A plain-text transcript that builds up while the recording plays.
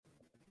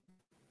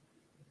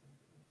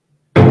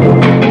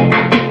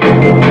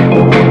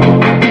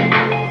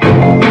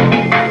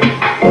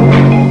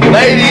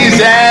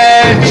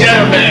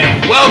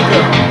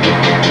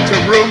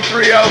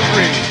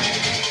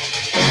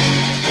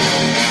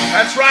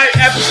night,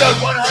 episode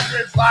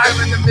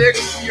 105 in the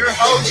mix. Your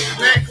host,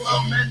 Nick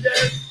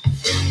Mendez,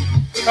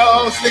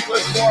 co-host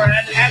Nicholas Moore,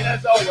 and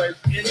as always,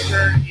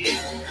 intern E.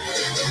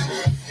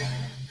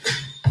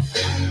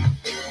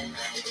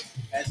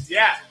 And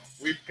yeah,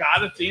 we've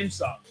got a theme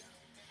song.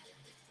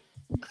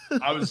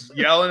 I was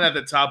yelling at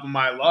the top of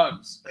my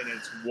lungs, and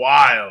it's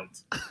wild.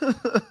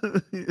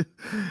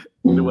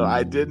 Well,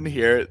 I didn't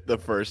hear it the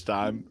first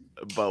time,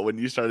 but when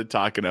you started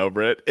talking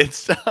over it, it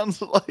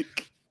sounds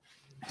like...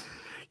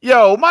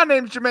 Yo, my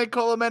name's Jermaine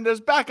Colomendez,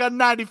 back on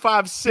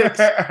 95.6,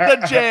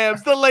 the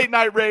jams, the late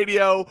night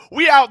radio.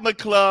 We out in the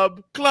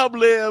club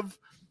live.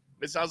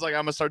 It sounds like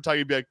I'm going to start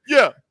talking, be like,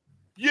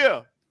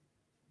 yeah.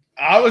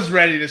 I was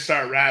ready to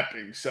start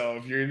rapping, so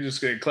if you're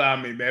just going to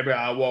clown me, maybe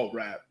I won't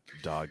rap.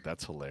 Dog,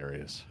 that's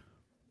hilarious.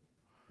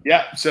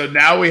 Yeah, so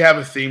now we have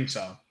a theme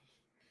song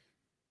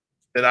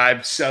that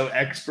I've so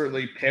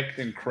expertly picked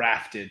and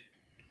crafted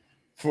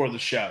for the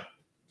show.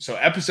 So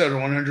episode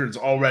 100 is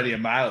already a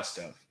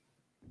milestone.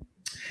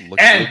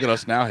 Look at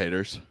us now,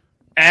 haters.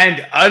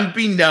 And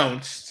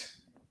unbeknownst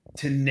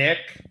to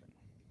Nick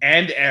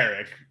and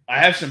Eric, I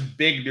have some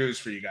big news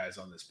for you guys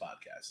on this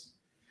podcast.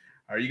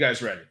 Are you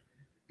guys ready?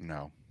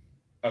 No.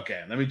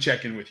 Okay, let me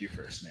check in with you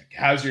first, Nick.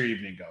 How's your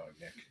evening going,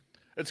 Nick?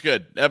 It's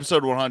good.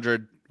 Episode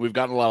 100. We've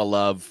gotten a lot of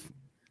love.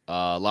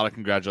 A lot of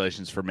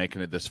congratulations for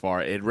making it this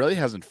far. It really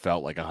hasn't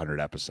felt like 100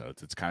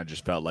 episodes. It's kind of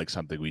just felt like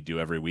something we do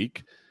every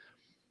week.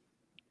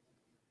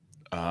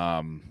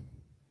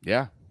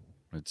 Yeah.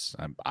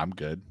 I'm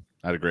good.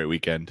 I had a great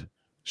weekend.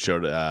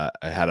 I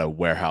had a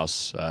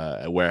warehouse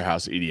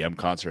EDM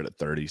concert at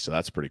 30, so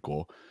that's pretty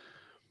cool.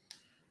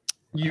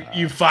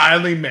 You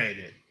finally made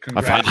it.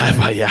 I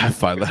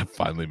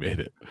finally made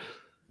it.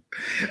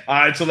 All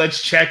right, so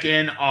let's check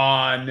in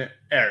on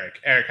Eric.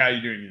 Eric, how are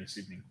you doing this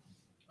evening?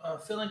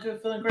 Feeling good,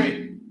 feeling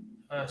great.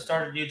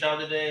 Started a new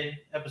job today,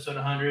 episode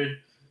 100.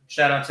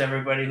 Shout out to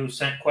everybody who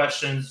sent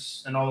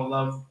questions and all the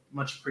love.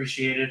 Much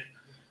appreciated.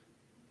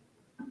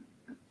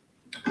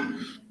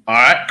 All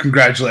right,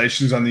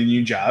 congratulations on the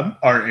new job.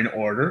 Are in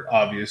order,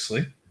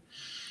 obviously.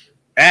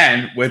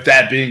 And with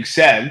that being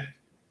said,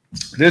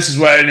 this is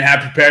what I didn't have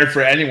prepared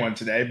for anyone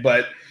today,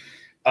 but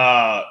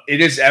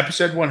it is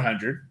episode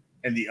 100,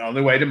 and the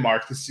only way to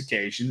mark this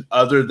occasion,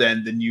 other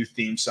than the new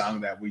theme song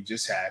that we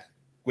just had,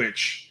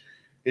 which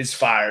is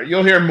fire.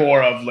 You'll hear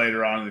more of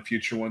later on in the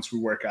future once we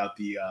work out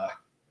the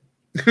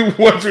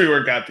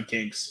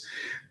kinks.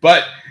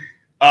 But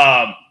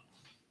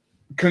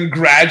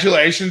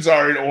congratulations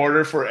are in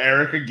order for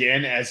Eric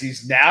again, as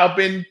he's now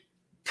been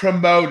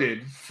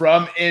promoted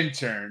from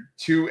intern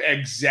to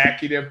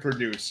executive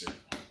producer.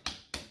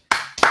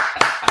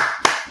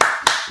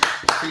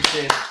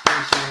 Appreciate it.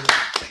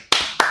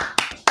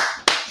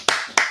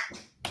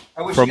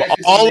 From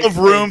all of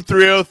room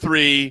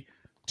 303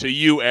 to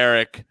you,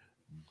 Eric,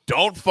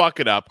 don't fuck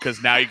it up,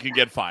 because now you can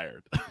get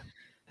fired.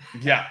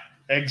 Yeah,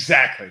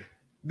 exactly.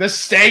 The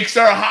stakes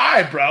are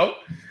high, bro.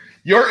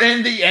 You're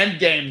in the end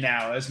game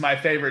now, as my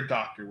favorite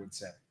doctor would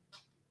say.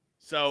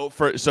 So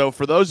for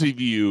those of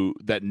you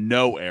that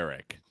know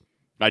Eric,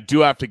 I do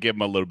have to give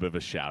him a little bit of a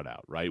shout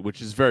out, right?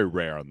 Which is very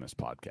rare on this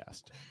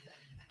podcast.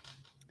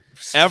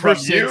 Ever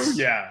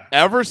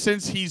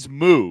since he's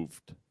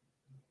moved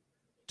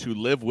to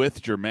live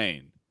with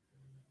Jermaine,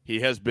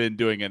 he has been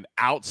doing an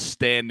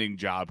outstanding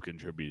job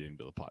contributing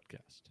to the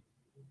podcast.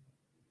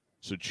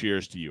 So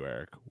cheers to you,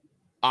 Eric.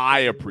 I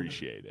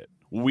appreciate it.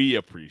 We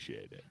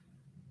appreciate it.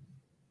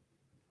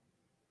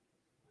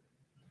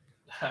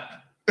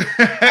 That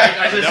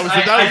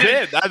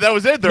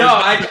was it.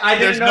 I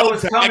didn't know it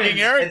was coming.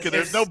 Eric.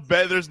 There's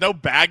no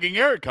bagging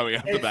Eric coming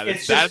after that.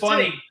 It's just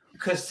funny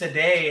because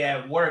today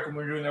at work when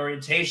we were doing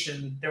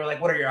orientation, they were like,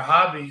 "What are your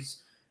hobbies?"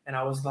 And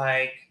I was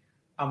like,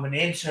 "I'm an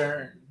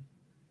intern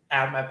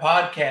at my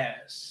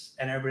podcast,"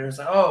 and everybody was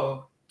like,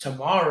 "Oh,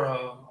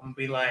 tomorrow I'm gonna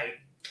be like,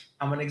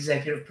 I'm an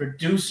executive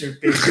producer,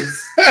 bitches."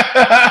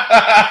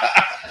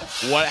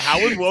 What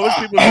was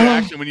people's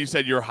reaction when you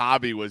said your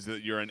hobby was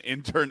that you're an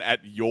intern at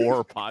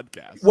your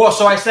podcast? Well,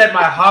 so I said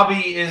my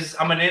hobby is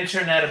I'm an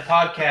intern at a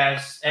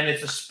podcast, and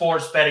it's a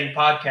sports betting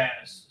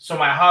podcast. So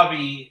my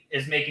hobby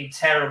is making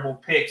terrible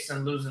picks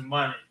and losing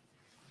money.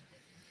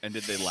 And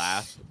did they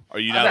laugh? Are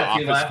you not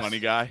an office funny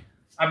guy?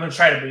 I'm gonna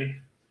try to be.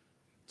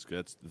 It's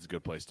good. It's a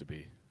good place to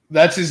be.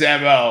 That's his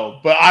MO.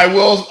 But I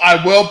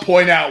will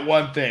point out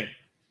one thing.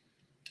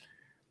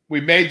 We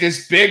made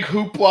this big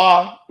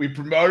hoopla. We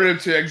promoted him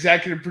to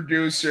executive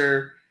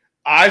producer.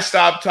 I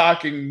stopped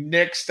talking.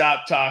 Nick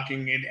stopped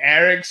talking. And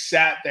Eric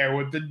sat there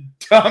with the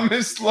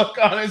dumbest look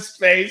on his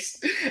face.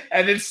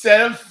 And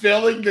instead of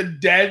filling the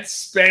dead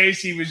space,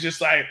 he was just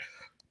like,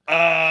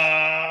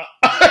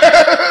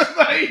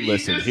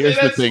 Listen, here's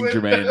the thing,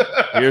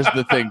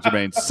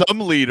 Jermaine.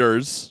 Some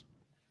leaders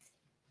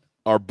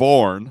are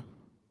born.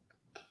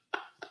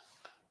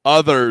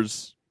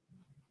 Others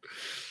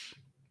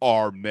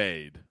are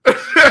made.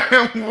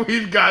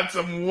 We've got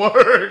some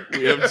work.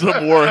 We have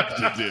some work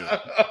to do.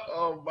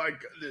 Oh my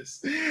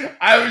goodness.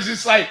 I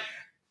was like,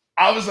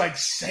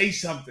 say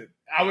something.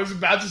 I was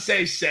about to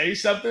say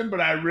something,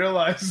 but I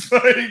realized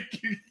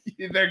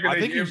I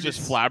think he was just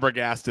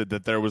flabbergasted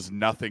that there was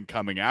nothing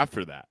coming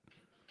after that.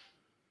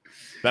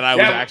 That I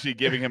was actually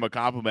giving him a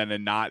compliment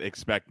and not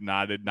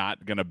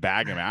going to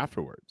bag him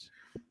afterwards.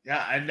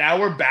 Yeah, and now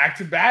we're back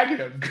to bagging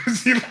him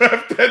because he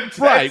left that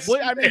right.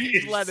 Well, I mean,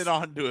 he's let it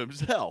on to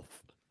himself.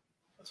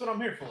 That's what I'm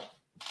here for.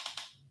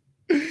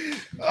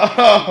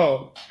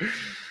 Oh,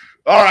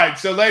 all right.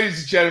 So, ladies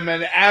and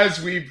gentlemen,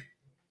 as we've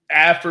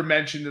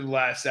aforementioned in the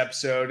last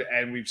episode,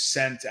 and we've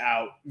sent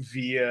out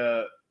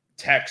via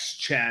text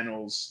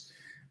channels.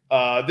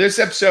 This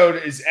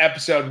episode is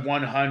episode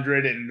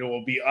 100, and it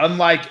will be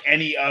unlike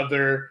any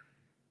other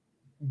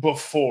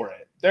before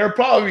it. There will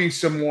probably be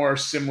some more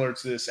similar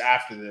to this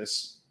after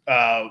this.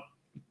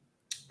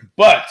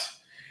 But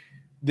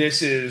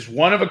this is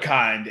one of a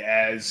kind,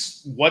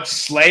 as what's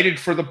slated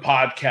for the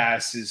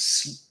podcast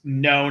is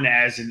known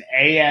as an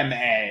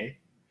AMA.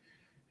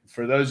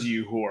 For those of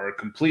you who are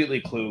completely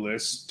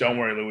clueless, don't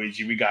worry,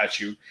 Luigi, we got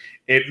you.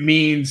 It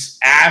means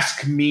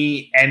ask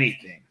me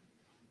anything.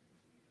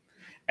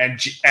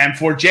 And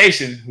for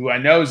Jason, who I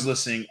know is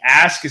listening,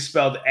 ask is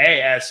spelled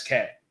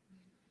A-S-K.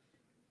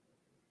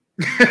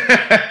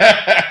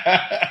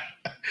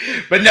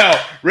 But no,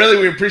 really,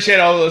 we appreciate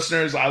all the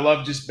listeners. I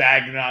love just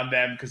bagging on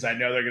them because I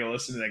know they're going to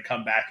listen and then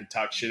come back and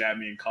talk shit at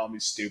me and call me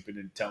stupid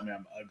and tell me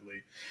I'm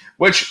ugly,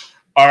 which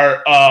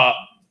are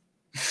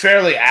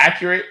fairly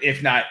accurate,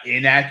 if not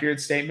inaccurate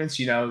statements.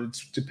 You know, it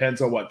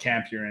depends on what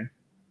camp you're in.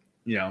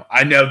 You know,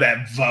 I know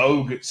that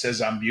Vogue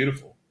says I'm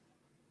beautiful.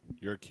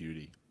 You're a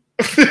cutie.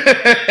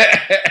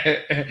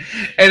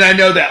 And I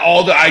know that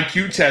all the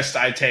IQ tests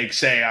I take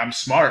say I'm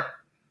smart.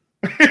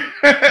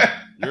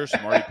 You're a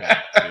smarty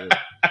pants, too.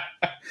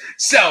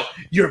 So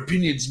your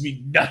opinions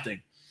mean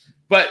nothing.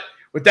 But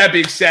with that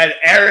being said,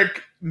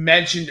 Eric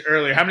mentioned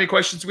earlier, how many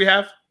questions do we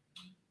have?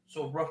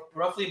 So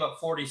roughly about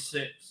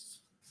 46.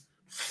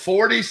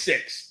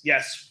 46,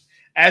 yes.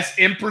 As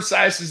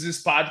imprecise as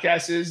this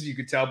podcast is, you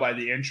could tell by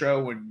the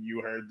intro when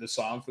you heard the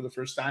song for the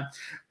first time.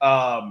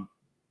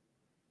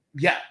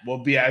 Yeah, we'll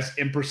be as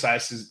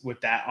imprecise as with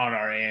that on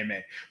our AMA.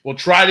 We'll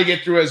try to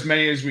get through as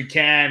many as we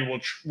can.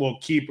 We'll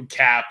keep a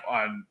cap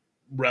on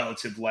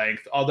relative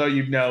length. Although,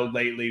 you know,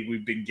 lately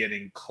we've been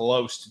getting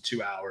close to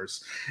 2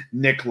 hours.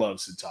 Nick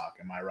loves to talk.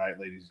 Am I right,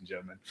 ladies and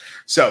gentlemen?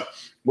 So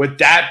with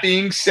that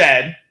being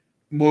said,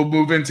 we'll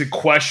move into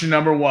question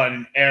number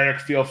 1. Eric,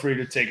 feel free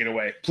to take it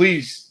away.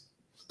 Please.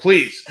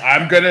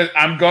 I'm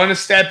gonna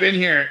step in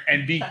here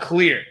and be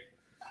clear.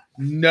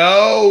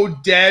 No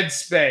dead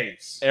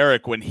space.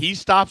 Eric, when he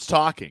stops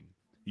talking,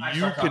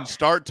 you can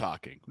start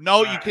talking.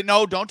 No, you can.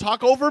 No, don't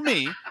talk over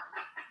me.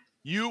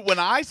 When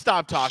I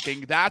stop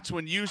talking, that's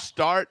when you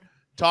start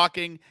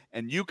talking,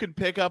 and you can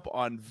pick up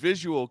on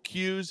visual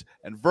cues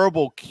and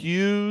verbal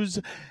cues.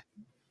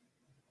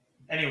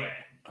 Anyway,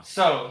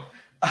 so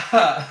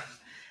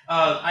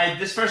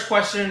this first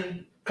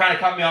question kind of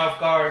caught me off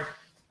guard.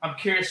 I'm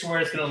curious where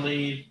it's going to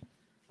lead.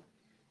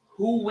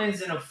 Who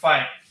wins in a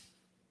fight,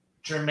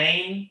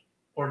 Jermaine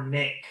or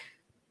Nick?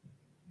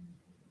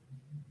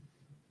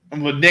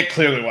 Well, Nick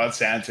clearly wants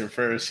to answer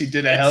first. He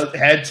did a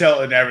head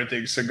tilt and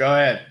everything, so go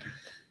ahead.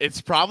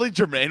 It's probably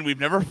Jermaine. We've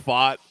never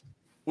fought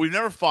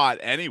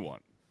anyone,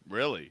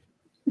 really.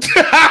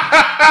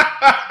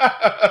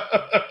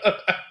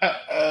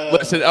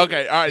 Listen,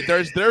 okay, all right.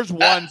 There's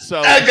one.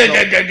 So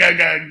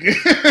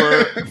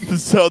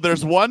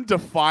there's one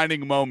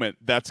defining moment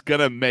that's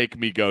gonna make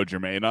me go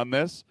Jermaine on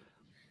this,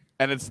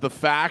 and it's the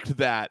fact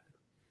that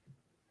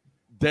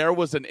there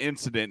was an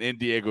incident in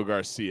Diego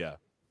Garcia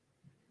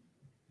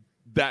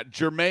that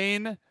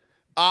Jermaine,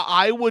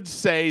 I would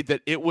say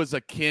that it was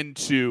akin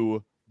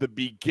to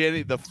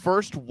the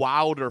first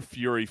Wilder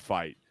Fury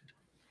fight,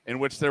 in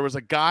which there was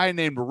a guy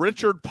named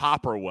Richard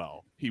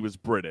Popperwell. He was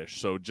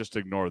British, so just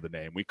ignore the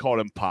name. We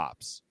called him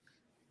Pops.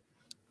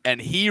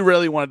 And he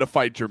really wanted to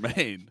fight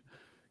Jermaine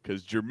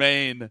because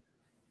Jermaine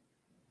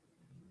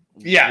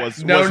there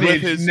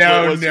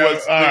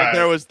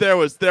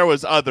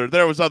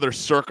was other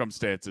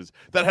circumstances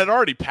that had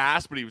already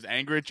passed, but he was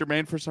angry at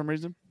Jermaine for some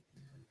reason.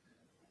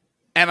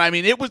 And I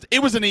mean, it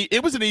was an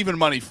even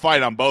money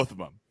fight on both of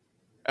them.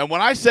 And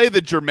when I say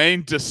that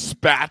Jermaine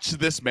dispatched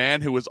this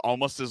man who was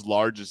almost as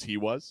large as he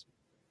was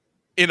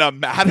in a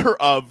matter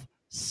of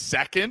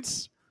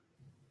seconds,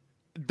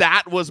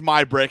 that was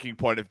my breaking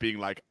point of being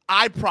like,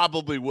 I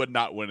probably would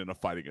not win in a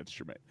fight against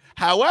Jermaine.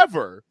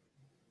 However,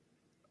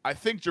 I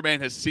think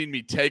Jermaine has seen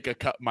me take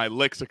my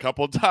licks a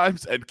couple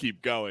times and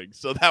keep going.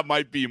 So that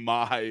might be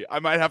I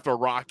might have to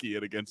Rocky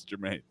it against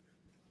Jermaine.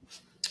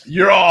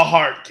 You're all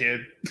heart,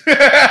 kid.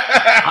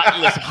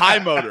 Listen, high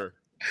motor.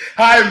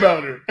 High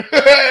motor,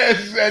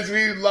 as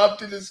we love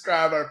to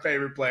describe our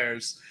favorite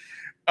players.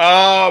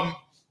 I'll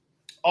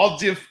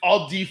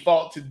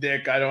default to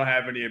Nick. I don't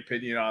have any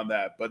opinion on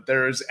that, but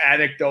there is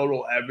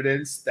anecdotal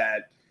evidence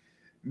that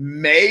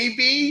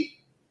maybe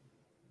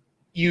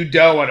you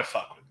don't want to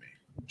fuck with me.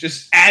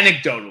 Just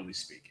anecdotally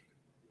speaking,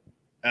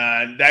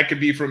 that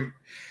could be from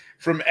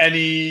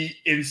any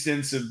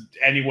instance of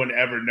anyone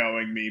ever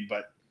knowing me,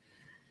 but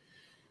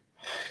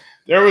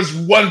There was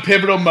one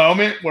pivotal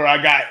moment where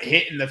I got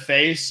hit in the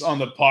face on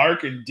the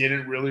park and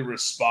didn't really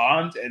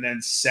respond. And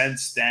then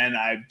since then,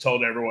 I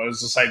told everyone, it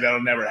was just like,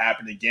 that'll never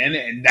happen again.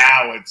 And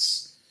now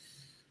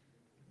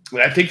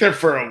I think that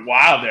for a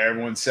while there,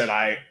 everyone said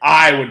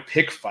I would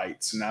pick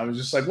fights. And I was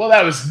just like, well,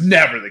 that was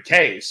never the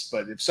case.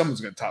 But if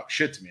someone's going to talk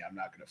shit to me, I'm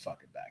not going to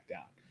fucking back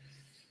down.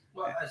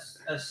 Well,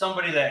 as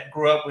somebody that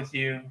grew up with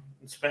you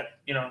and spent,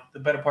 the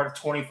better part of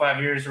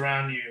 25 years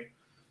around you,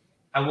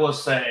 I will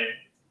say,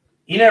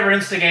 he never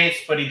instigates,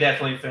 but he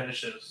definitely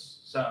finishes.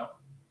 So,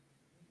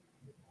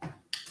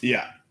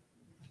 yeah.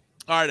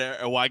 All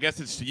right. Well, I guess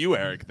it's to you,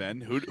 Eric.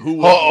 Then who?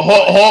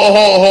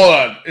 Hold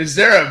on. Is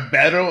there a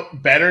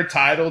better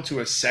title to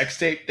a sex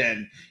tape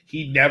than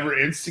he never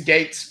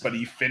instigates, but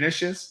he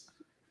finishes?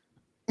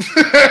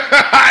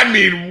 I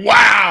mean,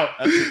 wow,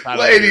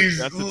 ladies.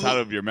 That's the title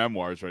of your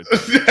memoirs, right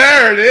there.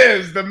 There it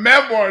is. The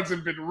memoirs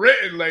have been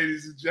written,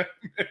 ladies and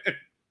gentlemen.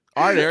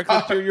 All right, Eric.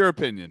 Let's hear your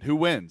opinion. Who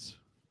wins?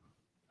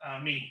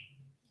 Me.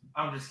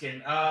 I'm just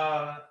kidding.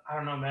 I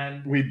don't know,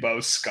 man. We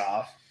both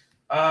scoff.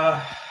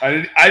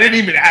 I didn't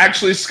even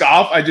actually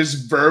scoff. I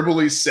just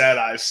verbally said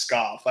I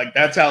scoff. Like,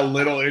 that's how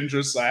little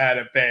interest I had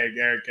in paying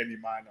Eric any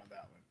mind on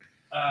that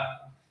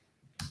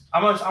one.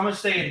 I'm gonna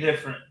stay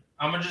indifferent.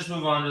 I'm gonna just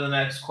move on to the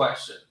next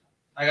question.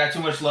 I got too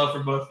much love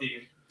for both of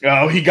you.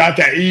 Oh, he got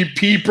that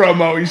EP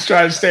promo. He's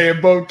trying to stay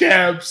in both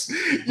camps.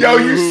 Yo,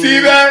 you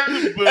see that?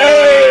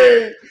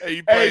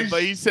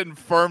 But he's sitting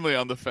firmly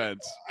on the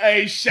fence.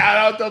 Hey, shout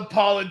out the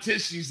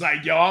politician. He's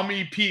like, yo, I'm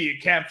EP. You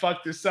can't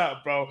fuck this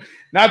up, bro.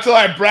 Not till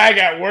I brag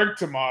at work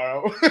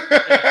tomorrow.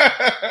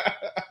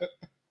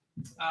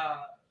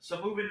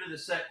 So moving to the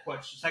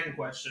second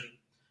question.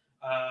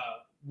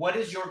 What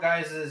is your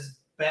guys'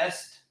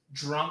 best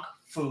drunk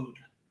food?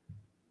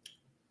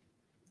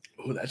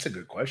 Oh, that's a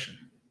good question.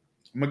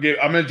 I'm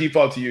gonna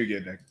default to you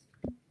again, Nick.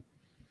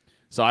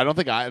 So I don't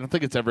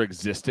think it's ever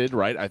existed,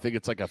 right? I think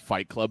it's like a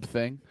Fight Club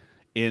thing.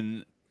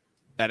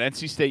 At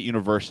NC State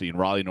University in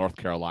Raleigh, North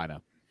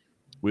Carolina,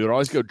 we would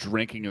always go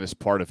drinking in this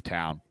part of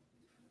town.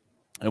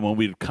 And when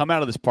we'd come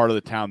out of this part of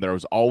the town, there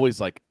was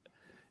always like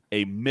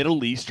a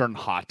Middle Eastern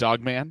hot dog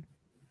man.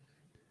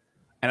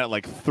 And at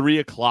like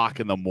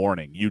 3:00 in the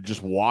morning, you'd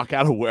just walk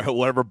out of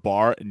whatever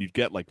bar and you'd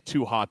get like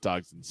 2 hot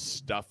dogs and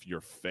stuff your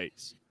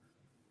face.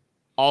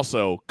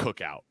 Also,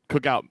 Cookout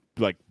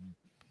like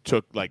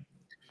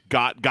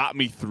got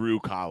me through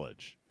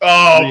college.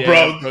 Oh,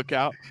 bro,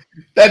 Cookout.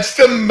 That's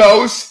the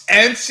most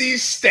NC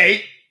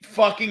State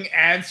fucking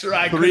answer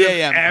I could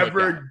have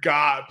ever Cookout.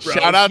 got, bro.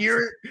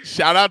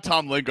 Shout out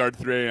Tom Lingard,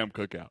 3 a.m.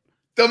 Cookout.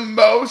 The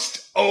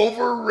most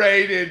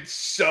overrated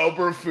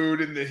sober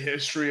food in the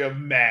history of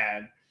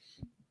man.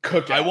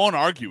 Cookout. I won't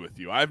argue with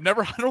you. I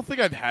don't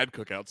think I've had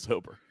Cookout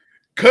sober.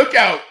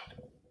 Cookout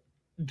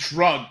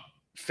drunk,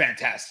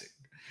 fantastic.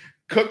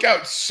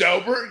 Cookout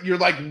sober, you're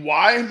like,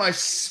 why am I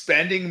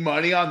spending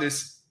money on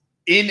this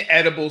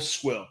inedible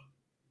swill?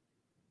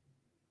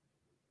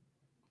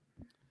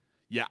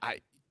 Yeah,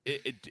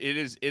 it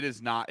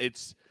is not.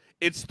 It's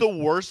the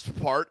worst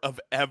part of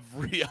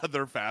every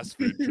other fast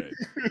food chain.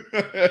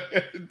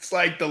 It's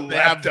like the they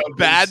have leftovers.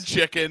 Bad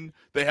chicken.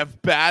 They have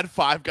bad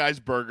Five Guys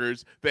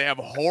burgers. They have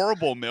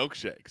horrible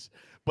milkshakes.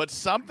 But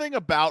something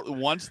about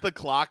once the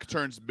clock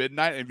turns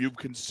midnight and you've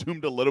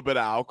consumed a little bit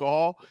of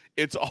alcohol,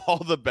 it's all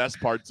the best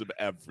parts of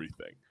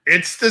everything.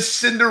 It's the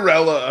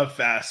Cinderella of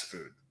fast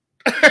food.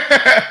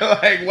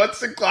 Like, once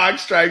the clock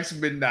strikes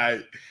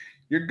midnight,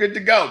 you're good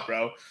to go,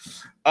 bro.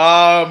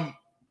 The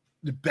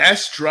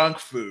best drunk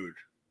food.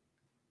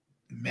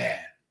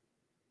 Man.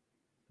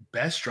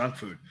 Best drunk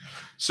food.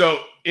 So,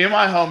 in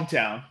my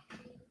hometown,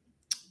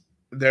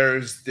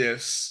 there's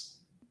this,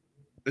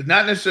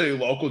 not necessarily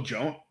local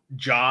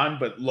John,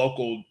 but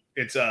local.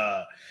 It's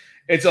a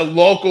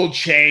local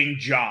chain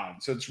John.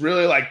 So it's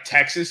really like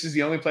Texas is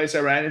the only place I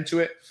ran into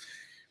it,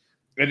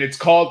 and it's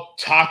called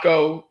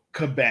Taco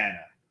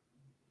Cabana.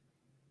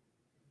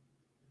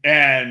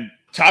 And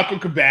Taco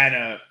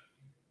Cabana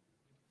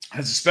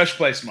has a special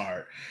place in my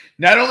heart.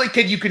 Not only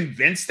can you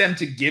convince them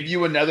to give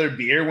you another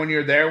beer when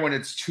you're there when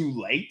it's too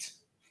late,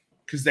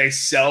 because they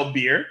sell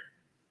beer,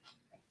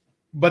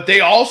 but they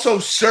also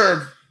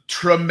serve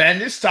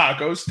tremendous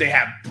tacos. They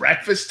have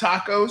breakfast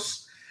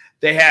tacos.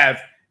 They have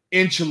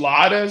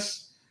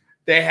enchiladas.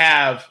 They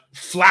have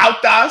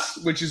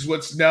flautas, which is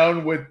what's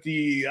known with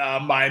the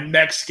my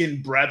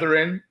Mexican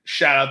brethren.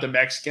 Shout out the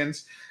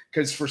Mexicans,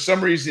 because for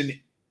some reason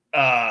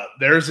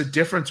there's a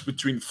difference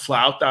between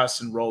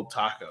flautas and rolled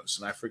tacos,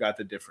 and I forgot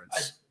the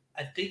difference.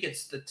 I think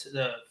it's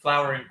the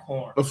flour and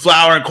corn. The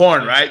flour and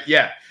corn, right?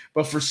 Yeah.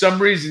 But for some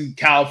reason,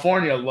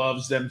 California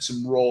loves them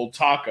some rolled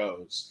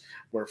tacos,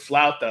 where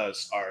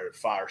flautas are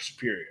far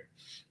superior.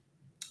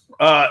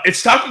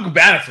 It's Taco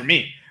Cabana for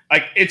me.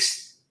 Like,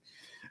 it's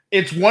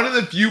one of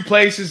the few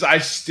places I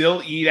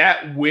still eat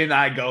at when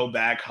I go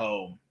back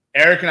home.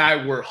 Eric and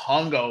I were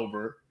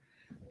hungover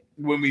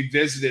when we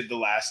visited the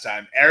last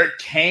time. Eric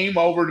came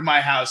over to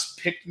my house,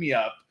 picked me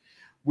up.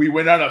 We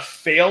went on a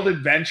failed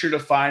adventure to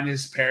find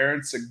his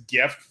parents a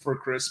gift for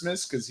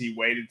Christmas because he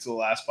waited till the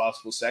last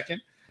possible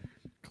second.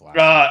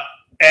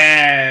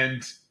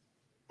 And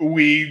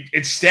we're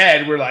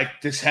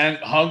like, this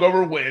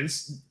hangover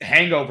wins. The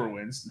hangover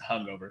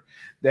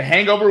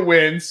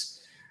wins.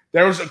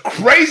 There was a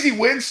crazy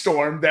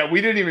windstorm that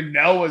we didn't even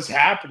know was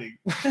happening.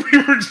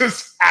 We were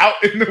just out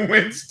in the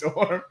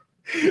windstorm.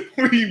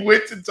 We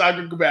went to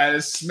Taco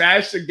Cabana,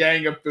 smashed a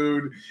gang of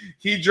food.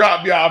 He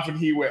dropped me off and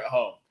he went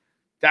home.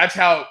 That's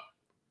how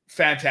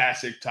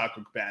fantastic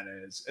Taco Cabana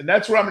is. And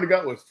that's what I'm going to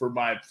go with for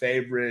my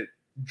favorite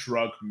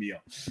drunk meal.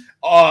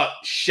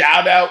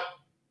 Shout out.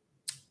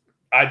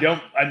 I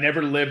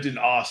never lived in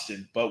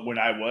Austin, but when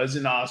I was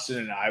in Austin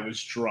and I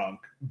was drunk,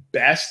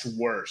 best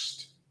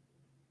worst.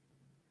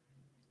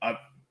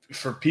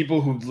 For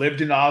people who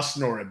lived in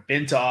Austin or have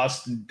been to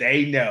Austin,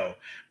 they know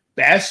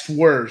best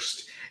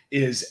worst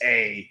is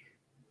a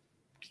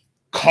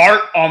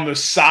cart on the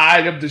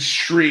side of the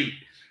street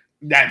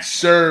that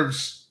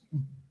serves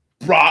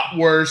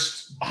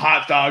bratwurst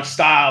hot dog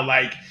style,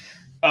 like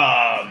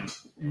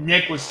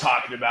Nick was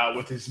talking about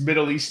with his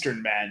Middle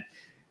Eastern man.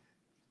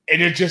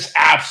 And it just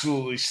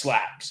absolutely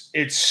slaps.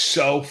 It's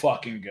so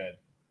fucking good.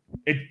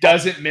 It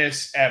doesn't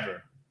miss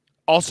ever.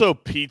 Also,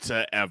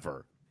 pizza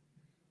ever.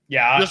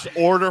 Yeah. Just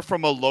order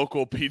from a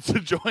local pizza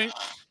joint,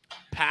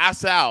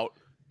 pass out,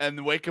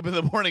 and wake up in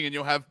the morning and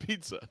you'll have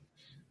pizza.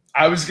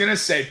 I was gonna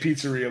say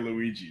Pizzeria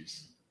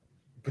Luigi's,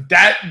 but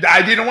that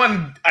I didn't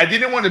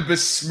want to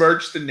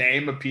besmirch the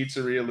name of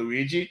Pizzeria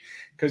Luigi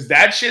because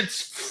that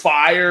shit's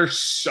fire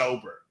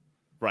sober.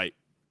 Right.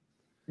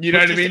 You know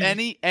what I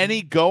mean?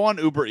 Any go on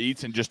Uber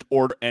Eats and just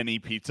order any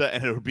pizza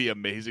and it would be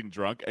amazing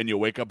drunk, and you'll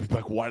wake up and be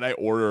like, why did I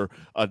order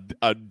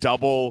a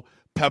double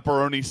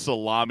pepperoni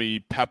salami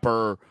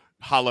pepper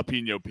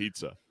jalapeno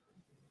pizza?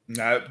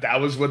 No,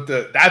 that's what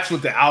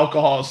the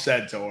alcohol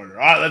said to order.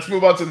 All right, let's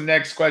move on to the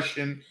next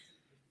question.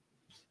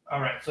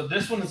 All right, so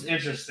this one is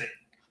interesting,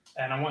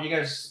 and I want you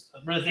guys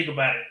to really think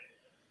about it.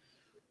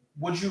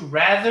 Would you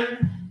rather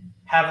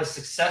have a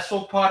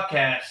successful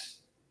podcast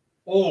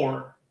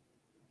or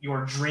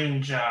your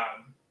dream job?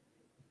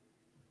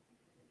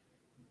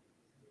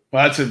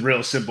 Well, that's a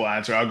real simple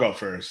answer. I'll go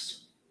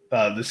first.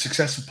 The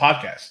successful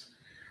podcast.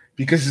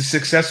 Because the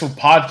successful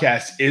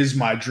podcast is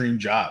my dream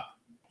job.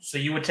 So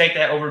you would take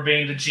that over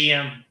being the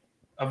GM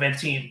of a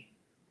team?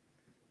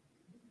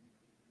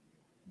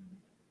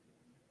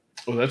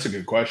 Well, that's a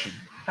good question.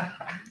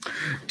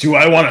 Do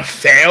I want to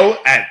fail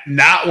at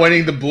not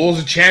winning the Bulls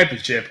a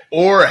championship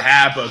or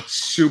have a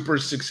super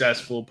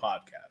successful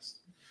podcast?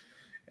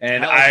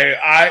 And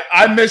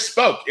I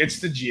misspoke. It's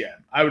the GM.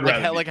 I would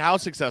rather like how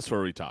successful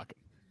are we talking?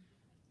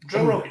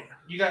 Joe Rogan.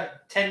 You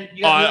got 10.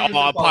 You got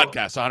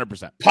podcast,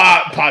 100%.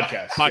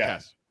 Podcast. Podcast. Yeah.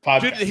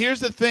 Podcast. Dude, here's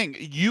the thing.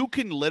 You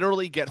can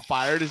literally get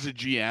fired as a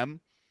GM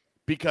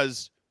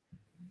because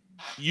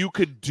you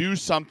could do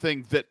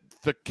something that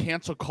the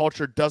cancel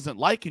culture doesn't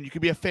like, and you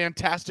could be a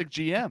fantastic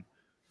GM.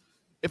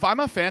 If I'm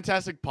a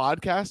fantastic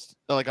podcast,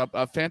 like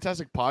a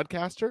fantastic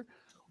podcaster,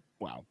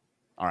 wow.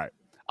 All right.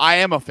 I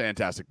am a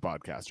fantastic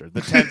podcaster.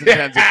 The tens and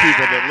tens of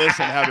people that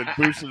listen haven't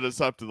boosted us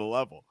up to the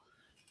level.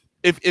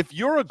 If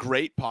you're a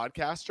great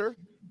podcaster,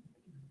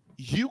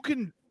 you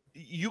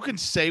can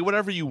say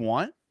whatever you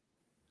want,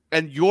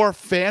 and your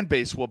fan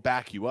base will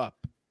back you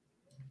up.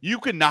 You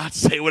cannot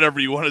say whatever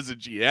you want as a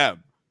GM.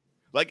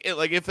 Like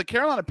if the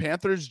Carolina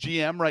Panthers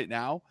GM right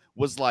now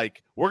was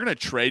like, we're going to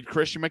trade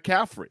Christian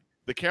McCaffrey,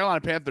 the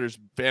Carolina Panthers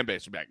fan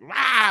base would be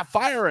like,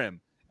 fire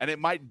him. And it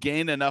might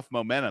gain enough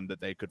momentum that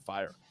they could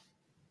fire him.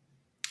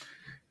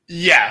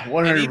 Yeah,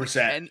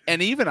 100%.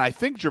 And even I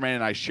think Jermaine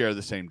and I share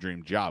the same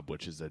dream job,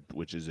 which is a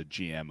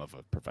GM of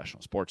a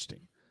professional sports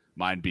team.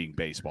 Mine being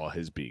baseball,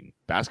 his being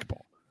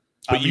basketball.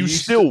 But you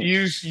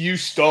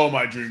stole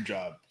my dream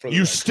job.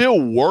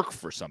 Still work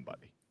for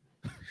somebody.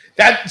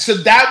 That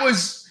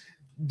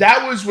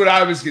was what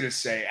I was gonna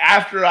say.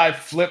 After I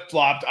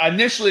flip-flopped,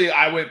 initially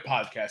I went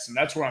podcast, and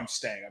that's where I'm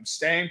staying. I'm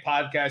staying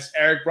podcast.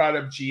 Eric brought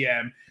up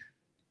GM,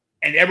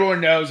 and everyone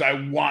knows I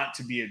want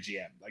to be a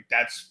GM. Like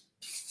that's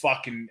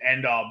fucking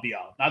end all be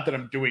all. Not that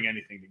I'm doing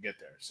anything to get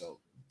there. So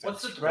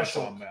what's the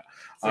threshold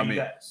for you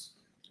guys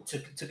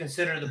to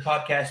consider the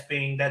podcast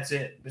being that's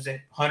it? Is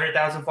it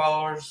 100,000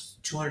 followers,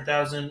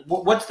 200,000?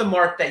 What's the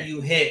mark that you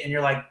hit and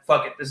you're like,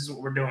 fuck it, this is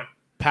what we're doing?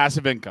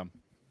 Passive income.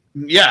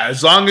 Yeah,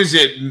 as long as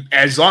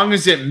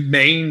it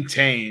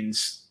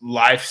maintains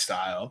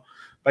lifestyle.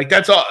 Like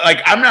that's all.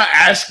 Like I'm not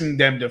asking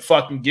them to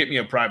fucking get me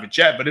a private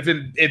jet, but if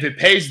it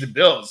pays the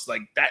bills,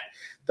 like that,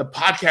 the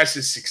podcast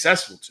is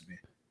successful to me.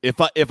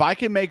 If I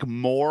can make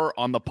more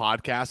on the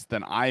podcast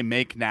than I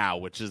make now,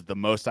 which is the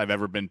most I've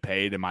ever been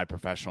paid in my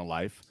professional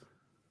life,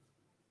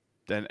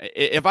 then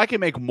if I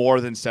can make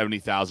more than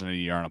 $70,000 a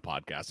year on a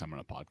podcast, I'm on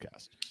a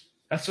podcast.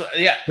 That's what,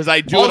 yeah. Because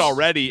I do it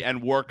already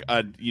and work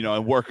an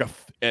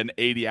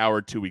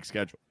 80-hour 2-week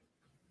schedule.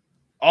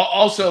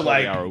 Also,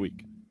 like 40-hour a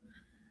week.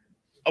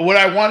 What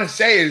I want to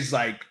say is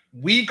like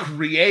we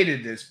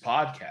created this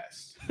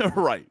podcast,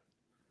 right?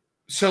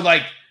 So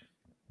like.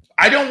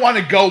 I don't want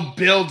to go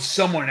build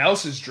someone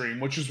else's dream,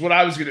 which is what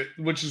I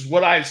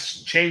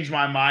changed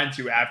my mind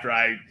to after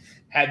I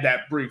had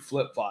that brief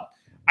flip flop.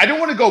 I don't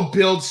want to go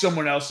build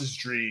someone else's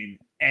dream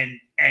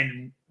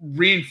and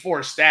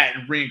reinforce that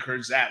and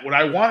re-encourage that. What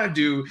I want to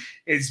do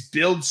is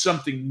build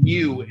something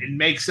new and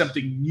make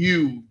something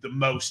new the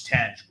most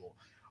tangible.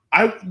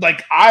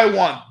 I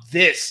want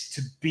this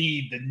to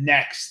be the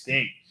next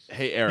thing.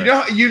 Hey,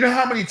 Eric. You know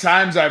how many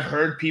times I've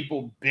heard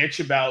people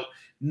bitch about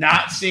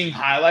not seeing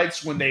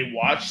highlights when they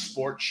watch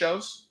sports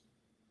shows?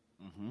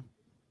 Mm-hmm.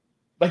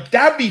 Like,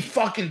 that'd be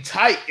fucking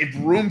tight if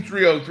Room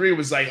 303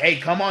 was like, hey,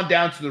 come on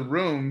down to the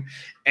room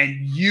and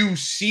you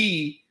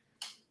see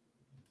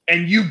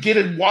and you get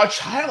to watch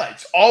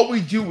highlights. All we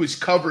do is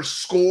cover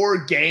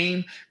score,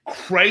 game,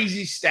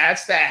 crazy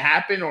stats that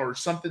happen or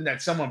something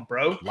that someone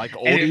broke. Like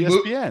old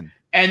ESPN.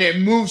 And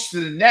it moves to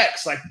the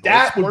next. Like,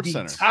 that would be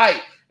Center.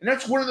 tight. And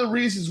that's one of the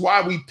reasons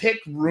why we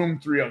picked Room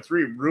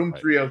 303. Room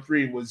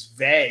 303 was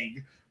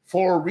vague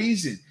for a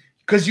reason.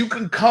 Because you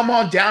can come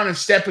on down and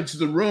step into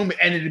the room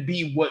and it'd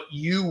be what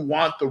you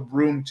want the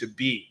room to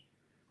be.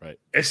 Right.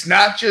 It's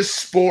not just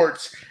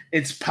sports.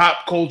 It's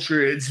pop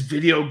culture. It's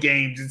video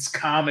games. It's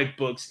comic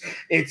books.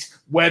 It's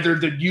whether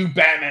the new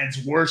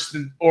Batman's worse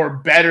than or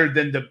better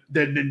than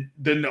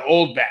the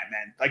old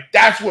Batman. Like,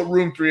 that's what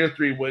Room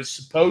 303 was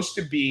supposed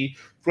to be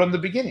from the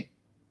beginning.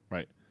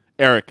 Right.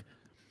 Eric,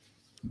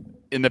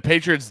 in the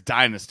Patriots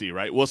dynasty,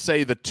 right? We'll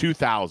say the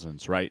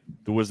 2000s, right?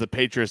 There was the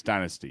Patriots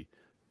dynasty.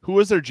 Who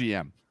was their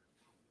GM?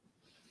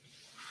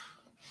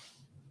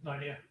 No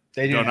idea.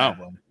 They didn't Don't have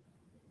know. one.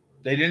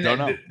 They didn't. Don't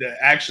know.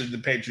 Actually, the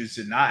Patriots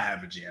did not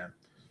have a GM.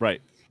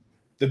 Right.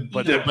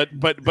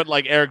 But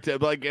like Eric,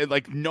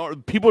 no,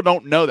 people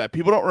don't know that.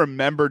 People don't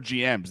remember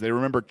GMs. They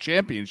remember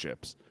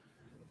championships.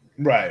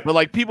 right. But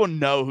like people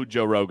know who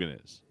Joe Rogan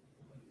is.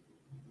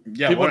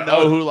 Yeah. People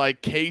know who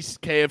like Case,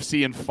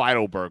 KFC, and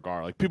Feidelberg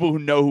are. Like people who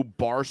know who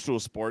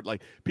Barstool Sport.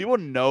 Like people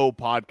know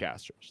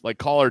podcasters. Like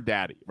Call Her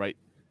Daddy, right?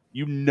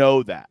 You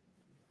know that.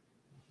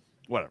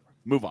 Whatever.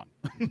 Move on.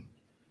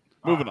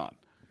 Moving on.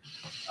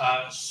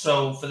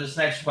 So for this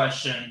next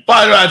question,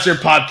 Final Answer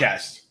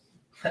podcast.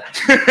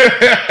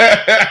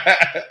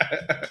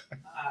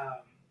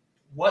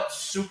 what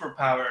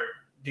superpower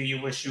do you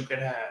wish you could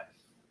have?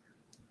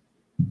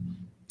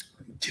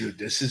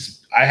 Dude,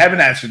 I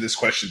haven't answered this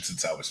question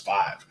since I was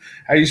 5.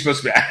 How are you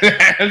supposed to be?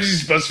 How are you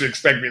supposed to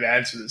expect me to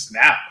answer this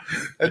now?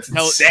 That's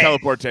insane.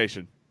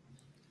 Teleportation.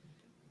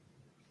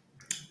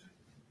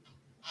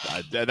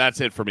 That's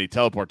it for me.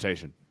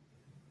 Teleportation.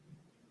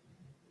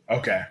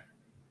 Okay.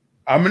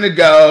 I'm going to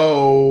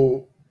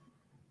go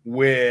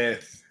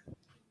with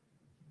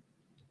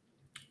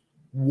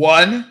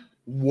one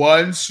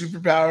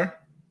superpower.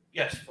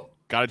 Yes.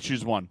 Got to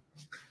choose one.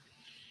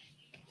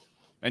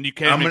 And you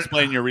can't even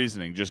explain your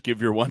reasoning. Just give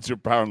your one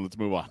superpower and let's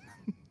move on.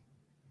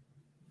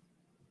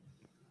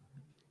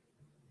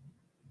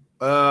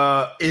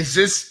 Is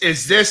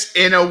this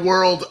in a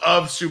world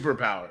of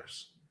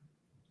superpowers?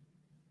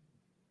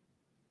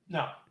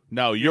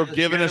 No, you're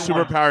given a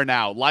superpower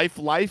now.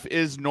 Life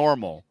is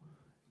normal.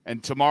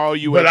 And tomorrow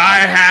you But I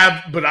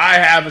have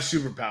a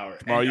superpower.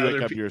 Tomorrow you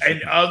wake up your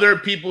and other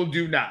people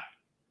do not.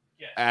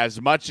 Yes.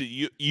 As much as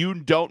you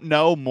don't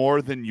know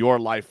more than your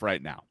life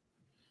right now.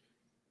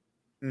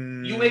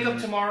 You wake up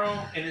tomorrow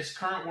in this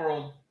current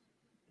world,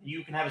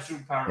 you can have a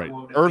superpower. Right.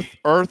 What would it be?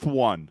 Earth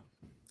 1.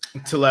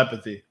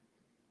 Telepathy.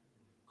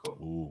 Cool.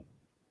 Ooh.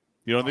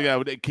 You don't think that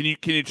would can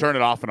you turn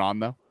it off and on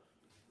though?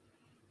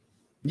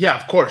 Yeah,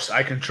 of course,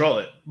 I control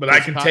it, but I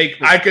can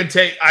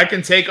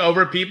take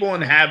over people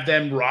and have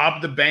them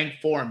rob the bank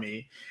for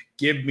me,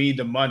 give me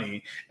the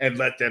money, and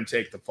let them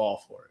take the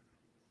fall for it.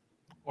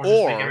 Or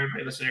just make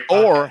everybody listen to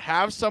your Or podcast.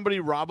 have somebody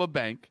rob a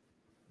bank,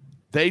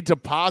 they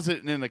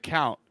deposit in an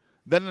account,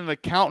 then an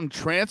accountant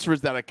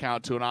transfers that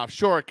account to an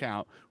offshore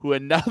account, who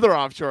another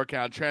offshore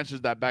account transfers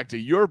that back to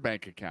your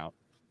bank account,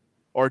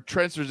 or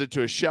transfers it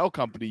to a shell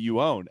company you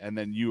own, and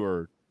then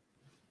you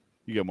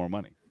get more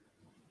money.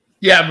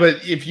 Yeah,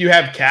 but if you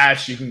have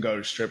cash, you can go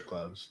to strip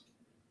clubs.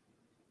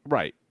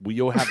 Right. Well,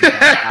 you'll have the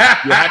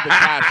cash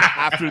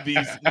after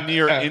these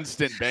near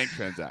instant bank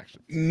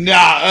transactions.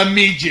 Nah,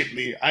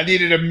 immediately. I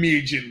need it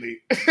immediately.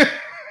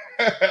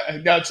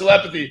 No,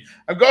 telepathy.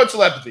 I'm going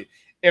telepathy.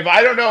 If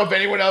I don't know if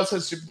anyone else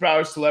has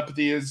superpowers,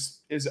 telepathy is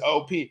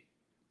OP.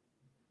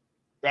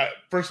 Right.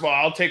 First of all,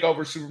 I'll take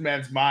over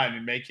Superman's mind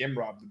and make him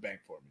rob the bank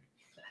for me.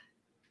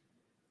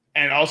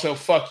 And also,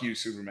 fuck you,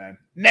 Superman.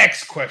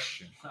 Next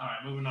question. All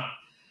right, moving on.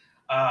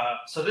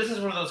 So this is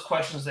one of those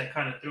questions that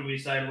kind of threw me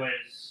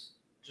sideways.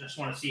 Just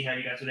want to see how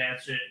you guys would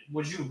answer it.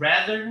 Would you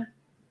rather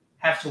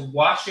have to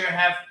watch your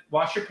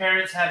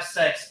parents have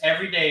sex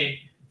every day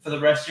for the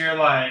rest of your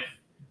life,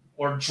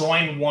 or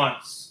join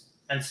once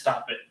and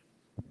stop it?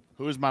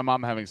 Who is my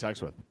mom having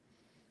sex with?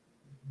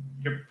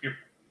 Your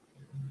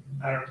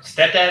I don't know,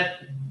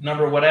 stepdad,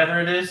 number whatever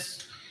it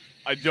is.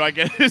 Do I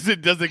get? Does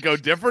it go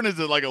different? Is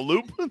it like a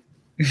loop? A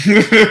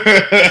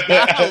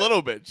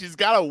little bit. She's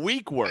got a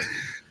week worth.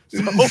 So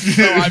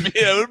I mean,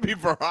 it would be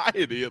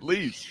variety at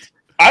least.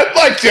 I'd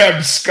like to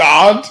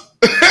abscond.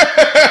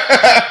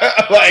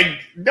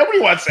 Like, nobody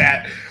wants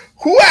that.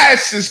 Who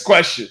asked this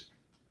question?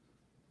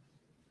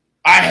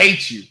 I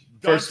hate you.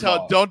 Don't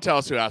tell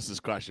us who asked this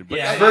question. But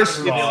Yeah, first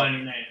of give all-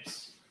 any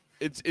names.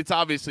 it's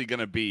obviously going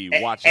to be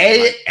watching.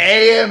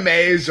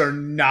 AMAs are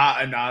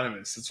not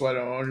anonymous. That's why I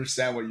don't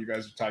understand what you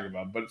guys are talking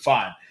about. But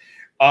fine.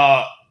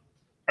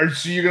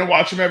 So you're gonna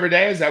watch them every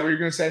day? Is that what you're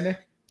gonna say, Nick?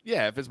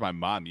 Yeah, if it's my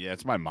mom,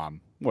 it's my mom.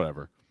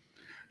 Whatever.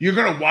 You're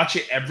gonna watch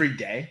it every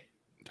day?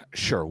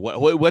 Sure.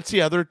 What's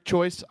the other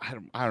choice?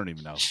 I don't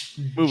even know.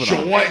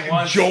 Moving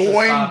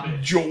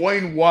on.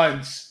 Join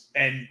once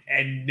and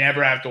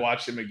never have to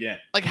watch them again.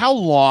 Like, how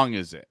long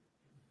is it?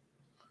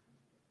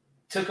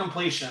 To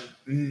completion.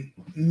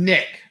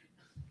 Nick,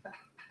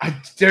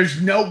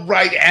 there's no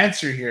right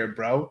answer here,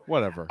 bro.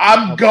 Whatever.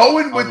 I'm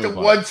going with the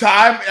one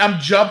time. I'm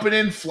jumping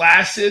in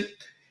flaccid,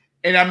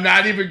 and I'm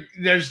not even.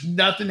 There's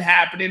nothing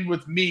happening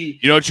with me.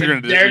 You know what you're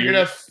gonna do? They're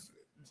gonna.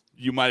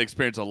 You might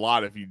experience a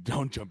lot if you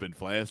don't jump in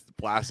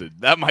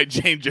flaccid. That might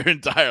change your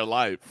entire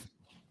life.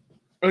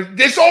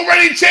 This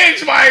already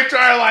changed my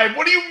entire life.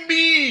 What do you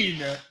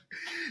mean?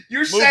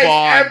 You're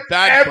saying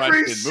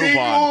every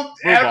single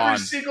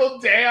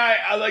day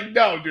I like,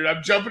 no, dude,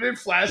 I'm jumping in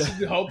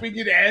flaccid hoping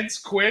it ends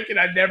quick and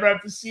I never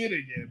have to see it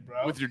again,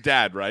 bro. With your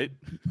dad, right?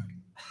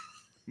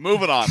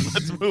 Moving on.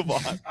 Let's move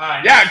on.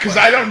 Yeah, because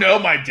I don't know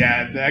my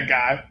dad, that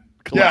guy.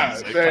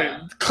 Classic.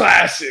 Yeah,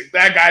 classic.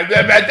 That guy.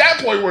 At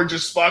that point, we're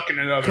just fucking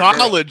another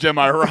college. Am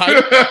I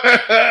right?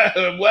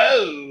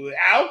 Whoa,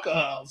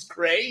 alcohol's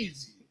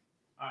crazy.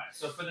 All right.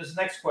 So for this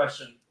next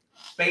question,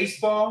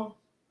 baseball,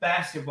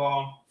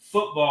 basketball,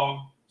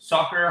 football,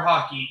 soccer, or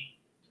hockey,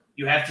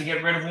 you have to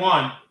get rid of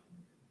one.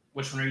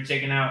 Which one are you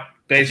taking out?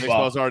 Baseball.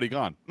 Baseball's already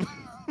gone.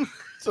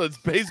 So it's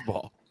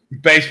baseball.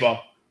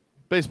 Baseball.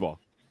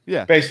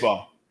 Yeah.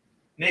 Baseball.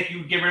 Nick,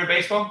 you get rid of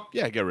baseball?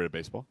 Yeah, get rid of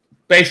baseball.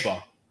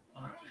 Baseball.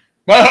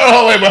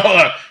 Well, wait, hold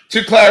on.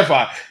 To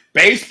clarify,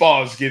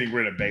 baseball is getting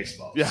rid of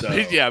baseball. Yeah, so.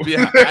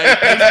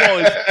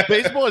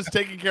 Baseball is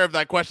taking care of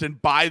that question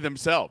by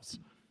themselves.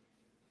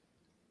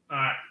 All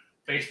right.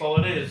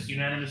 Baseball it is.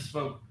 Unanimous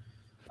vote.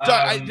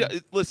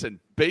 Listen,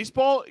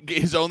 baseball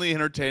is only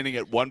entertaining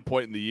at one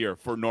point in the year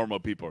for normal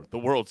people. The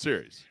World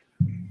Series.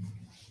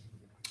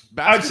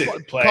 I'd say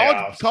the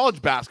playoffs.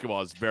 College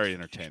basketball is very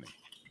entertaining.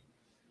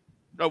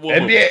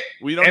 NBA.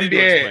 We don't need to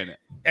explain it.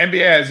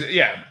 NBA has,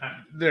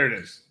 there it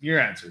is. Your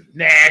answer.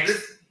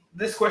 Next.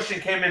 This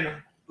question came in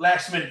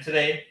last minute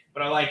today,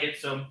 but I like it.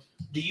 So,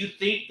 do you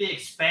think the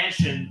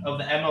expansion of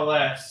the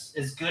MLS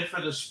is good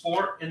for the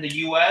sport in the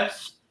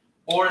U.S.,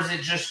 or is it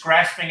just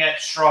grasping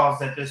at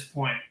straws at this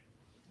point?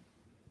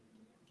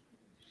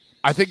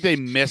 I think they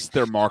missed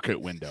their market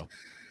window.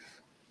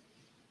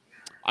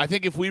 I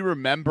think if we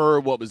remember,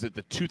 what was it,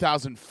 the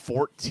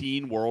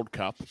 2014 World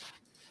Cup?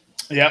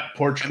 Yep,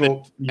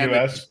 Portugal,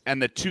 U.S.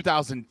 And the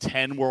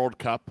 2010 World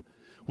Cup,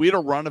 we had a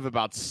run of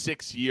about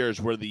 6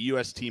 years where the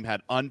U.S. team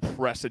had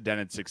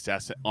unprecedented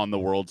success on the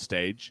world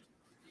stage.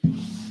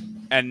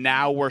 And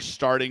now we're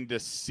starting to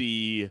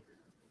see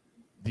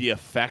the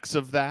effects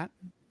of that.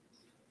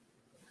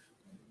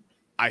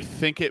 I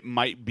think it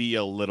might be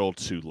a little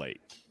too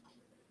late.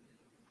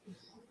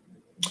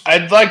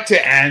 I'd like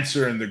to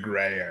answer in the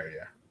gray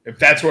area, if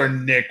that's where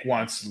Nick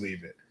wants to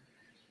leave it.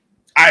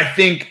 I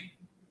think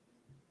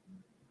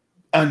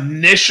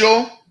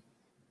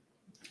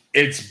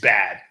it's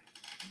bad.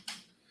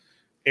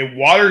 It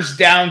waters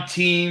down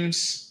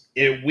teams.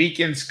 It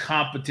weakens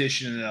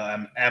competition in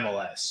the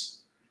MLS.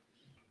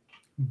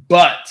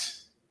 But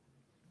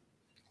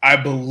I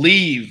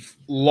believe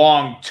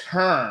long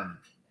term,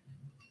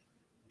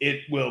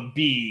 it will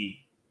be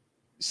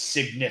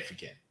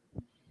significant.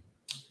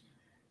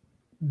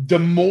 The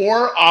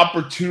more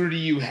opportunity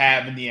you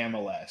have in the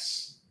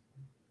MLS,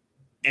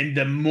 and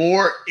the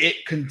more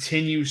it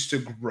continues to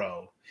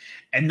grow,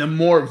 and the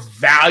more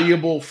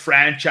valuable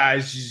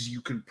franchises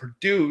you can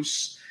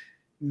produce,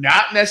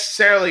 not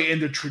necessarily in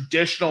the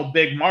traditional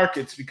big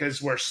markets,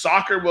 because where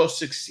soccer will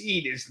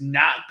succeed is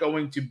not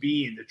going to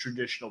be in the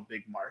traditional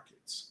big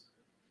markets.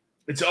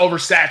 It's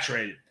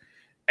oversaturated.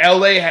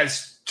 LA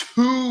has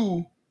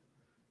 2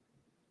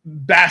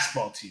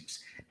 basketball teams.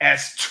 It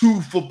has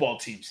 2 football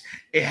teams.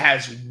 It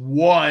has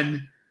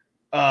 1,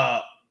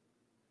 what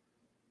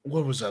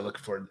was I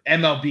looking for?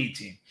 MLB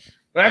team.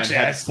 Well, actually,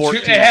 it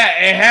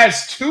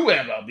has 2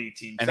 MLB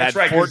teams. And that's had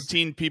right.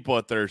 14 people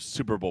at their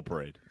Super Bowl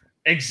parade.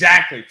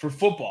 Exactly, for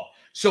football.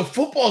 So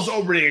football's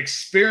already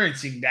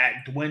experiencing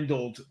that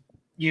dwindled,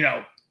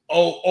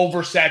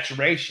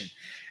 oversaturation.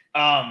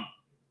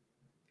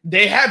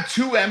 They have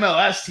 2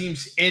 MLS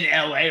teams in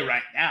LA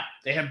right now.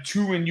 They have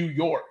 2 in New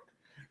York.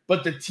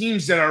 But the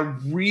teams that are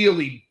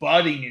really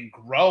budding and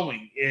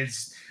growing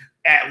is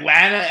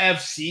Atlanta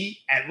FC.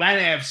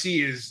 Atlanta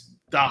FC is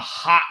the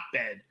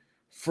hotbed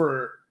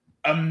for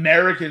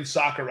American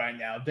soccer right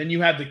now. Then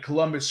you have the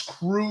Columbus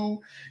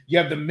Crew. You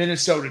have the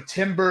Minnesota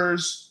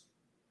Timbers.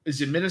 Is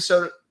it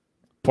Minnesota?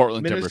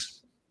 Portland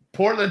Timbers.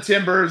 Portland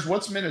Timbers.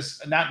 What's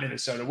Minnesota? Not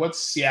Minnesota. What's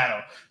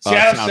Seattle?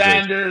 Seattle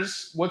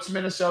Sounders. What's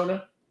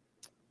Minnesota?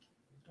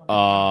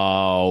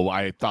 Oh,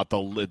 I thought the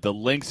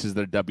Lynx is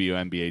their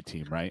WNBA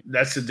team, right?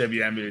 That's the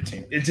WNBA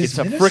team. It's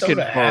a freaking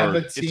bird.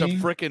 It's a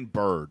freaking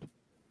bird.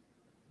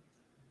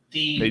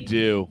 They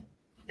do.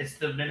 It's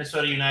the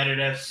Minnesota United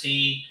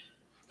FC.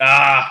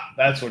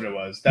 That's what it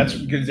was. That's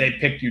because they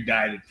picked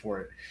United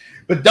for it.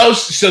 But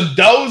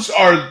those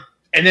are,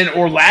 and then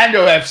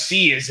Orlando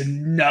FC is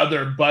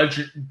another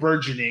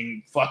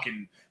burgeoning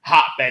fucking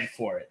hotbed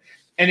for it.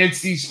 And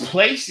it's these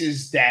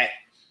places that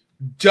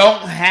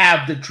don't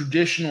have the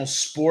traditional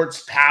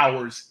sports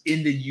powers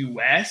in the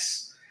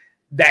U.S.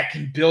 that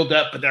can build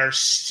up, but there are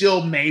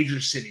still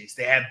major cities.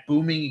 They have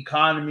booming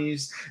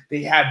economies.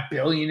 They have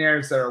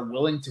billionaires that are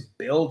willing to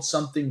build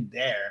something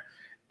there.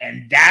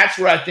 And that's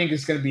where I think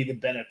is going to be the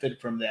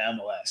benefit from the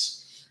MLS.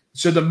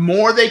 So the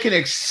more they can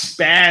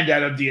expand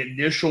out of the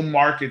initial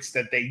markets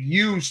that they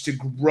use to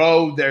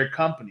grow their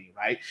company,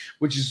 right?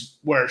 Which is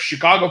where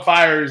Chicago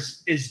Fire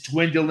is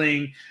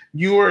dwindling,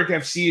 New York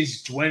FC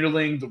is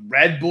dwindling, the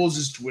Red Bulls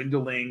is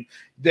dwindling.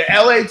 The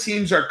LA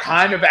teams are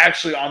kind of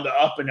actually on the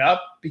up and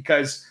up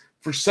because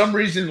for some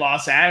reason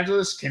Los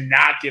Angeles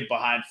cannot get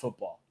behind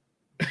football.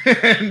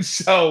 And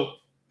so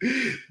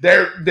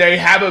they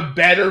have a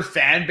better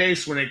fan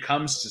base when it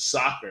comes to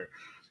soccer.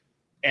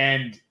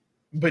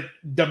 But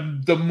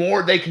the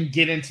more they can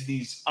get into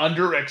these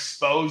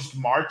underexposed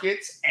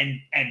markets and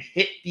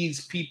hit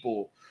these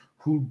people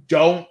who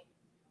don't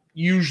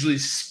usually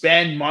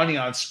spend money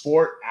on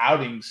sport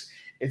outings,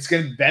 it's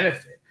going to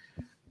benefit.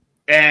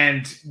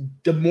 And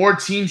the more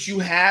teams you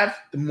have,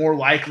 the more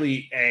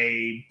likely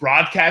a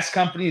broadcast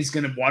company is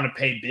going to want to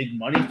pay big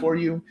money for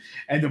you.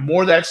 And the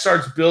more that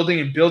starts building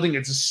and building,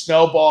 it's a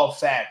snowball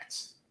effect.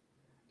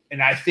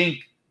 And I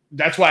think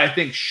that's why I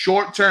think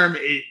short term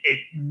it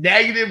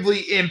negatively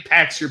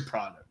impacts your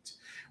product,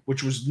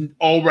 which was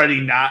already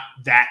not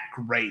that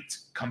great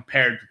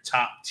compared to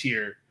top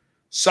tier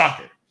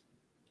soccer.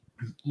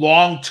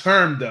 Long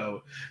term,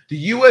 though, the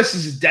U.S.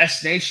 is a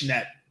destination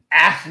that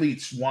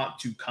athletes want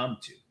to come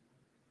to.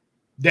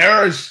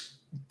 There's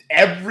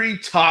every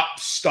top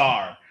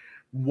star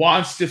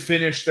wants to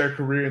finish their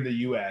career in the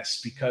U.S.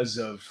 because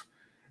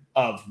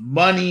of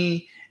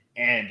money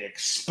and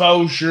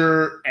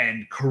exposure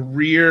and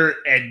career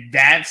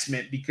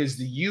advancement, because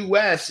the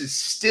U.S. is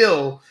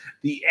still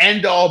the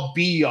end-all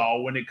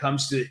be-all when it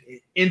comes to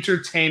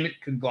entertainment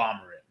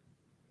conglomerate.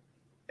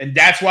 And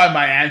that's why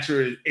my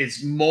answer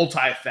is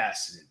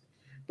multifaceted.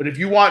 But if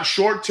you want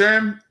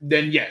short-term,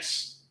 then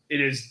yes,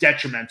 it is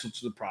detrimental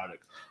to the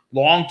product.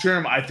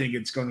 Long-term, I think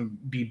it's going to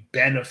be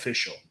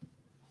beneficial.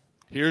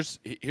 Here's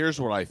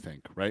what I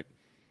think, right?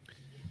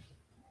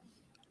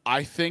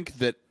 I think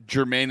that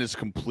Jermaine is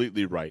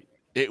completely right.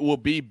 It will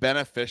be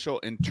beneficial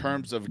in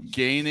terms of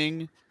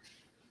gaining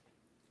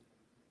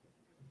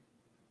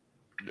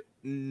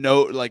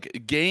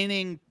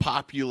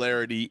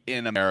popularity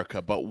in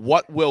America. But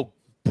what will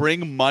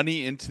bring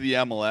money into the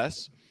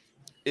MLS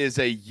is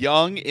a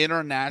young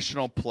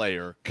international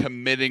player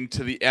committing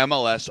to the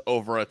MLS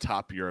over a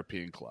top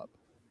European club.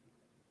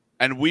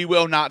 And we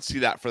will not see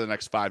that for the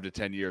next 5 to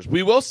 10 years.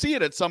 We will see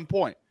it at some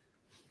point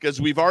because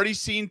we've already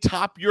seen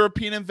top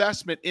European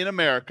investment in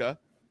America.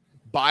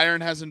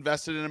 Bayern has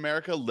invested in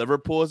America.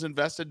 Liverpool has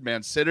invested.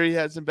 Man City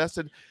has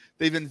invested.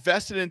 They've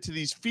invested into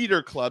these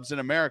feeder clubs in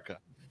America.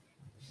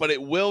 But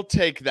it will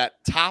take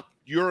that top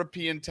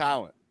European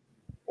talent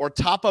or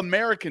top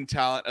American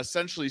talent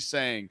essentially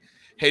saying,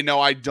 hey, no,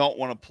 I don't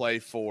want to play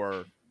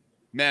for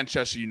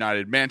Manchester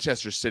United,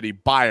 Manchester City,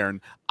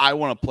 Bayern. I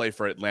want to play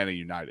for Atlanta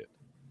United.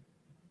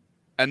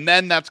 And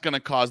then that's going to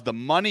cause the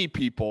money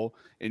people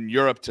in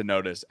Europe to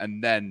notice.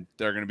 And then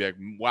they're going to be like,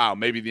 wow,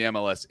 maybe the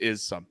MLS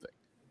is something.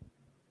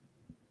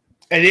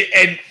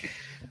 And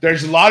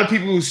there's a lot of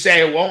people who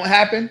say it won't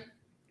happen,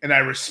 and I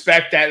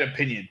respect that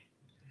opinion.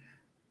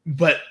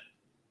 But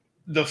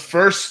the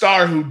first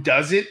star who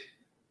does it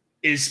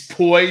is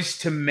poised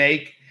to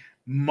make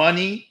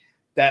money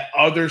that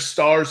other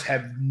stars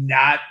have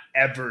not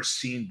ever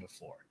seen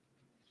before.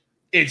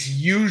 It's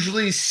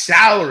usually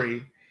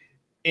salary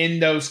in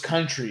those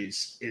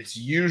countries. It's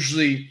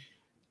usually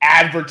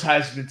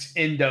advertisements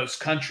in those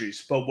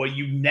countries. But what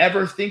you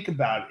never think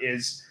about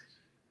is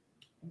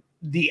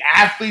the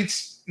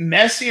athletes,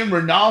 Messi and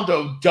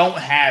Ronaldo, don't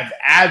have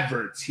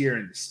adverts here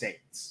in the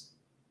States.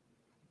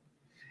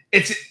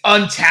 It's an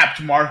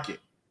untapped market.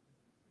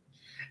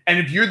 And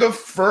if you're the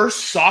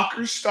first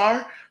soccer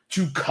star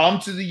to come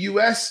to the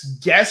U.S.,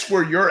 guess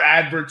where your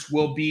adverts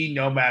will be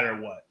no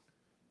matter what?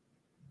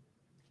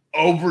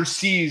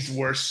 Overseas,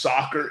 where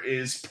soccer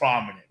is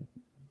prominent.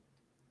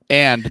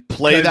 And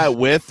play that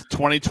with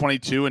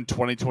 2022 and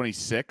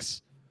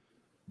 2026.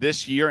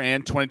 This year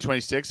and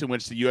 2026, in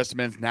which the U.S.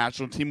 men's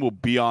national team will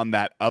be on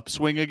that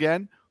upswing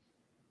again,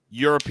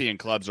 European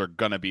clubs are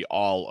going to be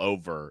all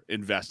over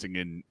investing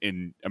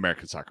in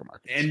American soccer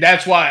markets. And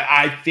that's why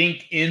I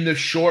think in the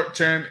short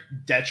term,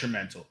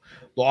 detrimental.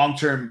 Long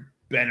term,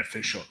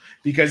 beneficial.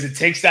 Because it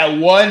takes that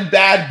one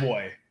bad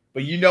boy.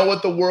 But you know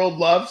what the world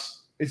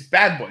loves? It's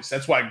bad boys.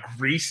 That's why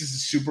Grease is a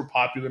super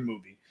popular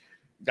movie.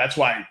 That's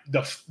why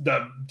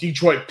the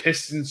Detroit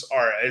Pistons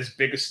are as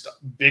biggest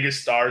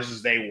stars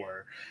as they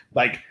were.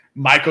 Like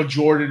Michael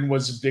Jordan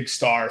was a big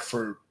star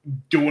for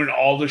doing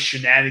all the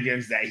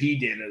shenanigans that he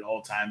did at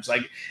all times.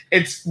 Like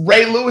it's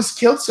Ray Lewis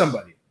killed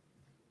somebody.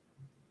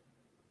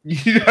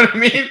 You know what I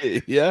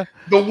mean? Yeah.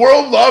 The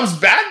world loves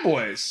bad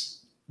boys.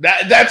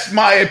 That's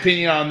my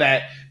opinion on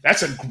that.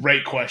 That's a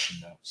great question,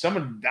 though.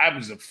 That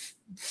was a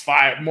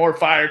more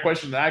fire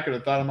question than I could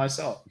have thought of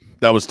myself.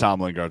 That was Tom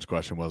Lingard's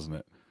question, wasn't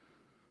it?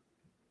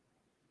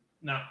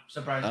 No,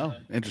 surprisingly.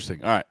 Oh,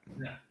 interesting. All right.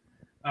 Yeah.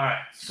 All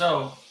right.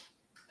 So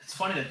it's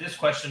funny that this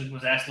question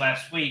was asked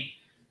last week.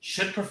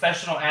 Should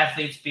professional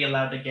athletes be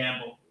allowed to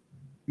gamble?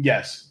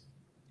 Yes.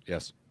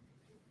 Yes.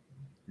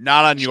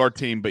 Not on your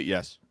team, but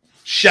yes.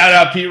 Shout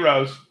out Pete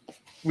Rose.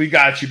 We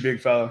got you, big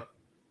fella.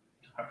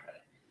 All right.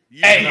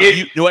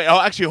 Wait,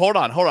 actually, hold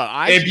on.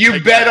 If you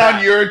bet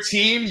on your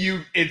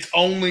team, it's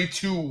only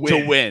to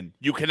win. To win.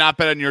 You cannot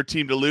bet on your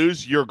team to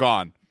lose. You're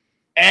gone.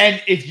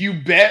 And if you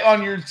bet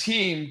on your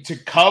team to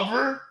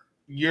cover,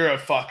 you're a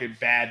fucking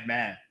bad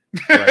man.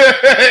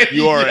 Right.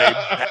 You are a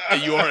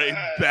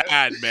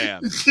bad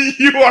man.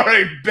 You are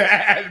a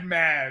bad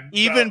man. Bro.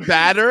 Even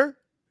badder,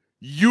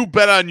 you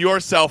bet on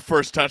yourself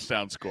first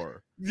touchdown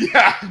scorer.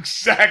 Yeah,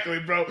 exactly,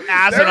 bro.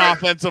 As an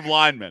offensive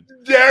lineman.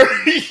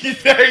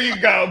 There you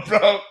go,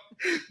 bro.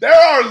 There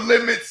are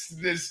limits to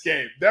this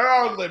game. There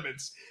are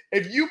limits.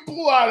 If you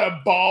pull out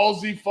a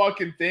ballsy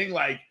fucking thing,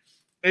 like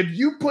if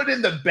you put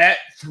in the bet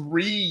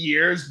 3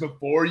 years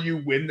before you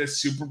win the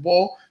Super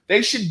Bowl,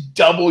 they should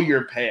double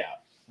your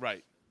payout.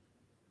 Right.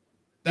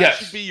 That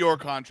should be your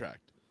contract.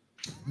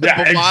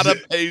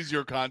 Bovada pays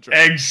your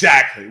contract.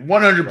 Exactly.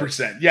 100%.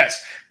 Right.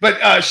 Yes.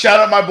 But shout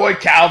out my boy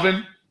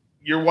Calvin.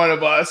 You're one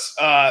of us.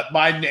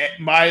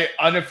 My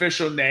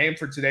unofficial name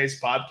for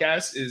today's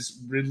podcast is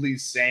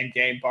Ridley's Same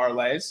Game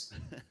Parlays.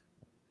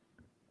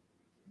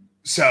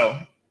 So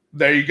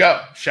there you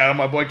go. Shout out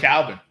my boy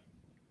Calvin.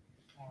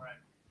 All right.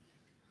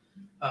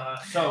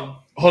 So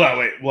hold on,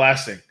 wait.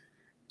 Last thing.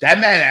 That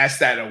man asked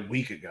that a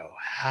week ago.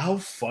 How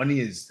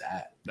funny is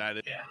that? That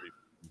is. Yeah.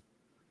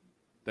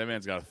 That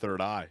man's got a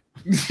third eye.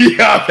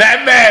 Yeah,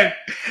 that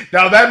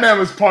man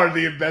was part of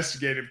the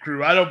investigative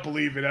crew. I don't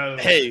believe it.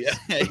 Hey,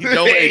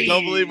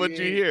 don't believe what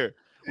you hear.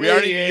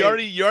 You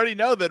already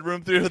know that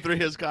Room 303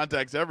 has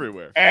contacts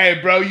everywhere. Hey,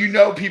 bro, you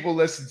know people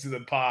listen to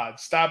the pod.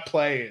 Stop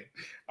playing.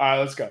 All right,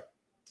 let's go. All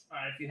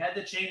right, if you had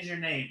to change your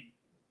name,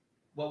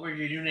 what would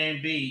your new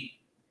name be?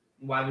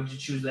 Why would you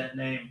choose that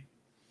name?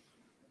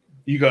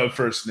 You go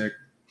first, Nick.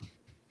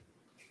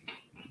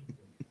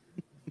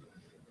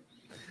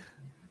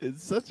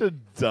 It's such a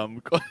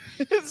dumb question.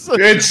 It's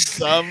a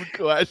dumb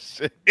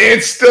question.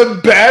 It's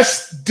the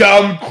best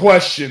dumb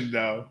question,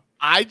 though.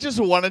 I just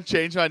want to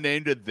change my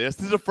name to this.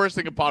 This is the first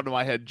thing that popped in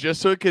my head,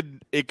 just so it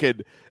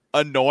could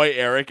annoy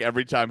Eric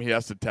every time he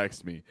has to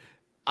text me.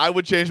 I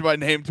would change my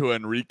name to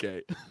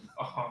Enrique.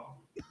 Oh.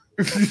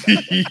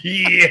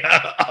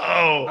 Yeah.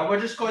 Oh. I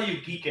would just call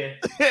you Kike.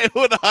 It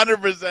would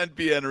 100%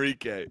 be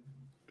Enrique.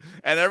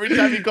 And every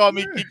time he called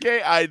me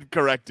Kike, I'd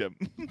correct him.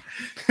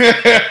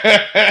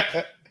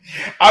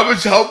 I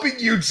was hoping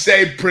you'd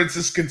say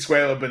Princess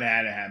Consuelo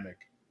Banana Hammock.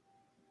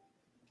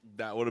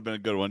 That would have been a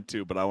good one,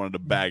 too, but I wanted to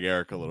bag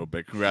Eric a little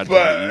bit. Congrats on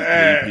the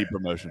EP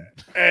promotion.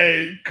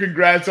 Hey,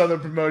 congrats on the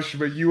promotion,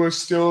 but you are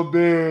still a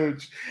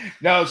bitch.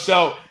 No,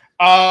 so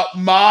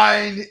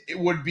mine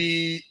would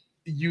be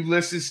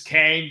Ulysses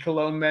Kane,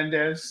 Colón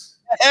Mendez.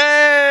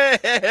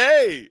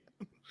 Hey!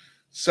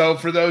 So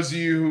for those of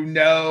you who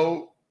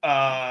know,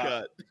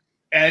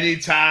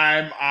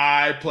 anytime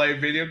I play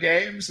video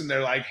games and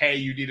they're like, hey,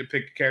 you need to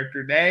pick a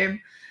character name,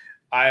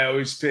 I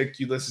always pick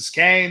Ulysses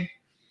Kane.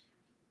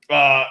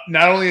 Not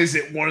only is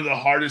it one of the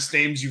hardest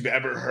names you've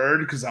ever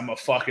heard because I'm a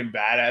fucking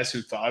badass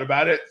who thought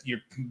about it.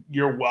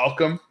 You're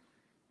welcome,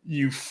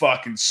 you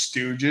fucking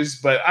stooges.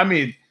 But, I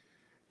mean,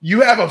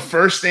 you have a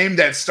first name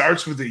that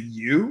starts with a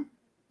U?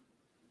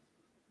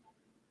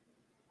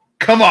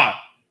 Come on.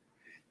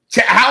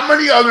 How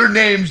many other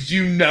names do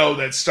you know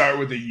that start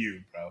with a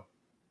U, bro?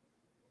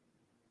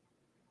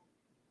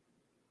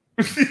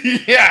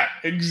 Yeah,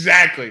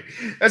 exactly.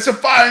 That's a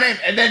fire name.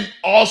 And then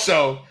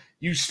also,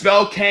 you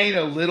spell Cain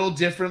a little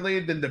differently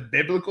than the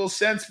biblical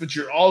sense, but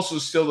you're also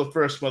still the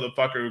first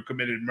motherfucker who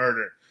committed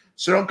murder.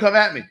 So don't come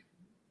at me.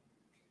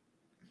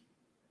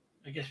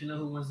 I guess we know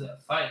who wins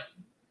that fight.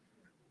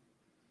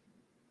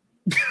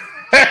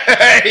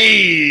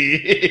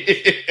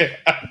 Hey.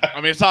 I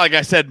mean, it's not like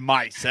I said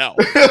myself.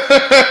 Look, I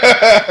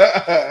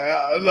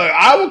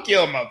will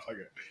kill a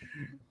motherfucker.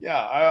 Yeah,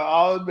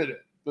 I'll admit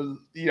it. But,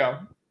 you know.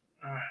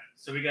 All right.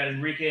 So we got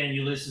Enrique and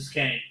Ulysses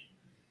Kane.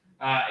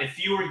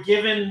 If you were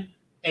given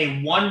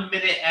a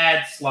 1-minute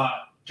ad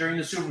slot during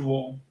the Super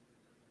Bowl,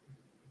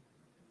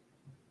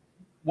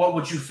 what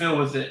would you fill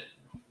with it?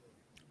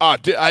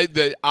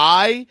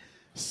 I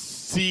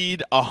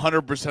cede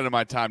 100% of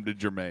my time to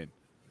Jermaine.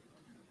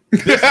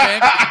 This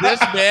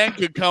man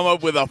could come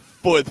up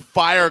with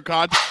fire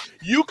content.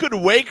 You could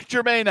wake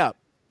Jermaine up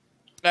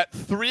at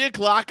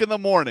 3:00 in the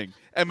morning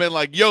and be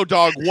like, yo,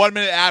 dog,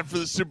 1-minute ad for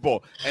the Super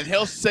Bowl. And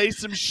he'll say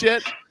some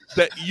shit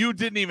that you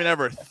didn't even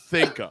ever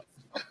think of.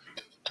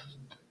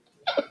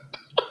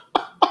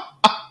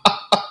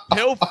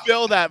 He'll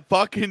fill that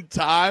fucking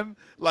time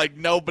like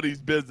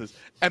nobody's business.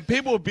 And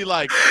people would be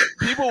like,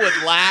 people would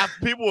laugh,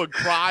 people would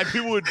cry,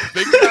 people would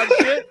think about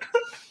shit.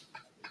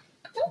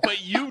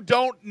 but you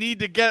don't need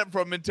to get it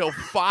from him until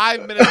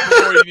 5 minutes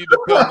before you need to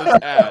film this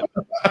ad.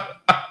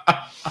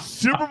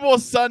 Super Bowl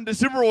Sunday,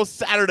 Super Bowl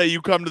Saturday,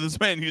 you come to this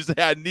man and you say,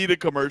 I need a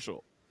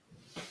commercial.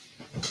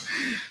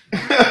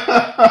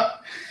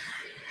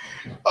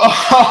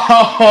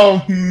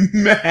 Oh,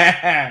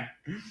 man.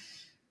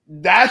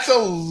 That's a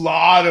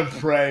lot of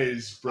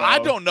praise, bro. I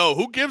don't know.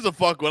 Who gives a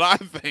fuck what I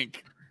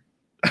think?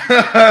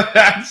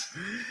 That's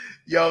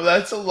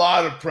a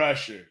lot of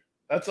pressure.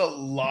 That's a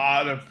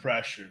lot of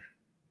pressure.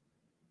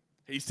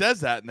 He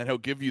says that, and then he'll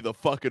give you the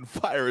fucking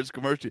Fire's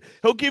commercial.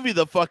 He'll give you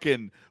the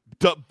fucking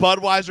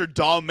Budweiser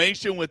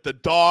Dalmatian with the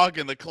dog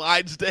and the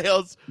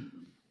Clydesdales.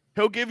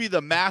 He'll give you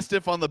the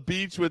Mastiff on the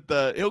beach with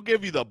the. He'll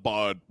give you the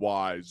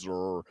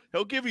Budweiser.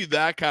 He'll give you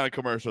that kind of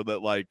commercial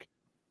that like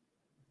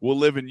will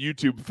live in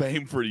YouTube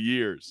fame for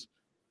years.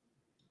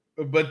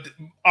 But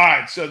all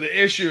right, so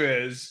the issue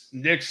is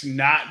Nick's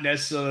not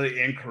necessarily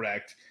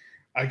incorrect.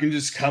 I can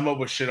just come up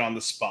with shit on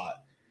the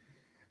spot.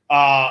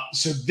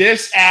 So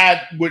this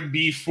ad would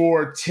be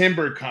for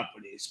timber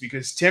companies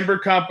because timber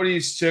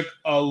companies took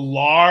a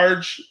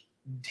large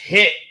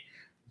hit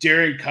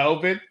during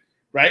COVID,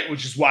 right?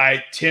 Which is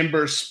why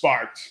timber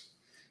sparked.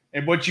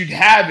 And what you'd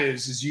have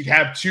is you'd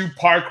have two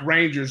park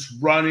rangers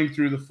running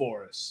through the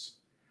forest,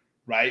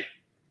 right?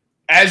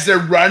 As they're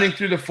running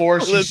through the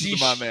forest,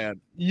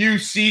 you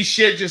see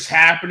shit just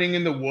happening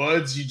in the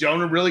woods. You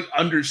don't really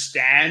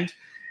understand.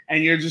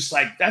 And you're just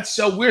like, that's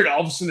so weird. All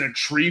of a sudden, a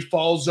tree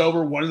falls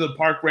over. One of the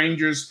park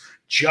rangers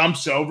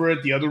jumps over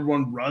it. The other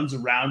one runs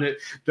around it.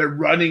 They're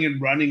running and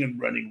running and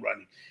running.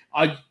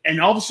 And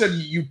all of a sudden,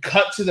 you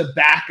cut to the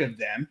back of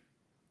them.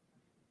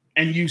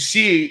 And you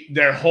see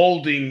they're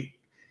holding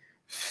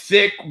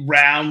thick,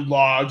 round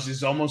logs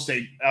as almost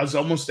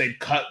they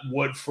cut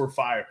wood for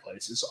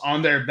fireplaces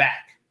on their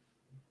back.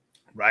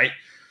 Right?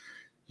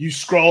 You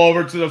scroll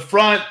over to the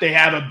front. They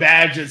have a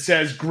badge that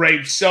says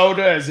grape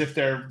soda as if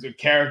they're the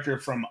character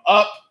from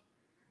Up.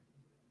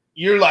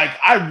 You're like,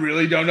 I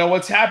really don't know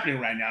what's happening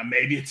right now.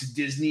 Maybe it's a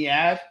Disney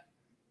ad.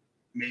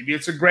 Maybe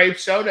it's a grape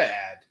soda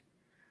ad.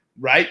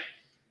 Right?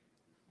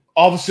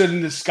 All of a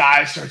sudden, the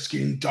sky starts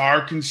getting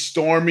dark and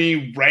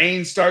stormy.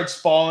 Rain starts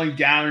falling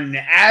down. And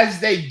as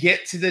they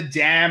get to the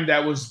dam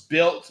that was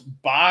built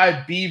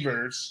by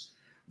beavers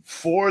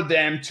for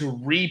them to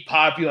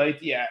repopulate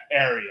the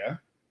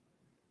area,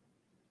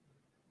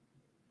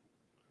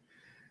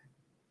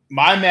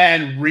 my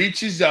man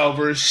reaches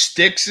over,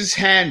 sticks his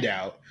hand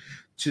out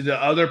to the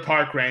other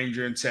park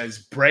ranger and says,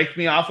 break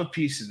me off a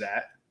piece of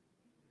that.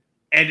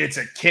 And it's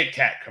a Kit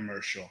Kat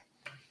commercial.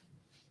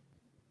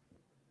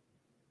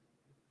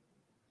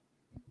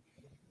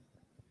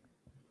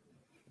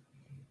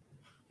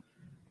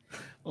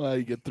 Well,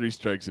 you get 3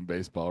 strikes in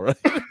baseball, right?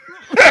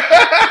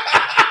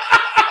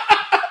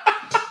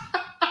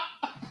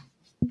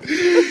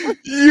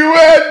 You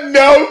had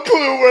no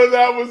clue where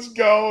that was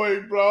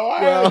going, bro.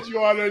 I had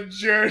you on a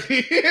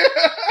journey. He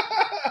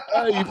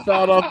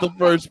fouled off the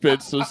first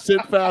pitch, so sit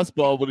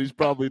fastball, but he's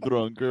probably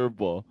throwing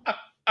curveball.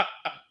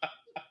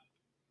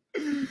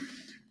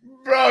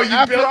 Bro,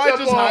 after I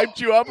just hyped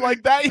you up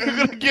like that, you're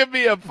gonna give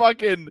me a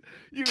fucking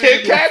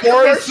Kit Kat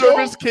Forest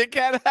Service Kit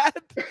Kat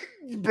hat?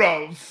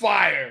 Bro,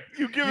 fire!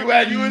 You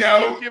had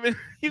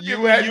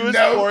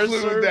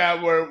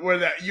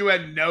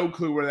no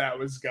clue where that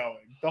was going.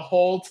 The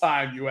whole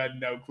time, you had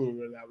no clue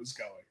where that was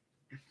going.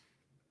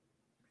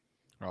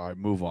 All right,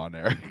 move on,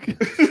 Eric.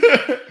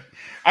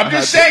 I'm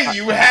just saying,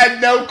 you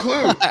had no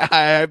clue.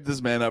 I hyped this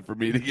man up for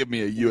me to give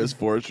me a U.S.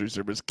 Forestry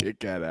Service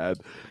Kit Kat ad.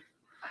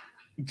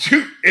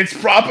 Dude, it's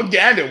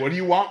propaganda. What do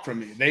you want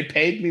from me? They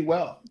paid me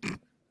well.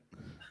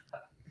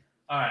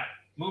 All right,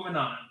 moving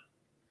on.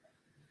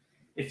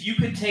 If you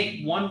could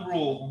take one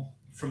rule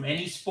from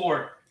any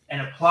sport and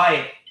apply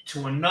it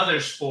to another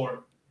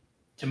sport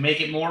to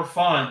make it more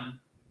fun,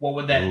 what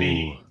would that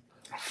be?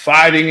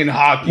 Fighting in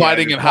hockey.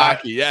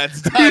 Yeah,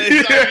 it's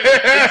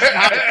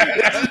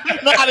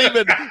not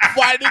even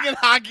fighting in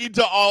hockey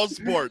to all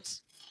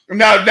sports.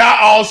 No, not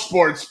all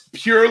sports.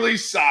 Purely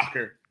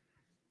soccer.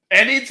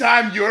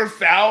 Anytime you're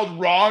fouled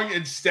wrong,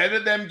 instead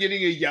of them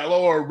getting a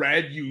yellow or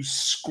red, you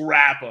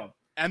scrap them.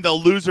 And the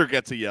loser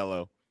gets a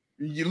yellow.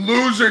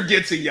 Loser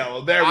gets a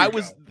yellow. There we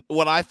go.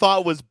 What I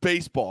thought was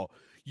baseball.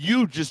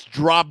 You just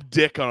drop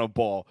dick on a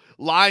ball.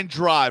 Line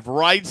drive,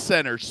 right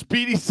center,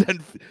 speedy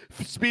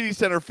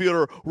center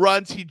fielder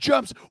runs. He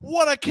jumps.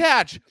 What a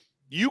catch.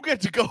 You get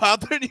to go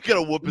out there and you get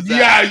to whoop his ass.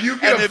 Yeah, you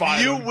get and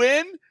if you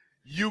win,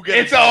 you get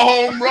it's a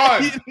home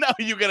run. No,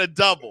 you get a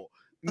double.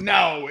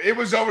 No, it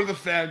was over the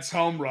fence,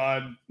 home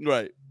run.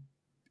 Right.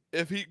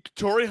 If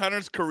Torrey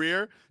Hunter's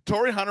career,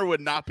 Torrey Hunter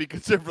would not be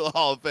considered for the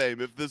Hall of Fame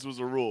if this was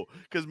a rule,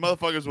 because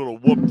motherfuckers would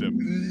have whooped him.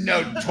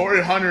 No,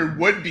 Torrey Hunter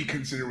would be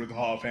considered with the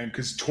Hall of Fame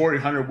because Torrey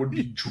Hunter would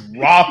be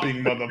dropping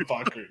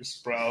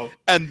motherfuckers, bro.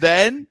 And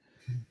then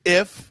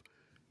if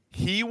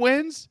he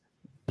wins,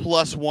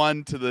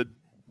 +1 to the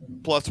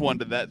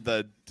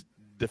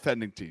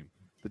defending team.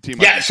 The team.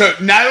 Yeah, so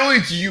not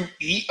only do you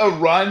eat a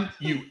run,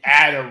 you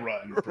add a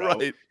run, bro.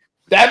 Right.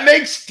 That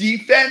makes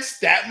defense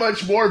that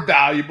much more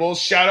valuable.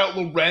 Shout out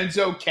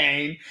Lorenzo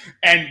Cain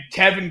and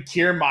Kevin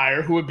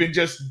Kiermaier, who have been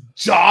just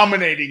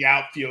dominating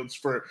outfields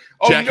for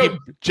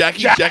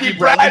Jackie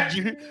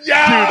Bradley Jr.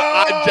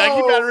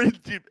 Jackie Bradley.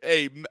 Dude,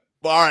 hey,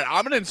 all right,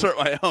 I'm gonna insert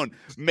my own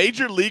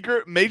major league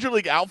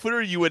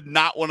outfielder you would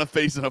not want to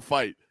face in a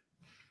fight.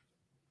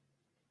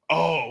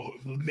 Oh,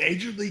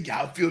 major league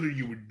outfielder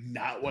you would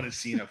not want to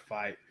see in a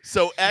fight.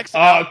 So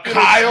Kyle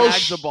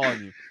the ball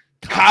on you.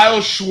 Kyle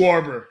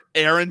Schwarber.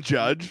 Aaron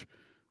Judge.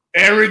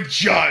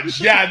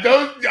 Yeah,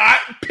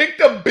 I pick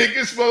the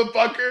biggest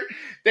motherfucker.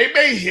 They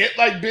may hit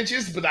like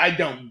bitches, but I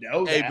don't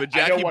know. Hey, but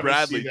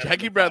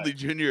Jackie Bradley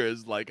Jr.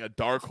 is like a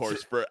dark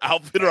horse for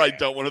outfitter I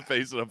don't want to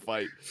face in a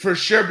fight. For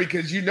sure,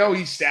 because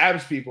he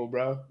stabs people,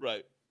 bro.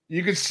 Right.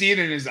 You can see it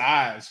in his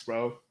eyes,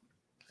 bro.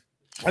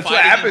 That's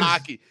what happens.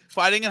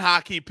 Fighting in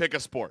hockey, pick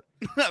a sport.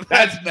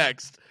 That's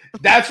next.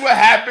 That's what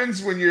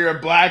happens when you're a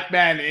black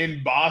man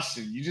in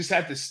Boston. You just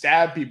have to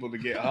stab people to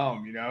get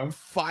home, you know?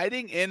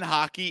 Fighting in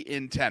hockey,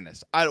 in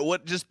tennis.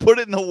 Just put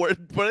it in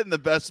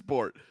the best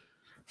sport.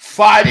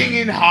 Fighting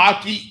in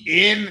hockey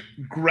in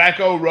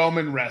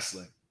Greco-Roman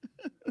wrestling.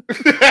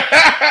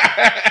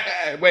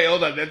 Wait,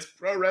 hold on. That's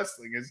pro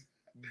wrestling.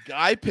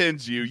 Guy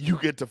pins you, you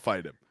get to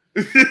fight him.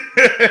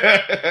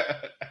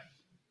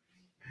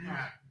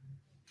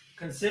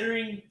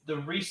 Considering the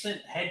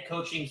recent head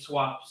coaching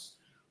swaps,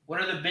 what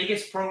are the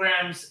biggest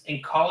programs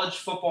in college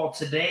football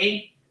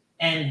today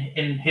and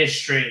in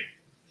history?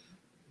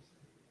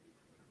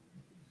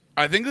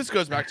 I think this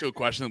goes back to a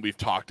question that we've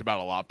talked about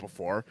a lot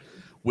before,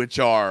 which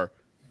are,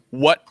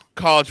 what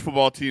college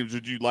football teams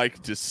would you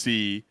like to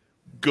see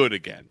good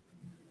again?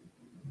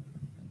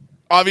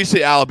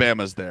 Obviously,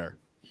 Alabama's there.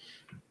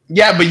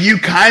 Yeah, but you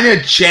kind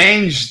of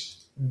changed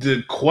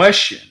the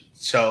question.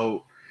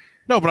 So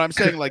no, but I'm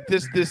saying like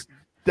this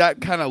that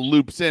kind of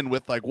loops in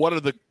with like, what are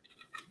the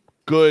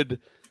good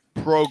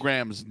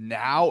programs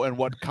now and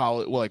what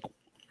college, like,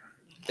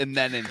 and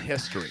then in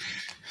history.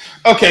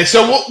 Okay,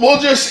 so we'll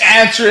just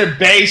answer it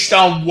based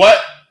on what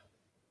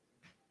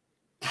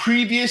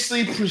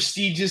previously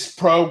prestigious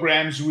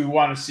programs we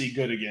want to see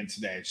good again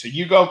today. So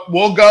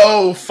we'll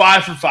go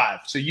 5 for 5.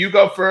 So you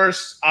go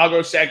first, I'll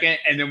go second,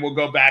 and then we'll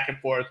go back and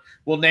forth.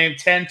 We'll name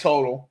 10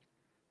 total,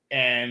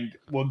 and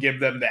we'll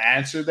give them the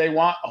answer they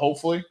want,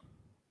 hopefully.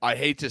 I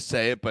hate to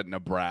say it, but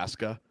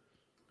Nebraska.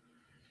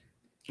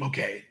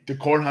 Okay, the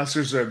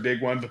Cornhuskers are a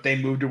big one, but they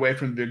moved away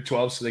from the Big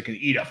 12 so they can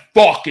eat a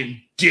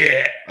fucking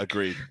dick.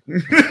 Agreed.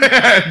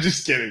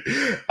 Just kidding.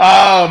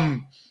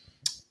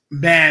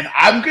 Man,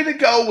 I'm going to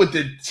go with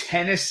the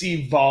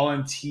Tennessee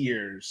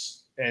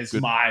Volunteers as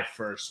my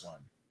first one.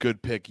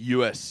 Good pick.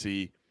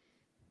 USC.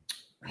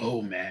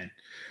 Oh, man.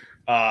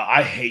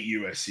 I hate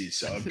USC,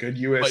 so a good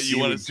USC. But you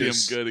want to see them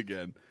good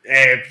again.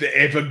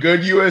 If a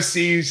good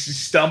USC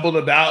stumbled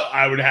about,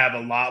 I would have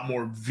a lot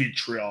more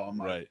vitriol on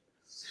my right.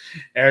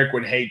 Eric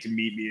would hate to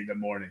meet me in the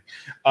morning.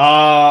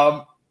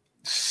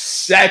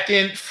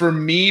 Second for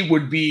me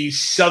would be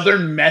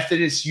Southern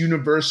Methodist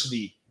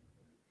University.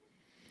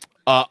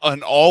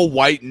 An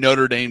all-white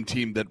Notre Dame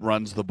team that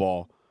runs the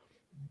ball.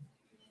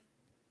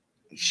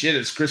 Shit,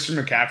 is Christian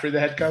McCaffrey the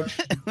head coach?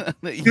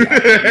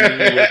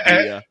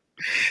 Yeah.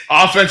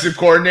 Offensive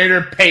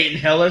coordinator Peyton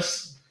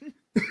Hillis.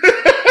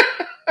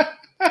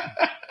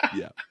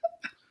 Yeah.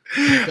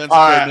 Defensive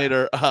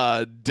coordinator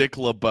Dick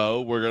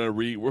LeBeau. We're gonna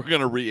re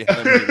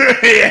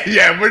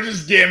yeah, we're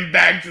just getting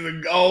back to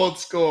the old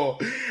school.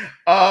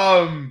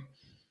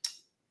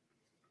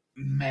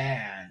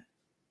 Man.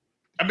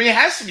 I mean, it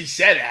has to be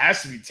said. It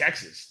has to be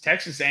Texas.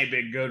 Texas ain't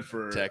been good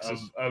for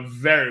a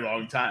very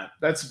long time.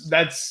 That's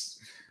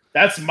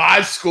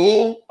my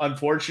school.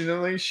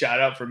 Unfortunately, shout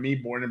out for me,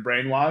 born and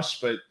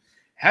brainwashed, but it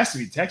has to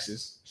be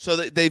Texas. So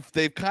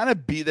they've kind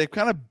of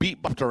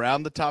bumped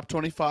around the top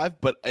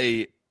 25, but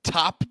a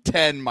top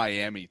 10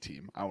 Miami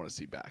team I want to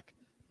see back.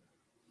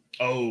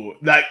 Oh,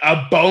 like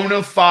a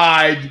bona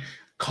fide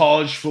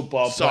college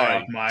football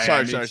playoff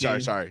Miami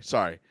team.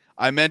 Sorry.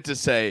 I meant to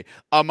say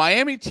a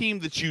Miami team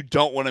that you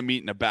don't want to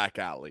meet in a back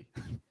alley.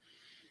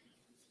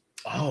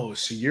 Oh,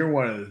 so you're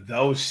one of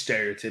those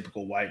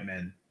stereotypical white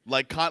men.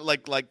 Like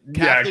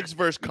Catholics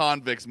versus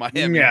convicts,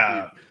 Miami.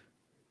 Yeah.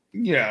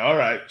 Team. Yeah, all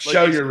right.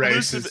 Show your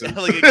racism.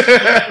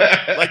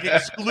 Like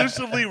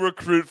exclusively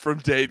recruit from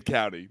Dade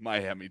County,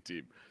 Miami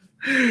team.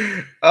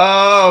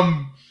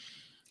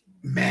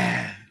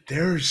 Man,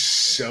 there's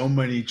so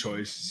many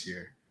choices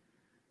here.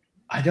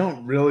 I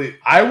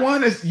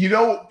want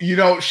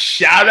to,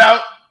 shout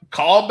out,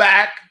 call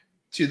back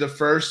to the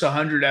first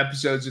 100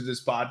 episodes of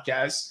this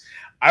podcast.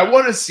 I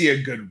want to see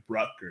a good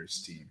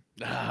Rutgers team.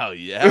 Oh,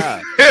 yeah.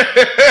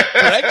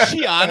 Greg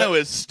Schiano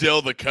is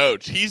still the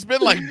coach. He's been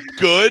like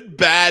good,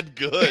 bad,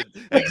 good.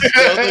 He's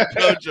still the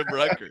coach of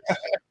Rutgers.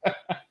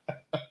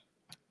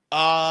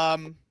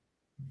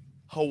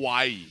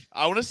 Hawaii.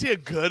 I want to see a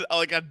good,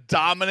 like a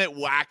dominant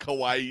whack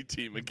Hawaii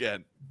team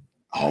again.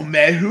 Oh,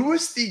 man. Who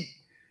was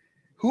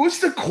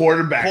the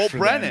quarterback? Cole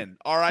Brennan.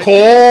 All right.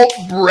 Cole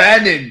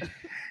Brennan.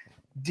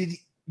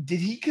 Did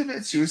he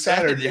commit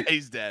suicide? Or Yeah,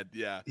 he's dead.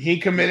 Yeah. He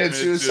committed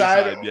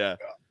suicide? Yeah.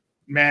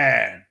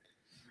 Man.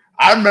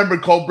 I remember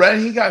Cole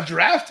Brennan. He got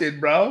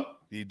drafted, bro.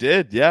 He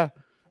did, yeah.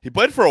 He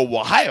played for a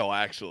while,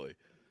 actually.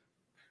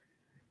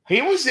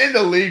 He was in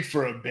the league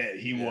for a bit.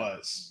 He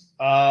was.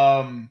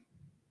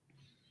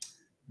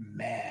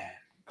 Man,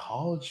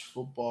 college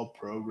football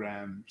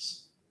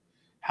programs.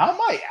 How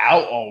am I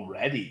out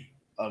already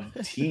of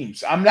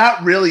teams? I'm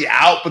not really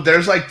out, but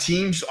there's like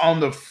teams on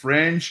the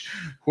fringe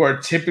who are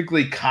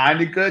typically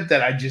kind of good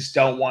that I just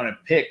don't want to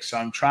pick. So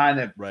I'm trying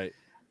to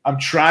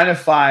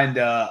find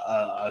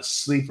a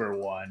sleeper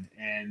one,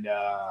 and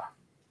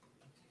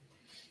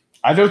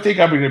I don't think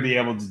I'm going to be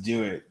able to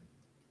do it.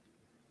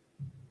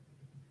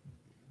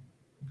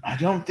 I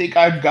don't think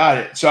I've got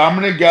it. So I'm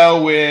going to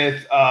go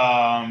with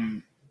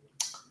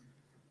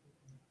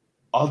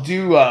I'll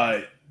do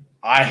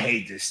I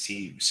hate this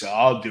team, so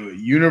I'll do it.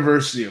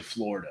 University of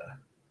Florida.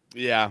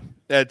 Yeah,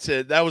 that's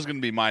it. That was going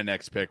to be my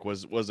next pick.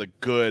 Was a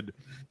good,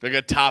 like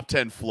a top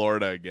 10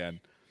 Florida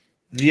again.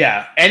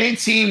 Yeah, any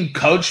team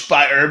coached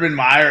by Urban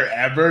Meyer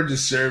ever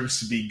deserves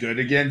to be good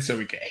again, so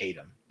we can hate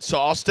them. So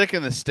I'll stick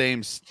in the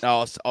same.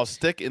 I'll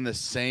stick in the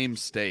same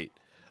state.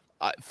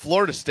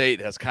 Florida State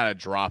has kind of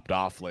dropped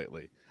off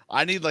lately.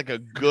 I need like a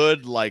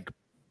good like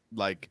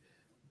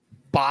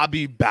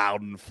Bobby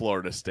Bowden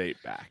Florida State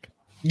back.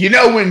 You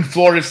know when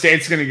Florida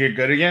State's going to get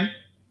good again?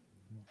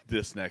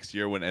 This next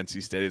year when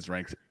NC State is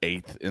ranked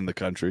 8th in the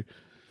country.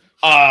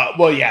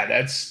 Well, yeah,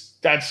 that's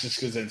just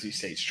because NC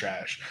State's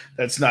trash.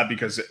 That's not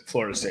because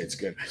Florida State's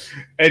good.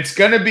 It's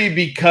going to be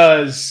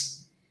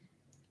because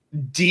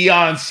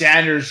Deion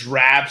Sanders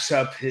wraps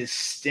up his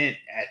stint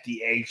at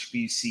the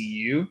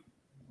HBCU.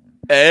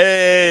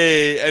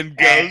 Hey, and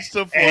goes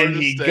to Florida State. And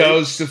he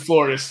goes to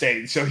Florida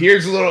State. So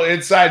here's a little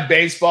inside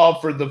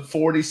baseball for the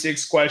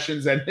 46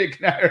 questions that Nick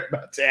and I are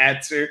about to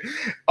answer.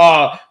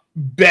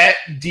 Bet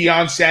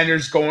Deion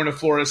Sanders going to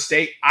Florida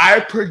State.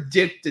 I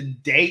predict the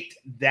date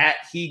that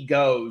he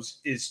goes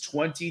is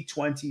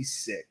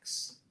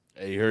 2026.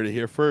 Hey, you heard it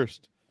here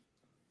first.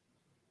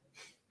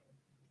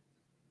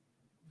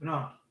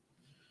 No.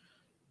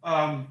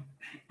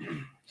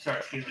 Sorry,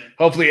 excuse me.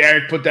 Hopefully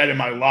Eric put that in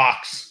my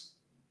locks.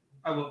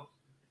 I will.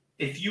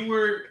 If you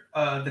were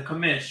the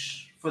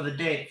commish for a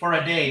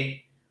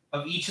day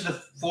of each of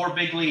the 4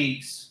 big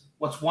leagues,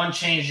 what's one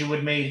change you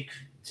would make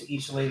to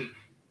each league?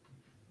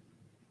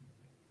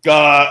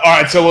 All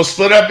right, so we'll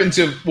split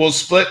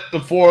the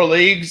 4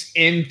 leagues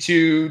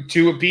into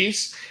 2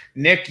 apiece.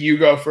 Nick, you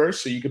go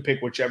first, so you can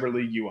pick whichever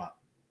league you want.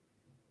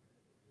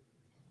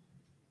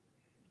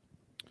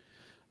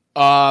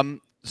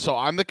 So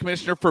I'm the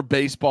commissioner for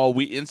baseball.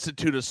 We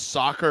institute a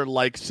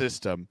soccer-like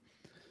system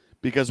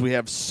because we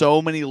have so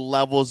many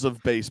levels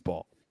of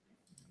baseball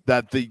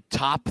that the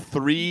top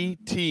 3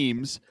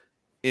 teams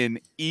in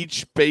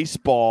each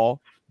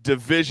baseball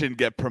division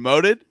get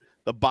promoted.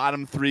 The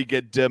bottom 3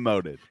 get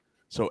demoted.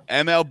 So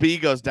MLB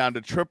goes down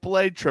to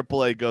AAA.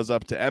 AAA goes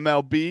up to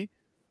MLB,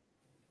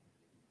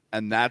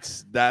 and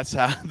that's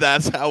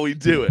how we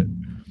do it.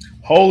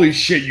 Holy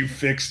shit, you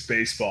fixed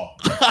baseball.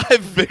 I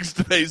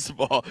fixed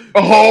baseball.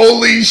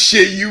 Holy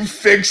shit, you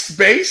fixed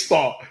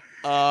baseball.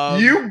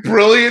 You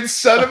brilliant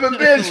son of a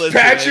bitch. Listen,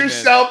 Pat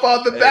yourself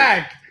on the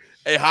back.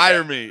 Hey,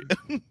 hire me.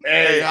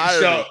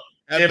 Hire me.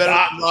 I'm better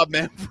than Rob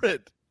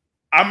Manfred.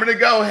 I'm going to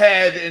go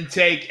ahead and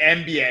take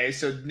NBA.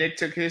 So Nick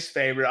took his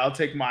favorite. I'll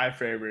take my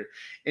favorite.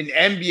 In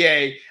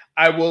NBA,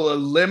 I will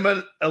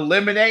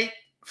eliminate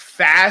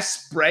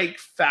fast break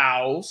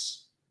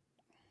fouls.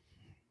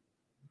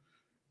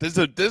 This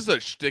is a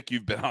shtick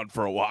you've been on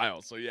for a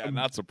while. So, yeah,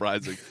 not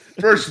surprising.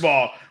 First of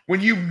all,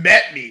 when you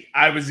met me,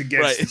 I was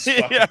against this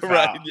fucking foul.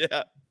 Right,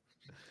 yeah.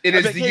 It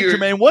is the year.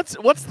 Jermaine,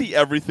 what's the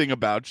everything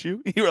about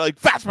you? You were like,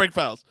 fast break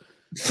fouls.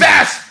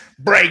 Fast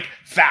break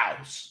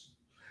fouls.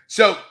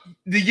 So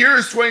the year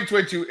is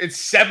 2022. It's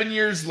 7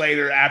 years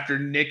later after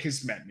Nick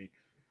has met me.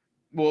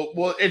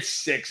 Well, it's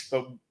 6,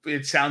 but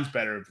it sounds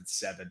better if it's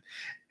 7.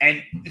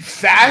 And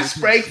fast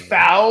break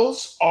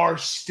fouls are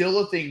still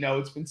a thing. No,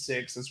 it's been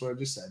 6. That's what I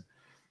just said.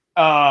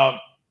 Yikes.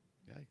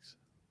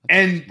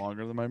 And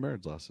longer than my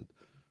marriage lasted.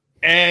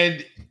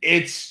 And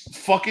it's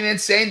fucking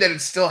insane that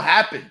it still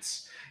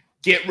happens.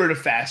 Get rid of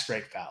fast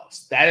break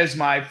fouls. That is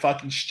my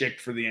fucking shtick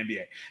for the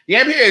NBA. The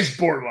NBA is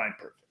borderline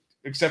perfect,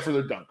 except for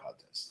their dunk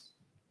contest.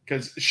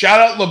 Because shout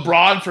out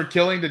LeBron for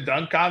killing the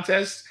dunk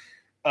contest.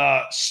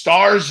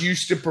 Stars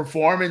used to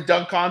perform in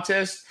dunk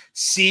contests.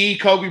 See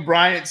Kobe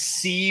Bryant,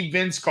 see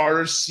Vince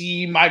Carter,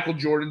 see Michael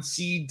Jordan,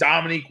 see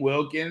Dominique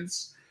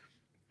Wilkins.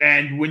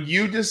 And when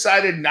you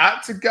decided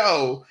not to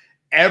go,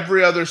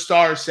 every other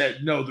star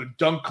said, no, the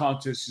dunk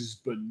contest is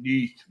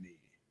beneath me.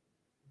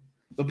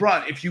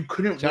 LeBron, if you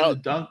couldn't win the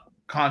dunk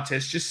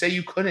contest, just say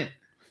you couldn't.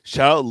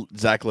 Shout out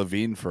Zach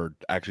LaVine for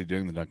actually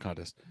doing the dunk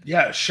contest.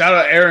 Yeah, shout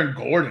out Aaron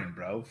Gordon,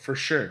 bro, for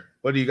sure.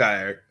 What do you got,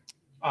 Eric?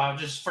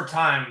 Just for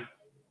time,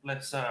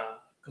 let's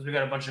because we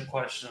got a bunch of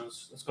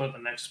questions. Let's go to the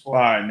next sport.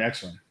 All right,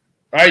 next one.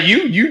 All right,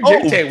 you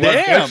dictate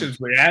what questions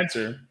we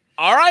answer.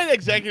 All right,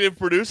 executive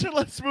producer,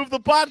 let's move the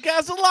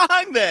podcast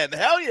along then.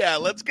 Hell yeah,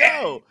 let's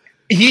go.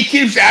 he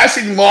keeps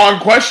asking long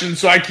questions,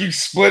 so I keep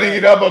splitting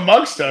it up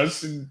amongst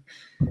us. And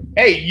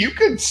hey, you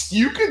can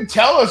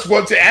tell us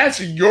what to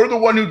answer. You're the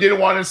one who didn't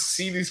want us to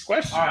see these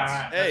questions. All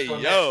right.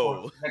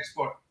 Hey, Next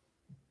sport.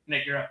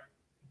 Nick, you're up.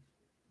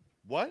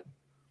 What?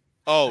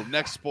 Oh,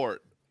 next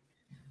sport.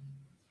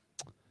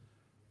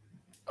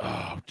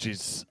 Oh,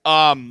 jeez.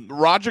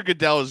 Roger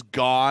Goodell is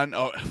gone.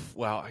 Oh,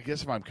 well, I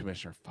guess if I'm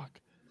commissioner, fuck.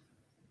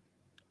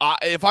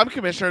 If I'm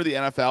commissioner of the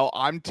NFL,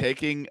 I'm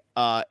taking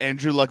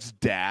Andrew Luck's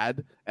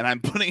dad and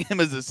I'm putting him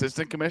as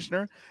assistant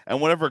commissioner,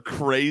 and whatever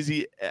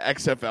crazy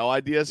XFL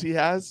ideas he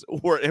has,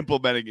 we're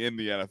implementing in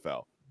the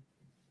NFL.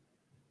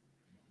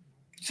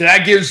 So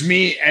that gives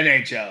me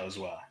NHL as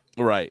well.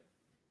 Right.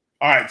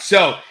 All right.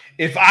 So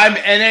if I'm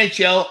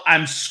NHL,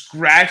 I'm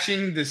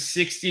scratching the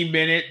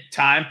 60-minute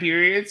time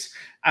periods.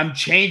 I'm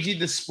changing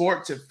the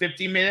sport to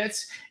 50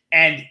 minutes.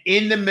 And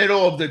in the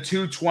middle of the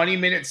two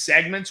 20-minute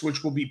segments,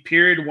 which will be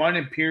period 1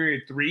 and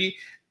period 3,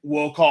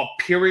 we'll call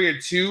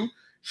period 2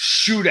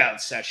 shootout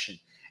session.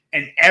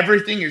 And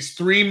everything is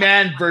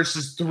 3-man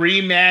versus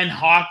 3-man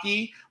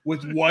hockey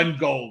with one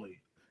goalie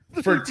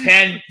for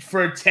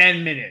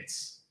 10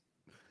 minutes.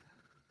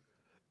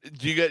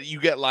 Do you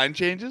get line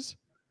changes?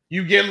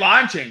 You get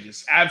line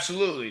changes.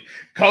 Absolutely.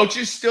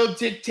 Coaches still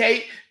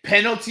dictate.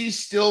 Penalties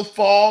still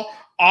fall.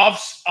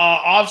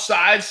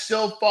 Offside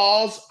still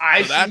falls.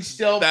 Icing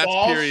still falls.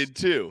 That's period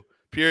 2.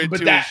 Period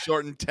 2 is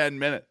shortened 10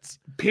 minutes.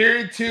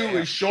 Period 2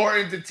 is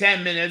shortened to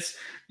 10 minutes.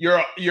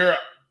 Your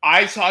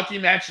ice hockey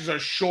matches are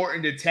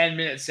shortened to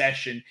 10-minute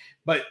session,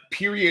 but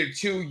period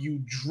 2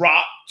 you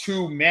drop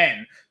 2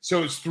 men,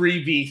 so it's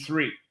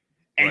 3v3.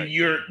 And right.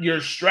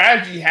 your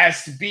strategy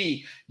has to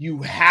be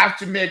you have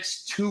to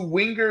mix 2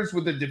 wingers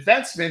with a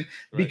defenseman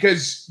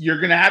because you're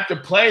gonna have to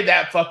play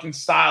that fucking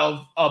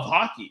style of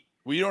hockey.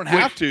 Well, you don't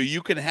have to.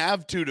 You can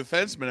have 2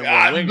 defensemen and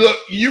 1 winger. Look,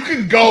 you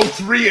can go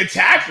 3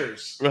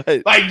 attackers.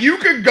 Right. Like, you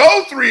can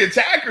go 3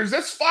 attackers.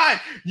 That's fine.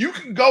 You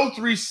can go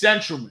 3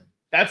 centralmen.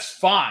 That's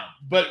fine.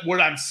 But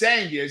what I'm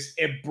saying is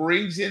it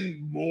brings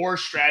in more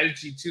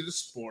strategy to the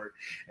sport.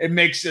 It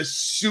makes a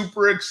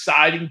super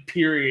exciting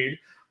period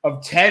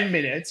of 10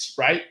 minutes,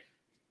 right?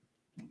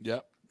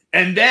 Yep.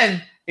 And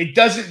then it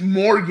doesn't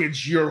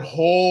mortgage your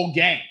whole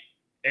game.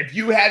 If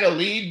you had a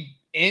lead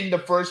in the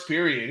first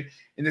period,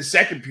 in the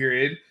second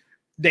period,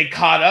 they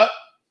caught up,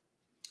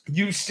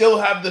 you still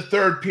have the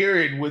third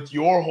period with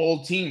your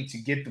whole team to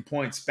get the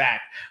points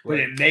back. But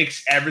it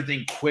makes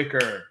everything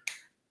quicker.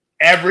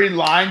 Every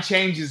line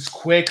change is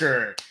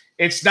quicker.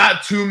 It's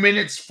not 2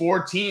 minutes,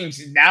 4 teams,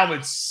 and now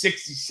it's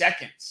 60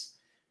 seconds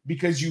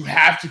because you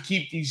have to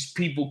keep these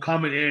people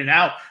coming in and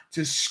out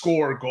to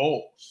score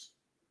goals.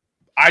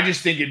 I just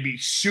think it'd be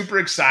super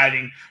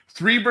exciting.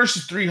 3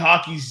 versus 3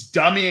 hockey's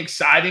dummy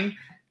exciting.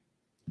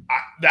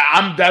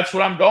 That's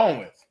what I'm going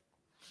with.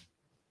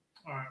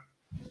 All right.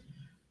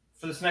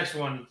 For this next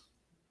one,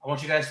 I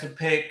want you guys to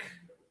pick.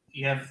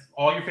 You have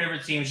all your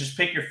favorite teams. Just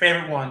pick your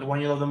favorite one, the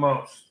one you love the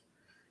most.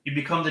 You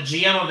become the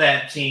GM of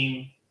that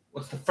team.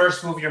 What's the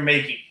first move you're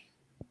making?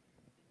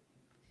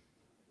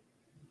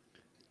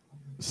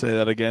 Say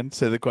that again.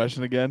 Say the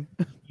question again.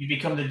 You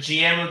become the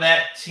GM of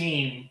that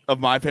team. Of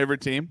my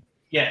favorite team?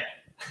 Yeah.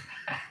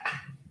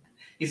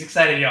 He's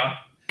excited, y'all.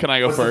 Can I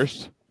go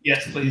first?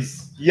 Yes,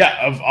 please.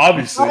 Yeah,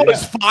 obviously. He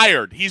was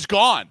fired. He's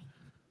gone.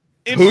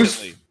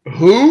 Instantly.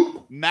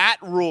 Who? Matt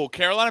Rule,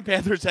 Carolina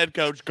Panthers head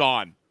coach,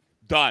 gone.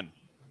 Done.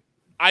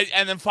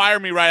 And then fire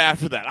me right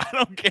after that. I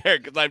don't care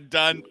because I've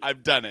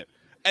done it.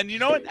 And you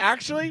know what?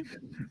 Actually,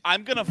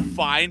 I'm going to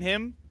fine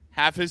him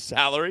half his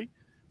salary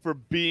for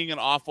being an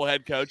awful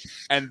head coach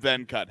and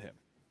then cut him.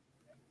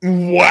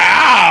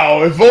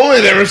 Wow. If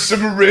only there was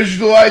some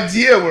original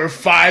idea where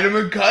fine him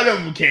and cut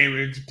him came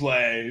into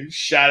play.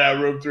 Shout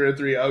out Room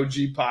 303 OG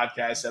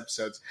podcast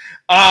episodes.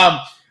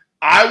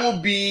 I will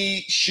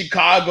be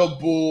Chicago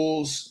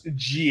Bulls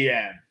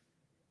GM.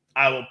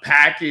 I will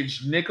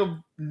package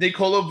Nikola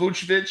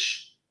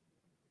Vucevic.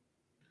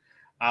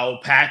 I will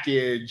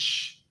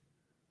package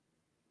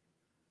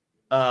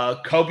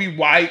Kobe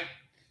White,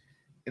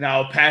 and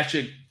I'll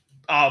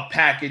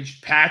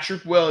package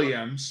Patrick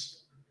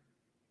Williams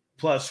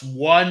plus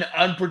 1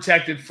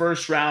 unprotected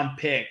first-round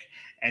pick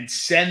and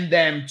send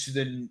them to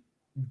the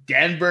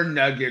Denver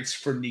Nuggets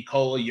for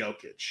Nikola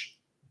Jokic.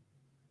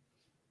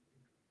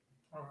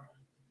 All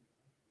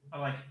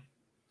right.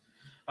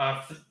 I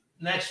like it.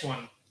 Next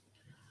one.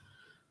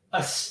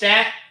 A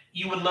stat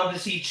you would love to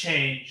see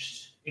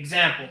changed.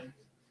 Example,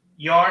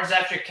 yards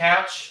after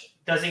catch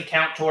doesn't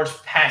count towards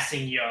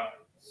passing yards.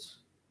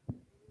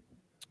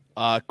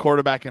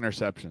 Quarterback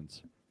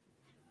interceptions.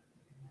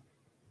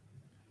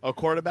 A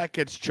quarterback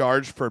gets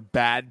charged for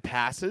bad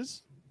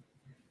passes,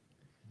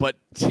 but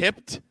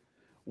tipped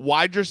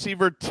wide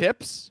receiver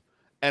tips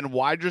and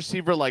wide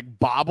receiver like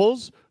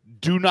bobbles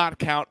do not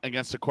count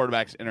against a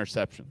quarterback's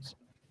interceptions.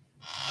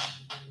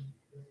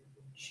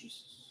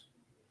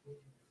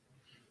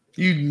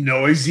 You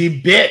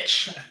noisy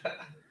bitch.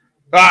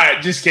 All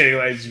right, just kidding,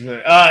 ladies and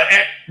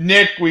gentlemen.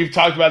 Nick, we've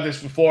talked about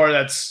this before.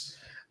 That's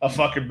a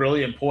fucking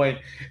brilliant point.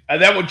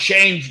 That would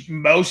change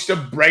most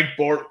of Blake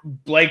Bortles'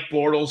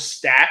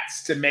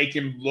 stats to make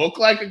him look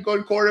like a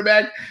good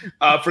quarterback.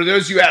 For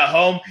those of you at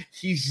home,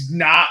 he's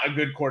not a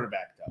good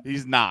quarterback, though.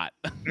 He's not.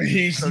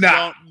 He's So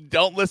not.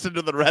 Don't listen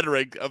to the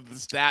rhetoric of the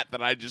stat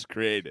that I just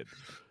created.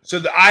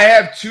 So I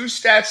have two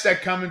stats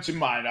that come into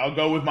mind. I'll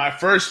go with my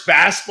first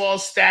basketball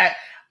stat.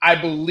 I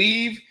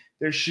believe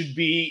there should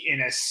be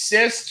an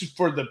assist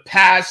for the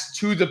pass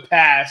to the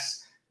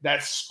pass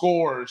that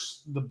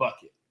scores the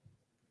bucket.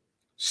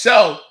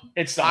 So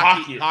it's the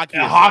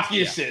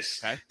hockey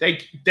assist. Okay.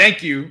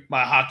 Thank you,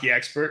 my hockey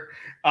expert.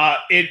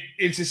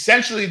 It's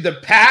essentially the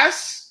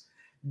pass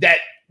that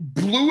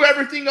blew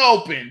everything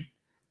open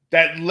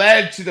that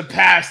led to the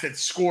pass that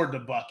scored the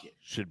bucket.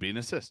 Should be an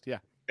assist, yeah.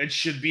 It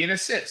should be an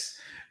assist.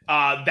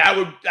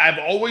 I've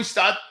always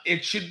thought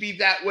it should be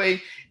that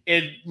way.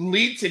 It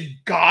leads to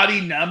gaudy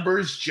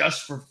numbers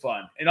just for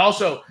fun. And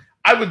also,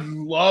 I would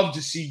love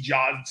to see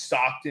John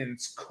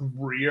Stockton's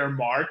career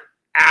mark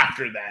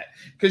after that.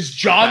 Because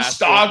John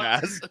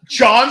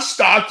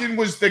Stockton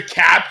was the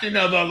captain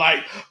of oh,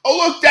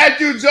 look, that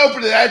dude's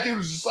open. And that dude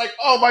was just like,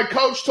 oh, my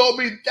coach told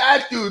me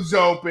that dude's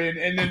open.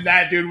 And then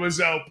that dude was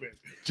open.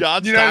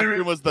 John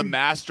Stockton was the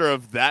master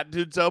of that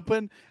dude's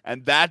open,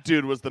 and that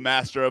dude was the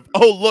master of,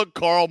 oh, look,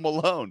 Karl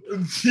Malone.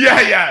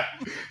 Yeah.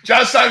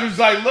 John Stockton was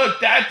like,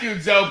 look, that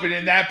dude's open,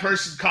 and that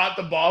person caught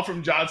the ball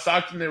from John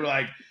Stockton. They were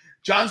like,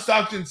 John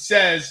Stockton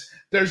says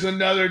there's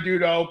another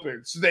dude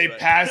open, so they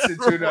pass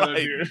it to another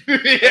dude.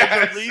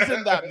 The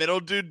reason that middle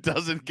dude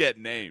doesn't get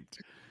named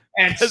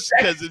because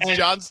it's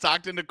John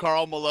Stockton to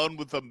Karl Malone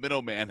with a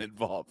middleman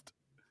involved.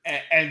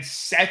 And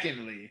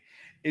secondly,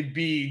 it'd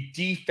be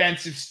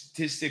defensive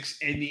statistics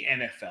in the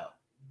NFL.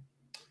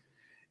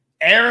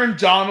 Aaron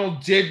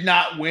Donald did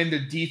not win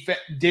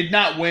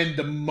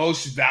the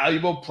most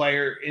valuable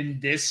player in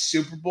this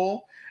Super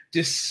Bowl,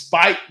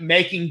 despite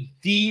making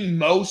the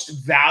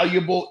most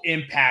valuable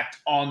impact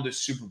on the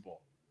Super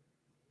Bowl.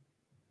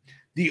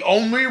 The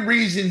only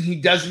reason he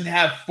doesn't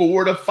have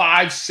 4 to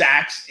 5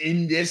 sacks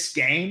in this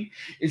game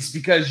is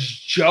because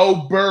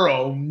Joe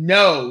Burrow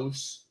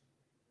knows,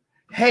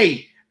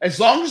 hey, as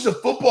long as the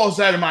football's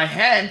out of my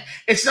hand,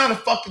 it's not a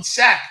fucking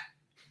sack.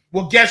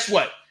 Well, guess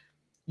what?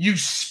 You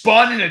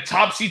spun in a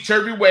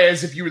topsy-turvy way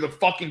as if you were the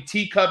fucking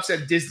teacups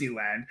at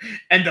Disneyland,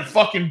 and the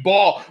fucking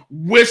ball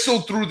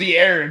whistled through the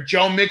air, and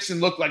Joe Mixon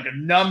looked like a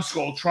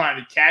numbskull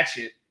trying to catch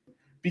it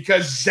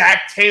because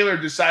Zach Taylor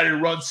decided to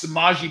run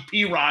Samaje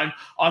Perine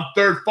on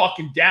third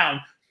fucking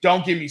down.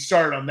 Don't get me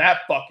started on that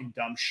fucking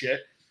dumb shit.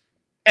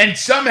 And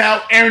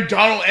somehow Aaron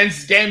Donald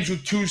ends games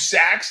with 2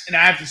 sacks, and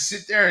I have to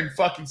sit there and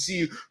fucking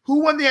see who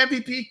won the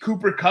MVP?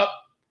 Cooper Kupp?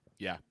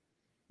 Yeah.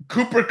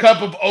 Cooper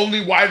Kupp of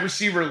only wide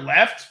receiver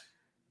left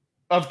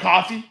of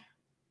coffee?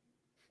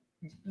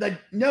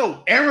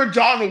 No, Aaron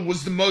Donald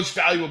was the most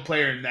valuable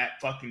player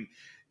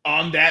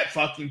on that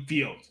fucking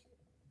field.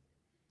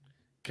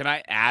 Can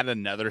I add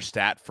another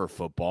stat for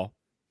football?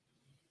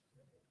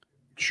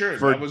 Sure.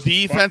 For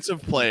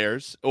defensive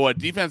players, or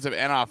defensive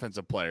and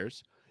offensive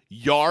players,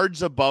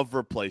 yards above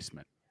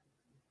replacement.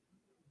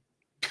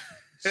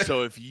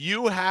 So if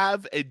you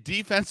have a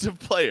defensive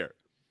player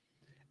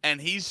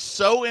and he's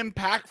so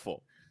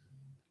impactful,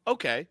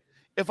 okay,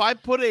 if I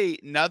put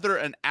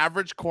an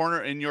average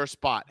corner in your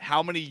spot,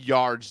 how many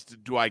yards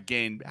do I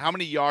gain? How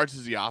many yards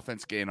does the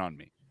offense gain on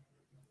me?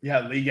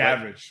 Yeah, league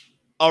average.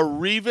 A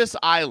Revis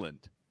Island,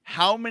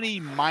 how many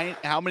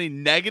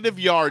negative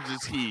yards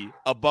is he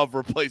above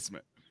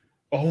replacement?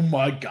 Oh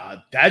my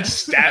God, that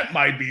stat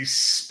might be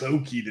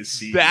spooky to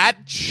see.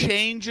 That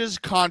changes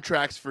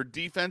contracts for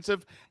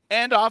defensive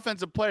and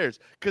offensive players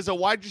because a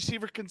wide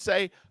receiver can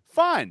say,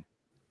 fine,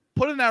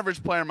 put an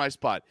average player in my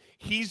spot.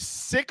 He's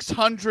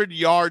 600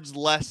 yards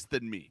less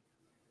than me.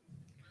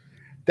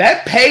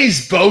 That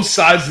pays both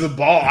sides of the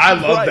ball. I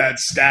love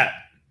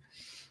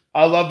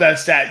that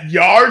stat.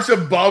 Yards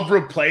above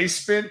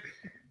replacement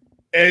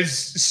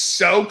is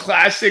so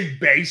classic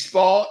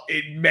baseball.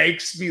 It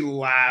makes me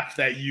laugh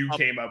that you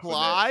came up with it.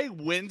 Apply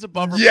wins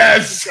above replacement.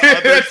 Yes,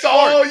 that's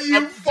all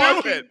you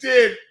fucking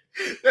did.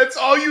 That's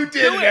all you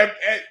did. And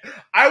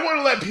I want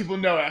to let people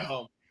know at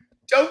home.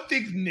 Don't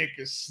think Nick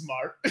is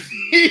smart.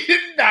 He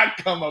did not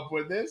come up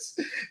with this.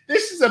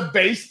 This is a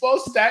baseball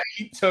stat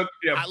he took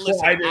and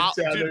applied it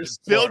to other sports.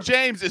 Bill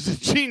James is a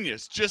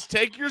genius. Just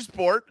take your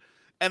sport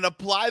and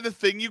apply the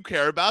thing you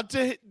care about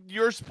to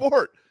your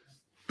sport.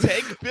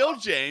 Take Bill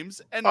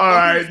James and all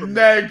right,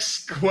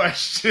 next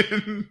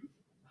question.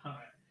 All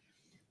right.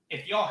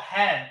 If y'all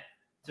had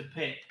to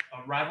pick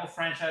a rival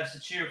franchise to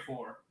cheer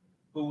for,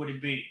 who would it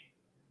be?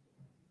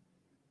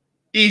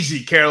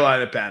 Easy,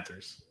 Carolina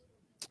Panthers.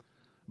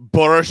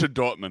 Borussia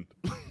Dortmund.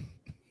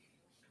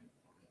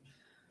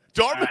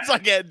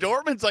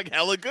 Dortmund's like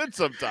hella good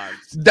sometimes.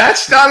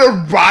 That's not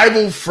a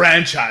rival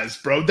franchise,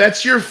 bro.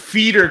 That's your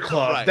feeder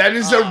club. Right. That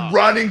is a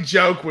running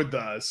joke with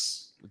us.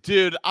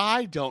 Dude,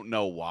 I don't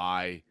know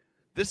why.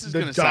 This is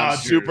going to sound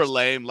super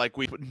lame.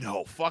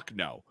 No, fuck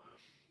no.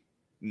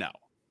 No.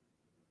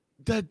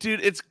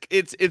 Dude,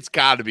 it's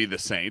got to be the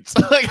Saints.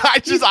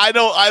 If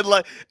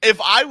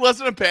I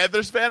wasn't a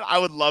Panthers fan, I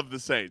would love the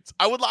Saints.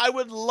 I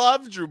would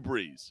love Drew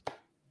Brees.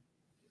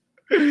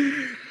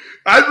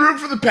 I'd root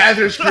for the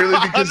Panthers purely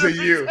because of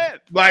you.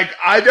 Like,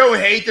 I don't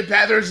hate the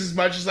Panthers as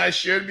much as I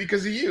should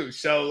because of you.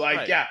 So, like,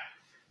 right. Yeah.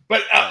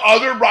 But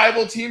other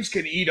rival teams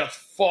can eat a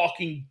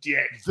fucking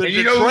dick. The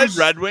Detroit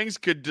Red Wings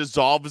could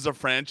dissolve as a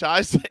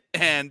franchise,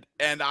 and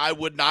I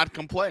would not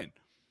complain.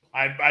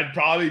 I'd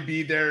probably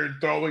be there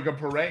throwing a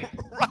parade.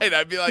 Right.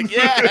 I'd be like,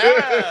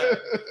 yeah.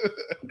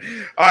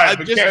 All right.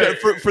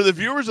 For the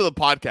viewers of the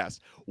podcast,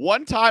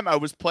 one time I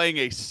was playing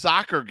a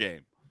soccer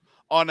game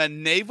on a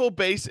naval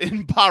base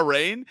in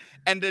Bahrain,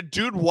 and a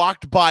dude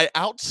walked by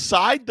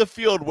outside the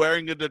field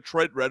wearing a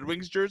Detroit Red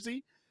Wings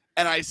jersey,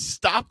 and I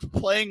stopped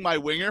playing my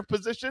winger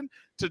position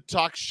to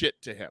talk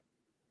shit to him.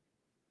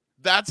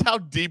 That's how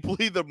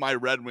deeply my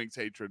Red Wings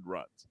hatred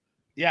runs.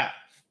 Yeah.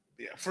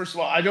 First of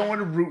all, I don't want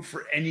to root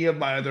for any of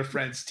my other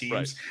friends' teams.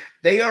 Right.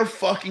 They are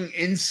fucking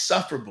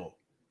insufferable.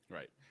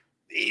 Right.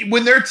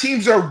 When their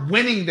teams are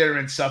winning, they're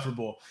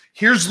insufferable.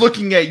 Here's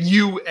looking at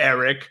you,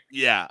 Eric.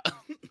 Yeah.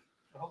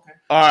 Okay.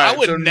 All right. I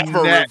would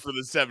never root for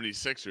the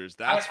 76ers.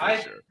 That's for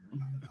sure.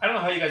 I don't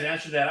know how you guys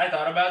answered that. I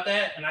thought about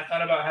that, and I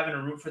thought about having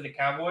to root for the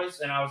Cowboys,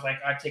 and I was like,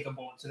 I'd take a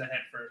bullet to the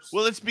head first.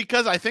 Well, it's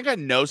because I think I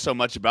know so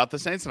much about the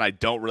Saints, and I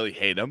don't really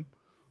hate them,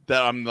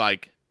 that I'm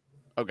like,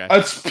 okay.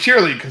 It's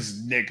purely because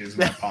Nick is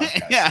my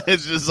podcast. Yeah,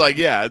 it's just like,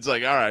 it's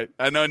like, all right.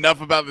 I know enough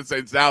about the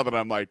Saints now that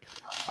I'm like,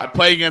 I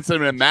play against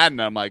them in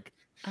Madden. I'm like,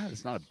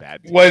 it's not a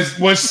bad team. Was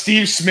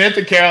Steve Smith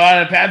a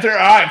Carolina Panther? All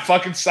right,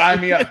 fucking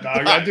sign me up,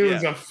 dog. That dude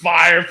is a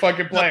fire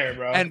fucking player,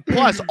 bro. And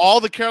plus, all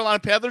the Carolina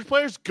Panthers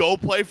players go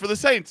play for the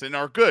Saints and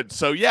are good.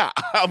 So, yeah,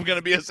 I'm going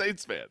to be a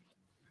Saints fan.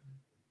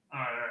 All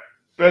right.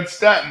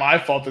 That's not my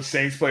fault. The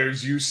Saints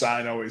players you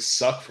sign always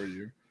suck for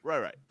you.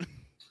 Right.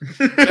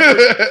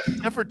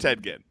 Except for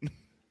Ted Ginn.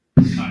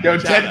 Yo,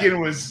 Ted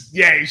Ginn was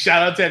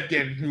shout out Ted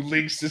Ginn who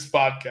links this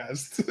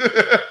podcast.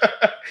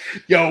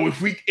 Yo,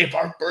 if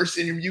our first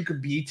interview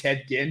could be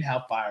Ted Ginn,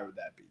 how fire would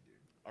that be, dude?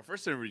 Our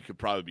first interview could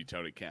probably be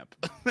Tony Kemp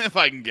if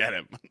I can get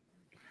him.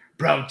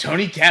 Bro,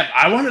 Tony Kemp,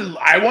 I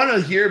want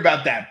to hear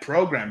about that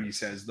program he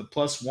says, the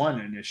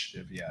 +1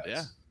 initiative.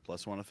 Yeah,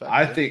 +1 effect.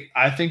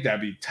 I think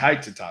that'd be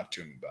tight to talk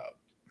to him about.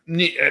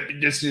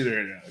 Just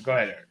neither. Go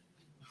ahead, Eric.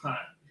 All right.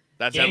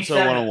 That's Game episode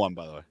 101,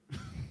 by the way.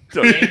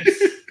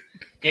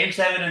 Game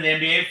 7 in the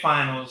NBA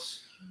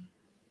Finals.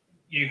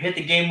 You hit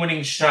the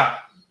game-winning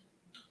shot.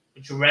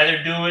 Would you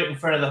rather do it in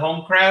front of the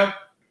home crowd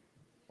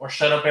or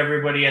shut up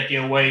everybody at the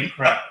away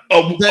crowd?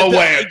 Away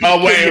arena.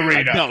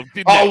 No,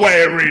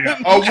 away arena.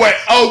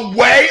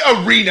 Away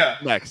arena.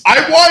 Next.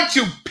 I want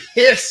to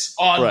piss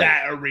on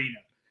that arena.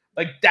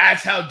 Like,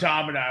 that's how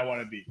dominant I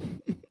want to be.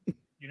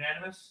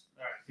 Unanimous?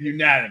 All right.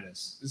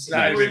 Unanimous. It's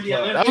not even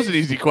close. That was an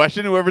easy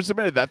question. Whoever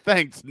submitted that.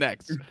 Thanks.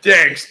 Next.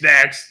 Next.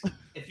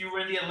 If you were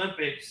in the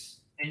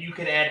Olympics and you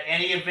could add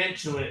any event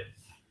to it,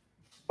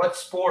 what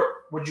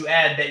sport would you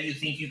add that you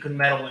think you could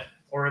medal in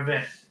or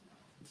event?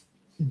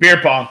 Beer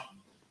pong.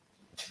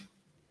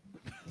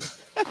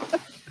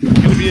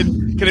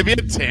 Can it be a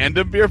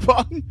tandem beer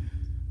pong?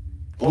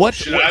 I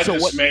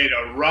just made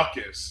a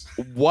ruckus.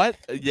 What?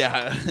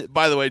 Yeah.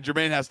 By the way,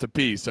 Jermaine has to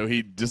pee, so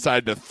he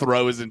decided to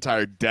throw his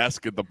entire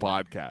desk at the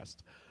podcast.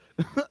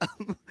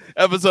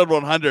 Episode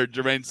 100,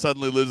 Jermaine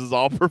suddenly loses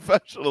all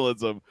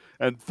professionalism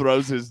and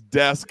throws his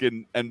desk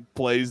and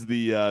plays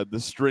the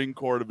string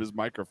cord of his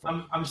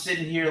microphone. I'm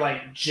sitting here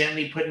like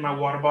gently putting my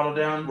water bottle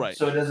down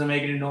so it doesn't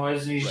make any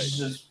noise. And he's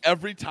just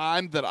every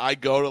time that I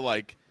go to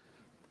like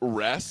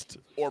rest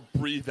or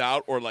breathe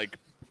out or like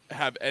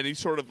have any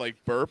sort of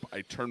like burp, I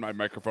turn my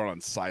microphone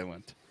on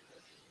silent.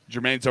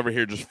 Jermaine's over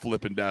here just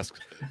flipping desks.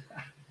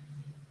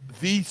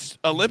 The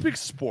Olympic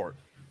sport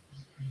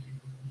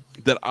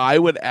that I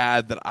would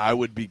add that I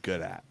would be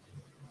good at.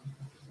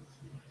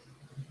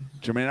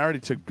 Jermaine already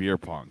took beer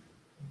pong.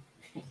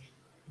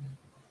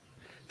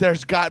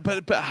 There's got,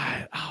 but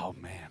oh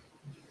man.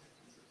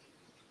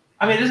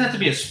 I mean, it doesn't have to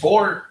be a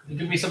sport. It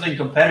could be something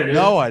competitive.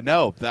 No, I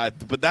know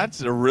that, but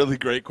that's a really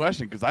great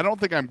question because I don't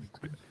think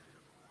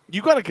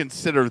you got to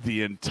consider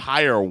the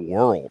entire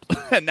world,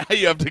 and now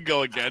you have to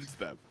go against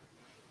them.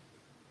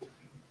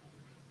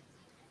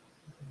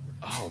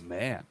 Oh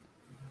man.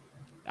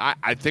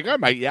 I think I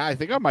might. Yeah, I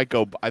think I might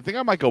go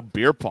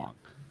beer pong,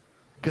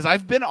 because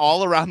I've been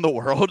all around the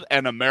world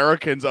and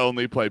Americans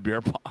only play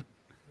beer pong,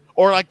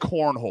 or like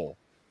cornhole.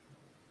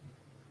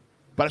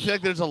 But I feel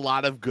like there's a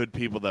lot of good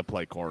people that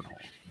play cornhole.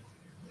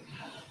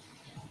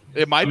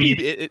 It might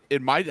be.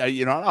 It might.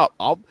 You know.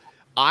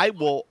 I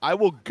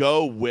will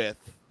go with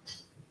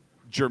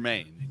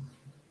Jermaine.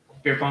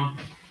 Beer pong.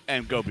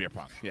 And go beer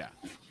pong. Yeah.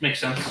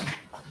 Makes sense.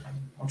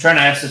 I'm trying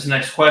to ask this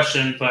next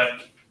question,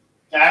 but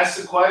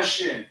ask the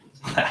question.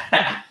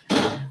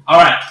 All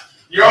right.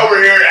 You're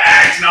over here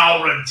acting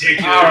all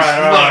ridiculous. All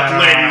right,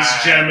 ladies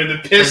and gentlemen, the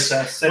piss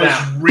was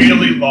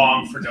really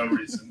long for no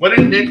reason. What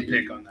did Nick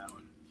pick on that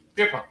one?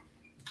 Beer pong.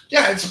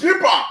 Yeah, it's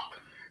beer pong.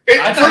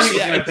 I thought he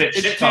was going to pitch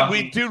shit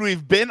talking.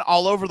 We've been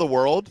all over the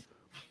world,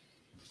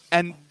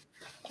 and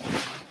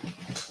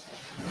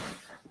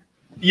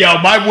Yo,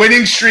 my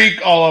winning streak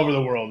all over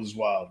the world is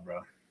wild,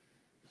 bro.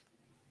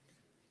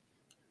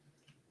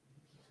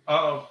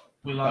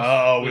 We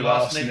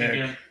lost Nick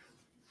again.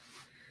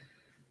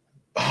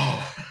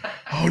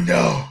 Oh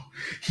no,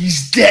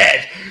 he's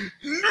dead.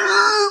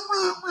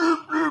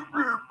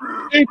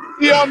 It's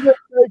the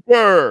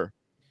Undertaker.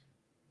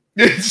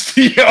 It's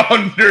the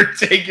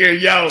Undertaker.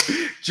 Yo,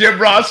 Jim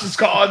Ross was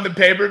calling the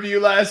pay-per-view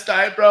last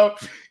night, bro.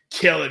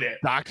 Killing it.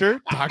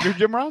 Dr.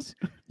 Jim Ross?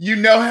 You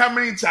know how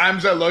many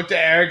times I looked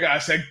at Eric and I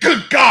said,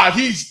 good God,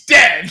 he's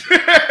dead.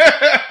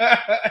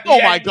 Oh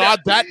my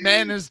God, that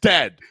man is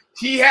dead.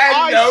 He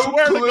had no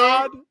swear clue. to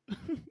God.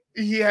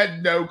 He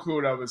had no clue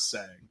what I was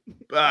saying.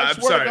 I I'm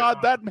swear sorry. to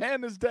God, that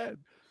man is dead.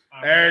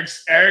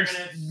 Eric's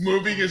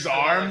moving his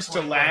arms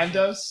to land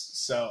us,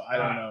 so I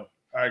don't know.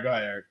 All right, go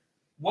ahead, Eric.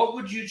 What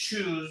would you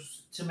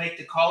choose to make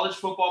the college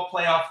football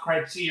playoff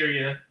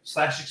criteria /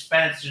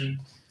 expansion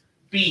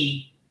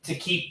be to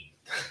keep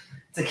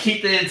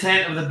the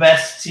intent of the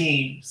best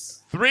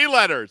teams? 3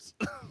 letters.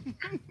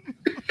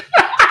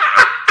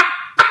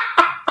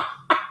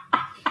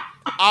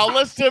 I'll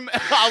list them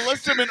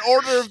in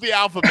order of the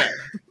alphabet.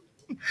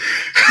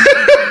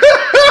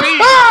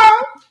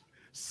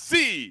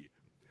 C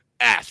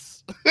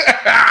S.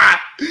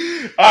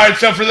 All right,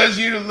 so for those of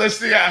you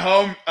listening at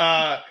home,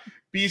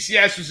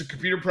 BCS was a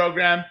computer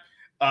program.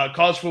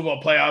 College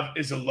football playoff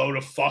is a load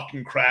of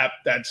fucking crap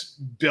that's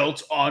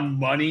built on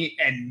money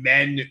and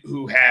men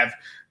who have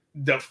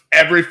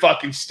every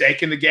fucking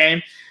stake in the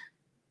game.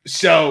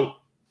 So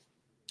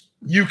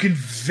you can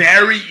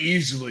very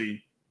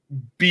easily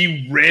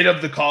be rid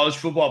of the college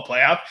football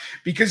playoff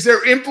because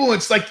they're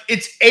influenced, like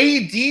it's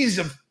ADs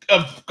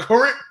of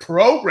current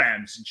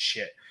programs and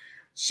shit.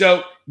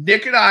 So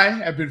Nick and I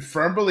have been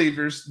firm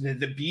believers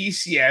that the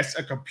BCS,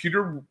 a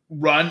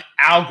computer-run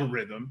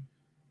algorithm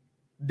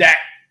that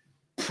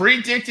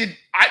predicted,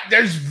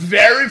 there's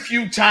very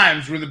few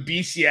times where the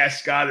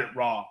BCS got it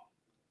wrong.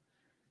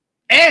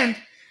 And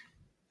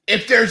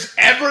if there's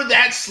ever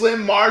that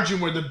slim margin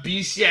where the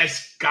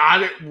BCS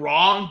got it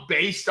wrong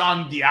based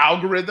on the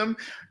algorithm,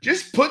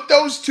 just put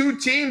those two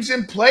teams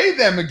and play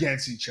them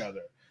against each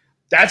other.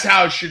 That's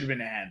how it should have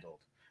been handled.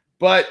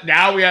 But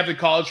now we have the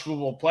college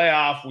football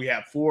playoff. We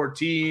have 4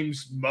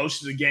 teams.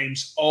 Most of the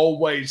games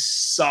always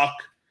suck.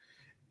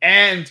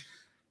 And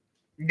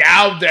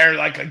now they're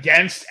like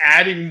against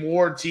adding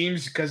more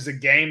teams because the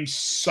games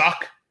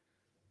suck.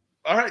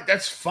 All right,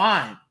 that's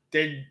fine.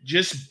 Then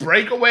just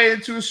break away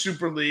into a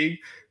super league.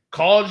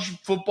 College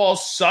football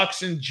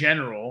sucks in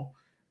general.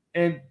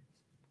 And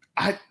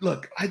I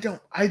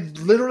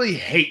literally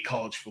hate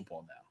college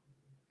football now.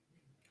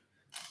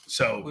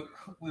 So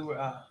we were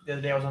the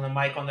other day I was on the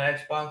mic on the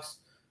Xbox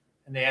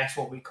and they asked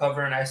what we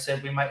cover and I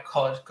said we might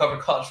cover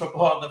college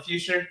football in the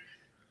future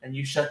and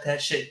you shut that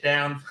shit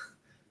down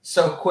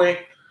so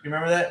quick. You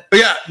remember that?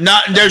 Yeah,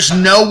 there's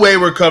no way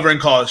we're covering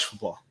college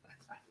football.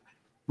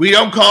 We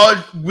don't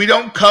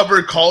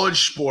cover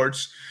college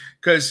sports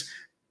because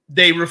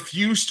they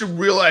refuse to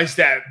realize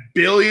that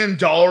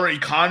billion-dollar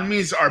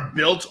economies are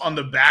built on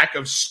the back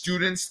of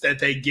students that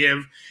they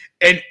give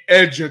an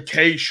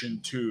education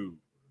to.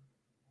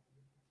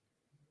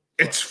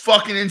 It's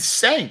fucking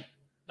insane.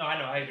 No, I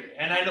know, I agree.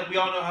 And I know we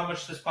all know how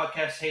much this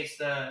podcast hates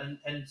the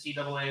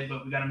NCAA,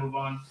 but we got to move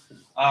on.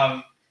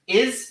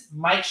 Is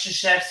Mike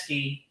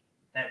Krzyzewski,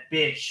 that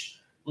bitch,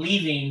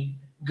 leaving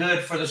good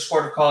for the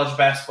sport of college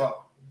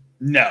basketball?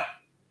 No.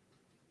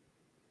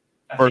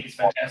 I think it's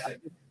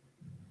fantastic.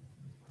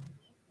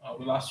 Oh,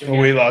 we lost you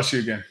again. We lost you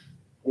again.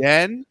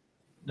 Again?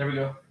 There we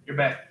go. You're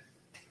back.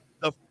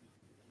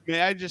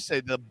 May I just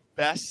say the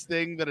best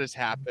thing that has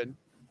happened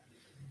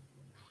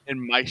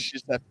in Mike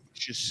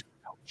Krzyzewski's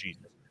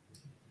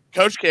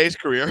Coach K's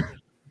career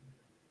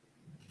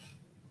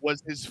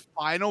was his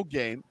final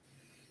game.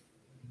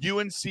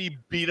 UNC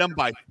beat him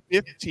by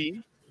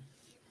 15,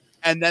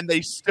 and then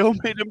they still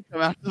made him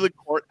come out to the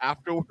court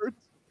afterwards.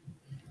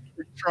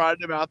 They tried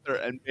him out there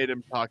and made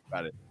him talk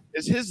about it.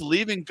 Is his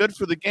leaving good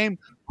for the game?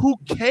 Who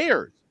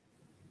cares?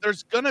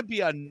 There's going to be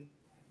having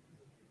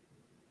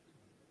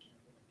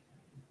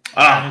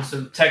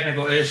some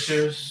technical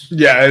issues.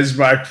 Yeah, his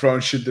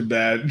microphone shit the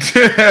bed.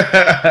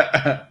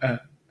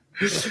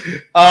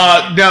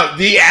 No,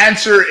 the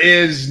answer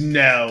is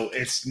no.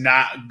 It's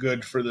not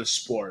good for the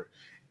sport.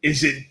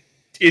 Is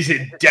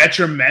it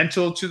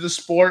detrimental to the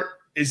sport?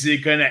 Is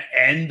it going to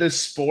end the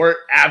sport?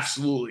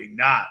 Absolutely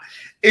not.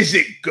 Is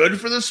it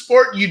good for the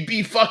sport? You'd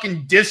be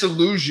fucking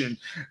disillusioned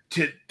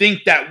to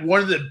think that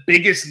one of the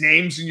biggest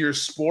names in your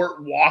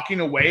sport walking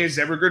away is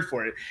ever good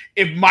for it.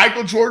 If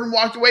Michael Jordan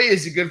walked away,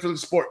 is it good for the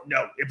sport?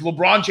 No. If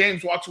LeBron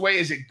James walks away,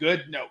 is it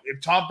good? No. If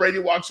Tom Brady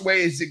walks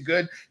away, is it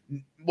good?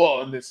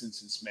 Well, in this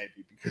instance,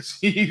 maybe, because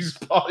he's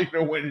probably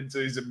going to win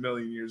until he's a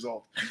million years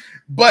old.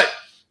 But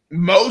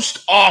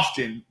most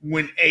often,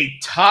 when a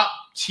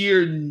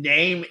top-tier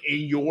name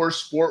in your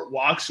sport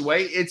walks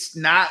away, it's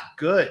not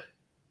good.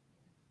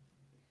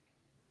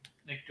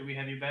 Nick, do we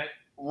have you back?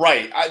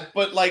 Right.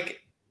 But,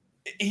 like,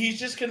 he's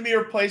just going to be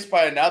replaced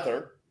by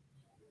another.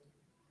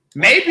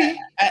 Maybe.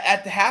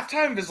 At the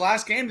halftime of his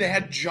last game, they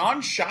had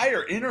John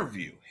Shire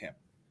interview him,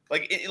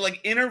 like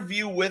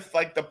interview with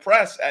like the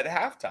press at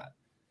halftime.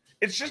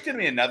 It's just gonna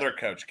be another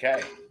Coach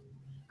K.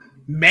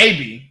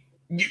 Maybe.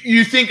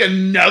 You think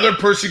another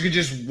person could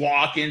just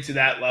walk into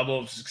that level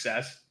of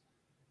success?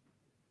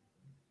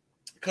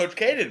 Coach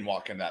K didn't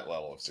walk in that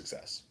level of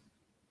success.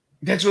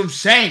 That's what I'm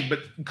saying. But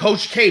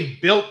Coach K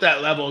built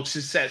that level of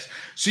success.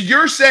 So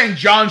you're saying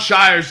John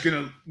Shire's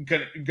gonna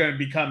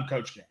become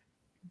Coach K?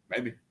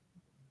 Maybe.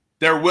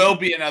 There will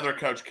be another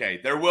Coach K.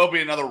 There will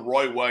be another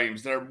Roy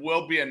Williams. There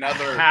will be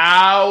another.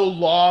 How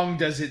long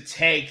does it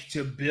take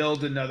to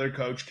build another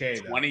Coach K?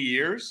 20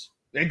 years?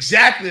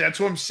 Exactly. That's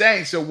what I'm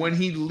saying. So when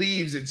he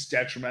leaves, it's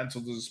detrimental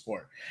to the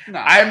sport. No.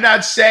 I'm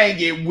not saying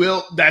it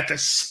will that the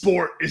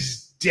sport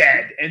is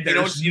dead and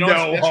there's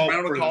no hope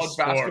for college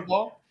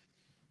basketball.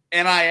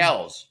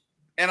 NILs.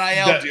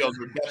 Deals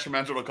are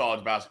detrimental to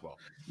college basketball.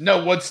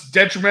 No, what's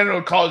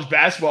detrimental to college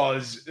basketball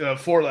is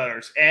 4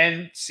 letters: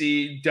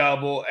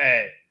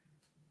 NCAA.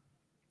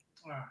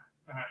 All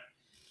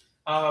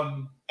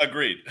right.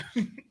 Agreed.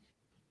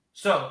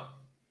 So,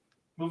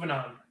 moving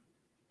on.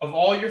 Of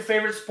all your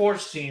favorite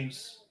sports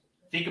teams,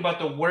 think about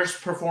the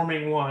worst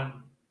performing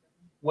one.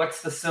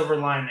 What's the silver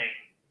lining?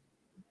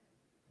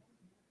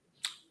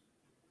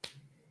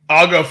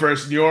 I'll go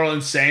first. New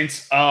Orleans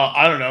Saints.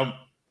 I don't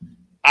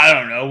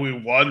know. We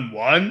won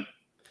one.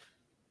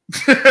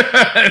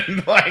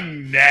 Like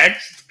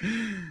next.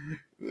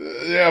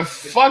 Yeah,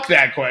 fuck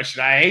that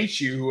question. I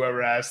hate you,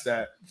 whoever asked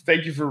that.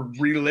 Thank you for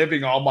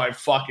reliving all my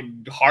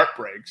fucking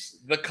heartbreaks.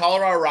 The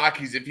Colorado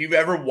Rockies, if you've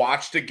ever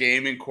watched a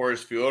game in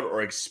Coors Field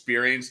or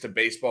experienced a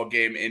baseball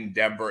game in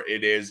Denver,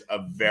 it is a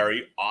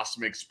very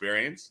awesome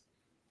experience.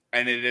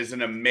 And it is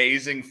an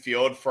amazing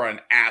field for an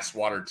ass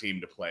water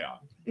team to play on.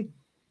 There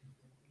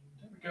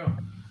we go.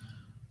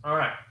 All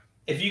right.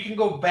 If you can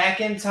go back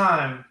in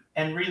time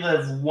and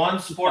relive one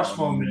sports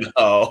moment,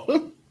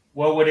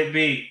 what would it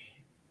be?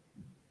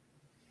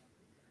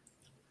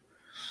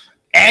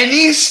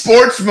 Any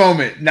sports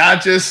moment,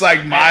 not just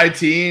like my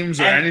teams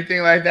or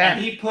anything like that.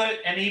 And he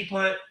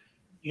put,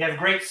 you have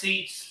great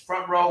seats,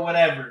 front row,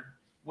 whatever.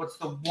 What's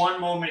the one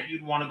moment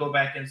you'd want to go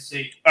back and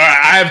see? All right,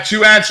 I have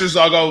 2 answers.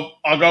 I'll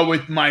go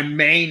with my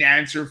main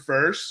answer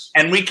first.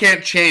 And we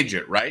can't change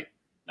it, right?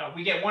 No,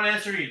 we get one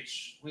answer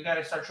each. We got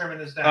to start trimming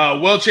this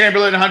down. Will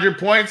Chamberlain, 100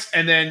 points,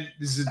 and then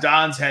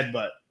Zidane's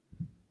headbutt.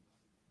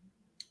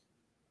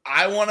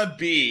 I want to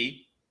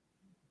be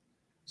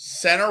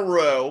center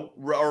row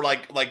or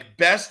like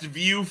best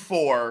view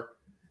for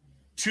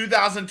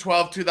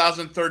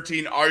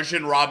 2012-2013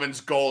 Arjen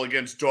Robben's goal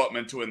against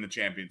Dortmund to win the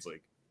Champions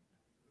League.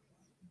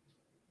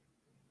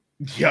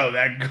 Yo,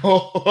 that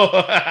goal.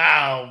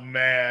 Oh,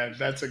 man.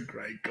 That's a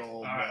great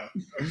goal, man.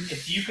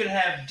 If you could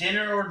have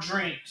dinner or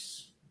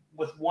drinks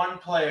with one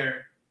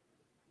player,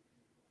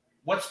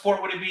 what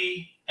sport would it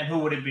be and who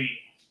would it be?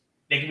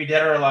 They could be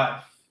dead or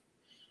alive.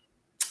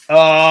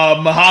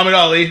 Muhammad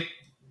Ali.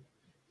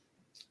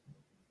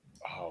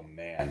 Oh,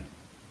 man.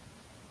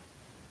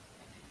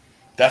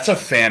 That's a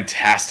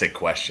fantastic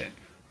question.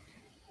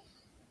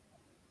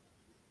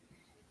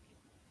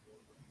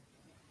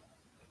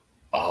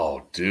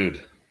 Oh,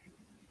 dude.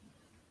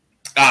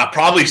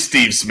 Probably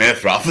Steve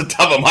Smith off the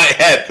top of my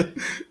head.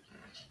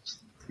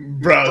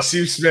 Bro,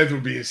 Steve Smith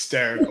would be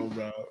hysterical,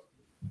 bro.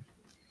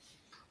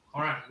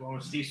 All right, well,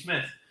 with Steve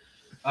Smith.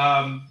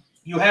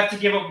 You have to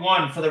give up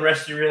one for the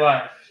rest of your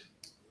life.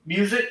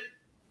 Music,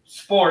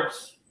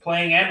 sports,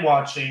 playing and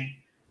watching,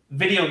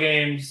 video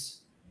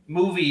games,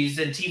 movies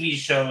and TV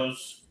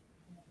shows,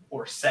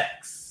 or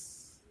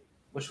sex.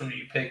 Which one are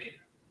you picking?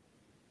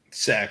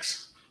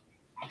 Sex.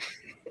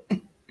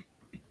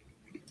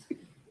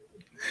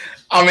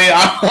 I mean,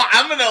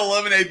 I'm going to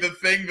eliminate the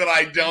thing that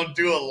I don't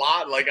do a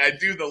lot. Like, I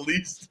do the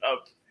least stuff.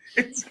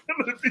 It's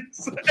going to be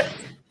sex.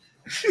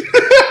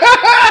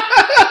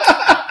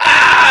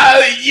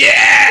 Yeah!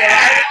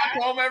 I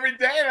walk home every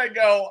day and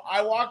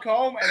I walk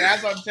home and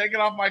as I'm taking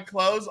off my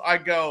clothes, I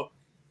go,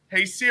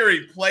 hey,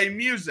 Siri, play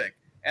music.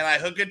 And I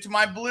hook it to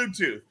my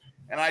Bluetooth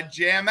and I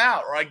jam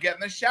out, or I get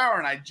in the shower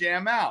and I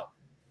jam out.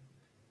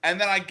 And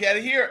then I get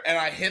here and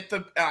I hit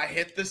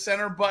the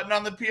center button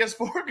on the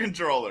PS4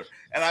 controller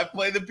and I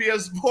play the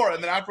PS4.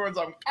 And then afterwards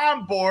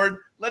I'm bored.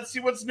 Let's see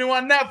what's new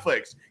on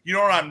Netflix. You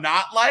know what I'm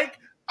not like?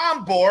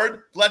 I'm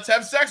bored. Let's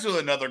have sex with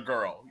another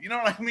girl. You know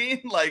what I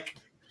mean? Like,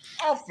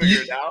 I'll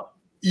figure it out.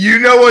 You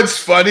know what's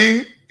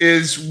funny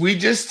is we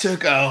just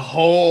took a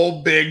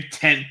whole big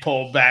tent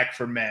pole back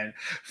for men.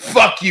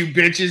 Fuck you,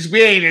 bitches.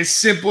 We ain't as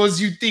simple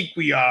as you think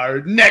we are.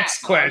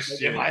 Next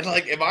question.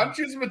 If I'm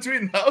choosing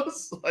between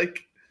those,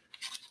 like.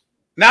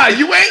 Nah,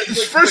 you ain't.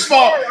 First of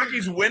all,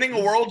 Rockies winning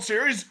a World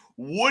Series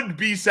would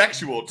be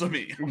sexual to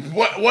me.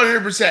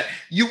 100%.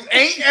 You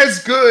ain't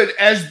as good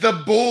as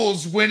the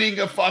Bulls winning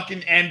a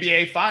fucking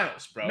NBA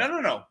Finals, bro.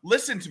 No.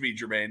 Listen to me,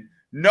 Jermaine.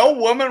 No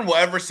woman will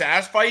ever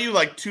satisfy you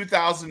like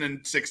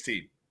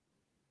 2016.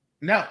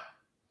 No,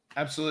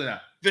 absolutely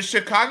not. The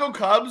Chicago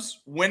Cubs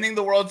winning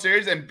the World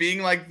Series and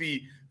being like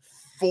the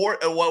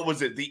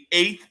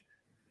 8th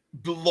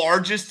the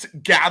largest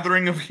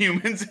gathering of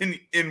humans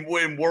in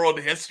world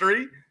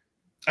history.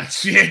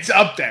 It's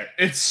up there.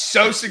 It's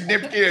so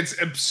significant.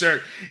 It's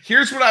absurd.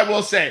 Here's what I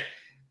will say.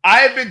 I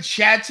have been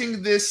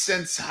chanting this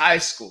since high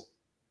school.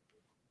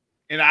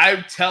 And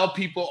I tell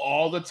people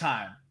all the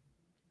time,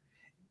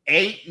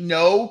 ain't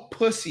no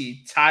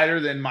pussy tighter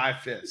than my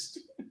fist.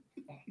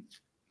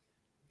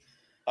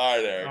 All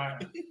right, Eric. All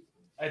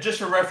right. Just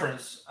for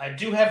reference, I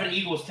do have an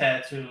Eagles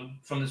tattoo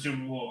from the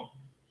Super Bowl.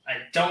 I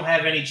don't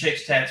have any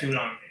chicks tattooed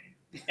on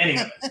me.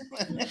 Anyway.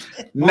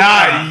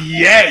 Not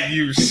yet,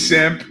 you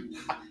simp.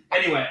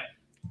 Anyway,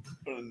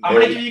 I'm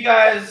going to give you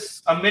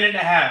guys a minute and a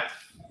half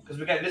because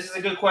this is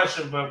a good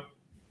question, but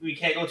we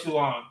can't go too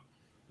long.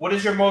 What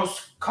is your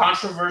most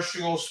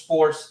controversial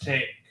sports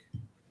take?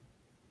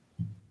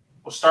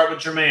 We'll start with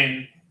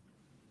Jermaine.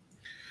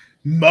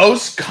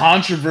 Most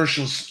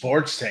controversial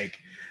sports take.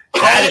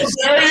 Color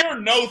barrier?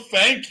 No,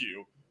 thank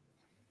you.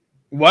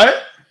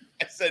 What?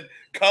 I said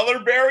color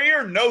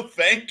barrier? No,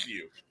 thank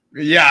you.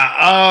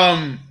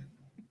 Yeah.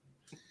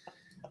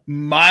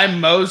 My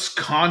most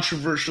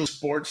controversial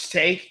sports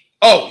take.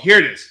 Oh, here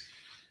it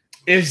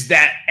is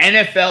that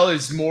NFL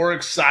is more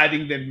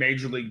exciting than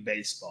Major League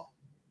Baseball.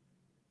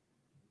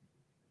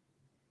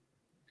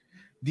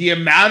 The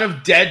amount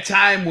of dead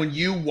time when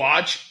you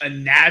watch a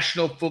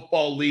National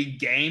Football League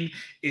game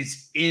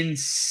is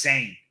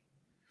insane.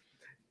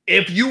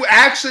 If you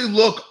actually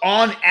look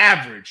on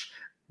average,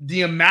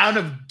 the amount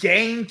of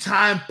game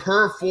time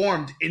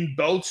performed in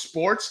both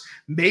sports,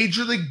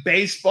 Major League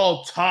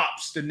Baseball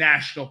tops the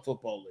National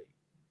Football League.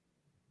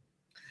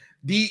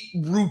 The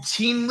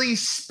routinely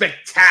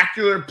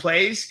spectacular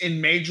plays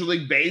in Major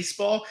League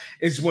Baseball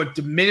is what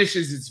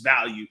diminishes its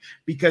value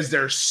because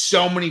there are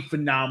so many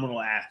phenomenal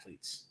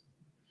athletes.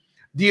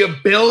 The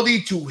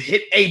ability to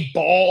hit a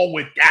ball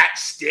with that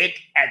stick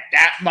at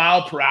that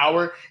mile per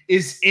hour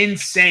is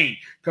insane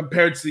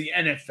compared to the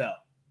NFL.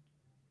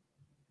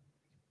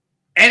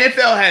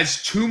 NFL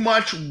has too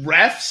much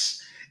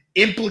refs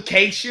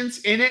implications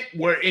in it,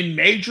 where in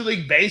Major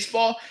League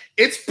Baseball,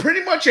 it's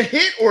pretty much a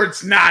hit or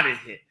it's not a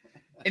hit.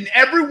 And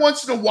every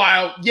once in a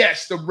while,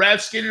 yes, the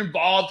refs get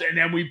involved and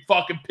then we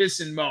fucking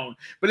piss and moan.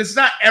 But it's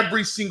not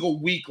every single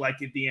week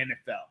like at the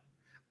NFL.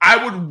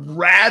 I would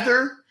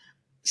rather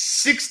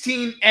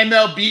 16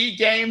 MLB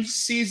games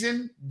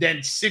season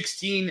than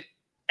 16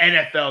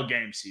 NFL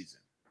game season.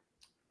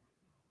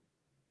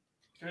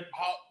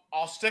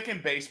 I'll stick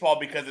in baseball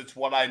because it's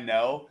what I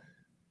know.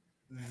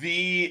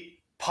 The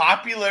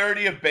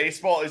popularity of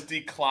baseball is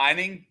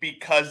declining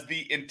because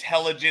the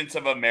intelligence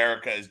of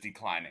America is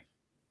declining.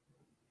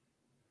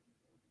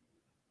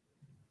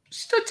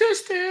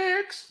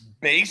 Statistics.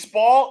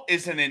 Baseball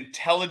is an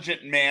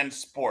intelligent man's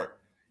sport.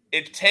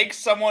 It takes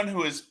someone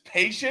who is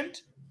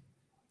patient,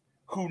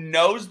 who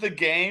knows the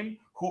game,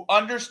 who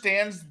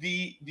understands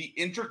the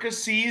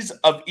intricacies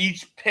of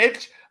each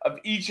pitch, of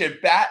each at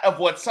bat, of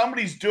what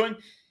somebody's doing.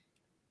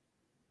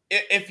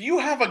 If you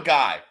have a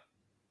guy,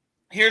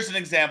 here's an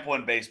example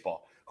in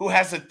baseball, who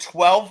has a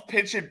 12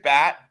 pitch at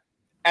bat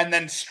and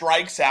then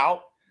strikes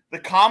out, the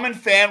common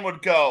fan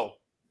would go,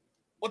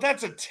 well,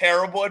 that's a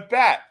terrible at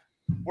bat.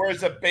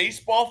 Whereas a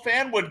baseball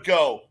fan would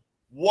go,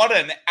 what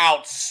an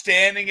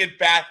outstanding at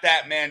bat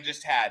that man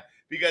just had.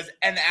 Because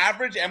an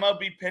average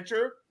MLB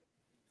pitcher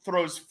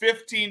throws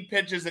 15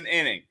 pitches an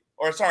inning.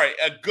 Or sorry,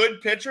 a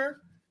good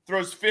pitcher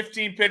throws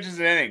 15 pitches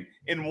an inning.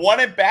 In one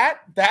at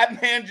bat,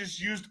 that man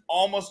just used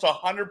almost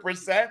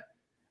 100%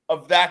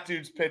 of that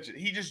dude's pitches.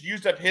 He just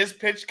used up his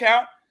pitch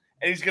count,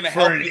 and he's going to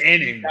help his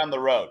team down the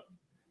road.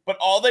 But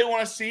all they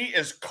want to see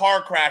is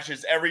car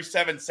crashes every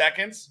 7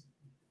 seconds,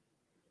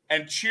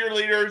 and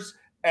cheerleaders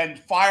and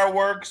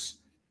fireworks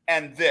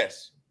and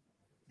this.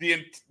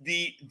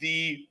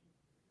 The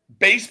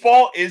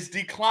baseball is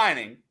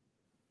declining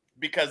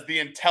because the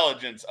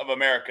intelligence of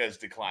America is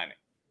declining.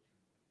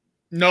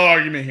 No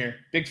argument here.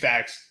 Big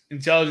facts.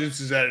 Intelligence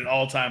is at an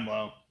all-time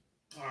low.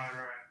 All right.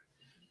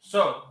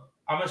 So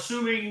I'm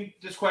assuming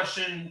this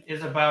question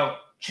is about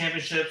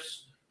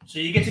championships. So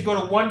you get to go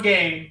to one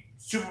game,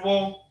 Super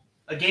Bowl,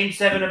 a Game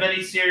 7 of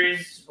any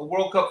series, a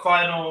World Cup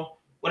final,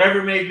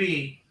 whatever it may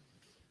be.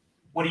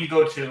 What do you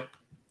go to?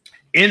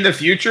 In the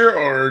future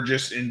or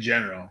just in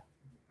general?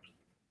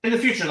 In the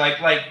future, like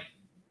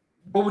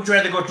what would you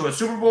rather go to? A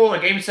Super Bowl, a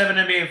Game 7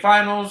 NBA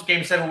Finals,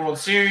 Game 7 World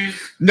Series?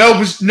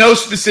 No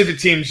specific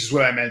teams is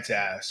what I meant to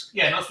ask.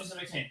 Yeah, no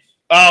specific teams.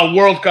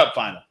 World Cup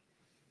final.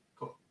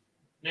 Cool.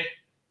 Nick?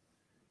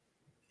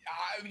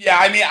 Yeah,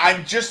 I mean,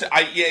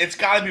 it's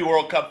got to be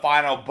World Cup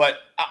final, but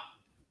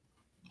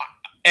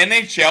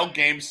NHL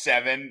Game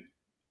 7,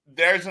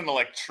 there's an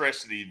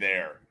electricity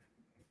there.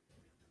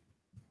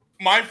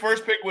 My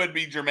first pick would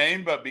be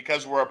Jermaine, but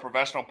because we're a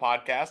professional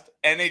podcast,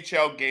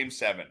 NHL Game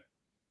 7.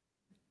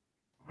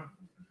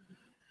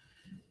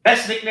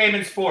 Best nickname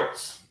in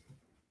sports.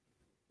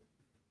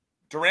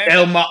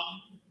 Durantula.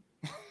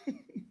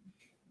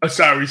 Oh,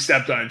 sorry, we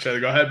stepped on each other.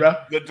 Go ahead, bro.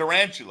 The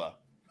Durantula.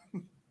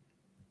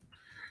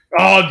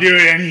 Oh,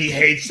 dude, and he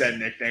hates that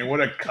nickname.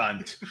 What a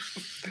cunt.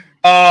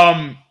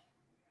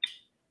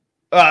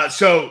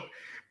 So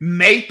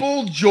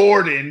Maple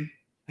Jordan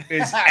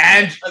is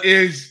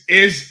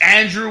is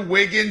Andrew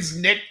Wiggins'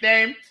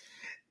 nickname.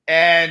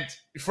 And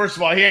first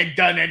of all, he ain't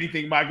done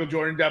anything Michael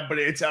Jordan done, but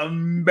it's an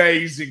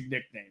amazing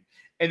nickname.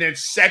 And then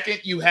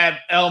second, you have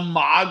El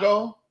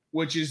Mago,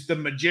 which is the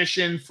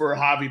magician for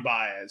Javi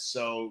Baez.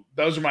 So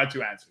those are my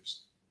two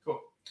answers. Cool.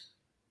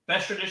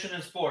 Best tradition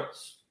in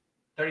sports.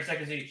 30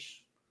 seconds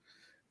each.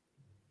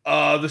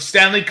 The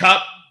Stanley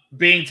Cup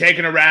being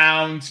taken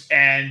around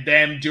and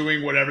them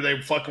doing whatever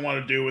they fucking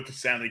want to do with the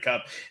Stanley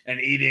Cup and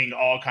eating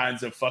all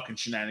kinds of fucking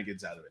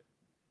shenanigans out of it.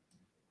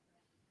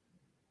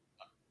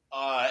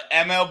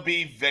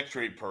 MLB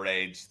victory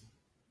parades.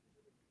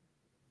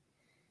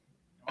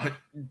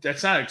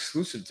 That's not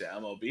exclusive to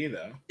MLB,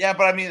 though. Yeah,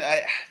 but I mean,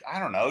 I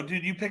don't know,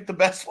 dude. You picked the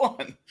best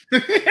one.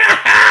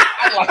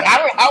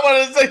 I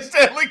want to say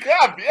Stanley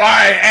Cup. Yeah. All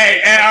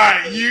right,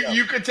 all right.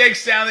 You could take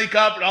Stanley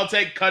Cup, and I'll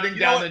take cutting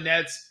down the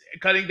nets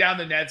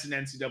in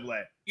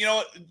NCAA. You know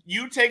what?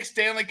 You take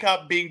Stanley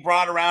Cup being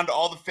brought around to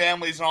all the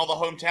families and all the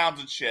hometowns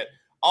and shit.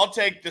 I'll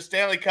take the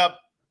Stanley Cup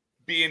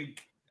being.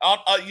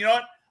 You know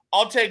what?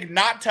 I'll take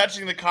not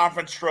touching the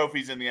conference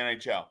trophies in the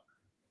NHL.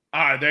 All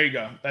right, there you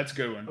go. That's a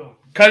good one. Cool.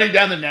 Cutting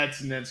down the nets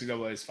in the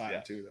NCAA is fine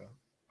too, though.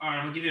 All right,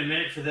 I'm gonna give you a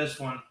minute for this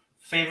one.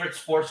 Favorite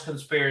sports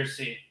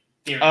conspiracy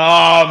theory?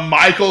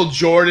 Michael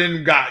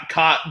Jordan got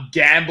caught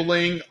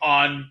gambling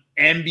on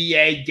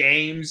NBA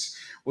games,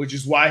 which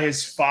is why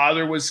his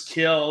father was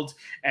killed,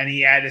 and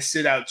he had to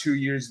sit out 2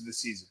 years of the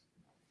season.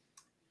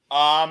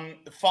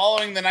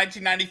 Following the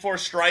 1994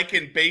 strike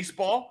in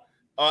baseball,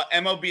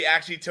 MLB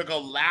actually took a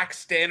lax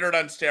standard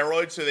on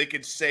steroids so they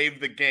could save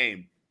the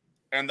game.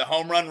 And the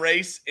home run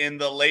race in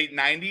the late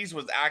 90s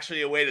was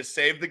actually a way to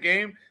save the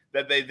game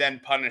that they then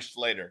punished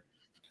later.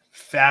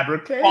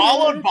 Fabricated.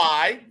 Followed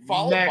by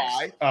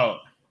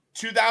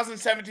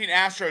 2017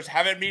 Astros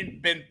haven't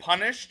been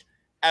punished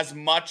as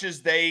much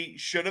as they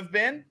should have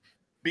been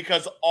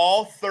because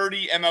all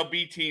 30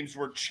 MLB teams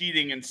were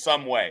cheating in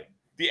some way.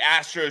 The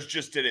Astros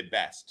just did it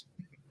best.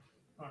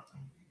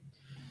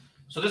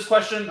 So this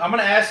question, I'm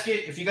going to ask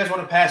it. If you guys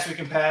want to pass, we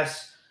can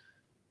pass.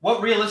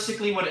 What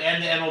realistically would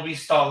end the MLB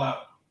stall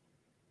out?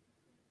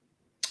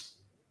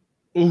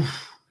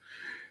 Oof.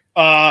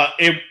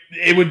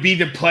 It would be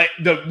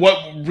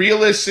what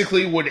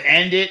realistically would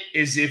end it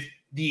is if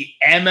the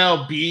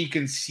MLB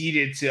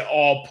conceded to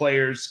all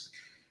players'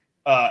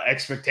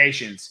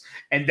 expectations,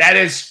 and that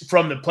is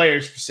from the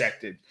players'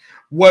 perspective.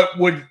 What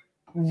would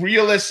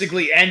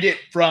realistically end it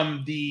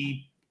from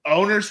the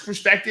owner's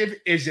perspective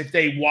is if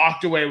they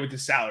walked away with the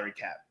salary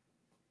cap.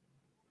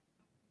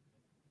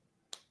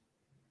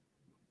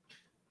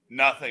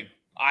 Nothing.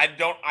 I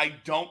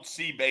don't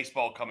see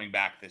baseball coming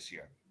back this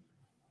year.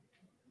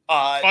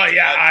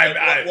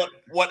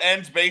 What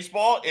ends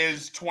baseball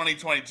is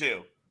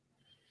 2022.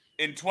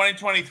 In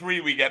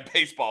 2023, we get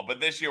baseball, but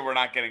this year we're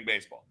not getting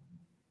baseball.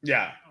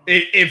 Yeah.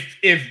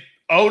 If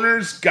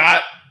owners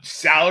got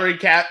salary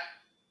cap,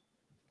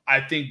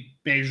 I think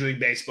Major League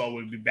Baseball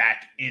would be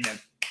back in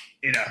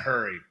a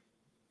hurry.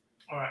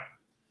 All right.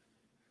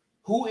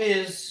 Who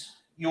is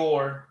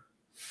your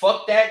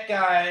fuck that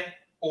guy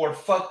or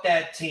fuck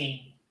that team?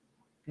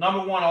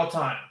 Number one all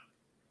time.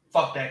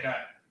 Fuck that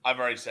guy. I've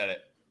already said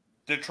it.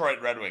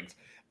 Detroit Red Wings.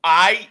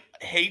 I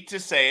hate to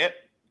say it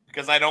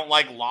because I don't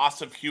like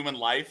loss of human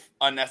life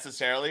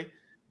unnecessarily,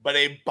 but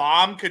a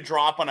bomb could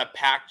drop on a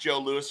packed Joe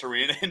Louis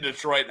Arena in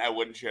Detroit and I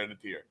wouldn't shed a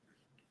tear.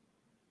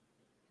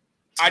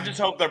 I just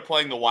hope they're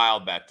playing the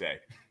Wild that day.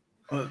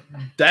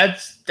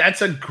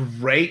 That's a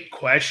great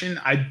question.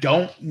 I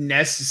don't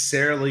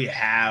necessarily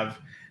have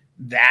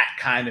that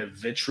kind of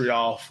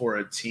vitriol for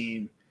a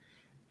team.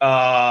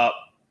 But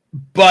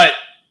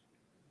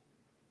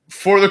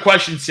for the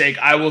question's sake,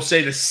 I will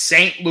say the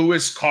St.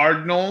 Louis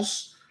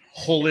Cardinals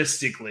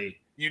holistically.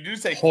 You do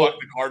say fuck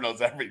the Cardinals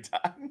every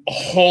time.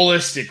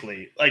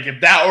 Holistically. Like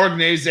if that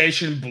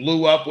organization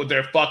blew up with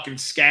their fucking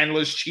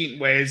scandalous cheating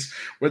ways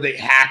where they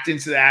hacked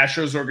into the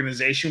Astros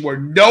organization where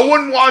no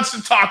one wants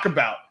to talk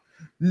about.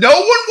 No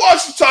one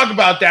wants to talk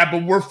about that,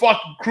 but we're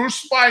fucking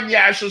crucifying the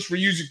Astros for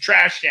using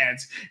trash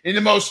cans in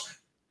the most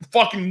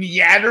fucking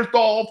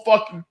Neanderthal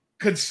fucking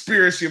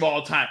conspiracy of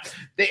all time.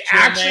 They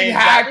actually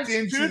hacked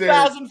into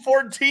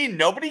 2014.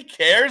 Nobody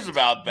cares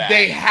about that.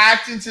 They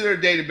hacked into their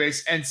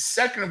database. And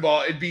second of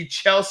all, it'd be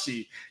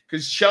Chelsea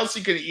because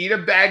Chelsea could eat a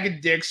bag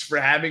of dicks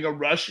for having a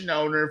Russian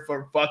owner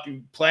for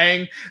fucking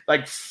playing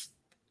like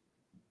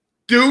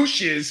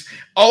douches,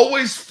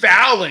 always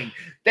fouling.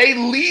 They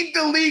lead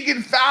the league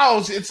in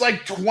fouls. It's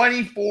like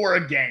 24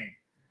 a game.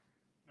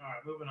 All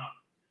right, moving on.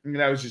 I mean,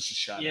 that was just a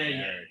shot.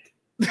 Yeah.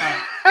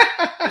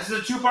 This is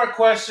a two-part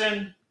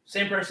question.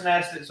 Same person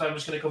asked it, so I'm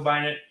just going to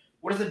combine it.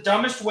 What is the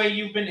dumbest way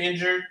you've been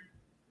injured,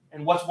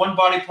 and what's one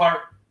body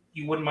part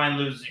you wouldn't mind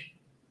losing?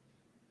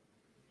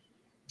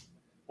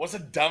 What's the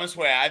dumbest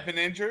way I've been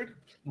injured?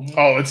 Mm-hmm.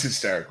 Oh, it's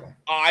hysterical.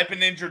 I've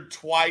been injured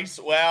twice.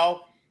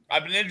 Well,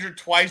 I've been injured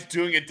twice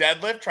doing a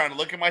deadlift, trying to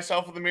look at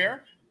myself in the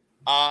mirror.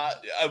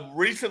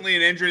 Recently,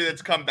 an injury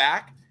that's come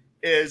back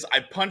is I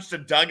punched a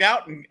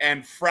dugout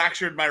and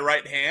fractured my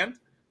right hand.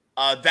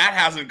 That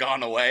hasn't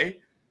gone away.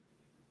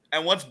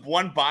 And what's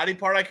one body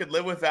part I could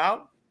live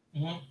without?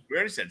 Mhm. We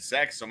already said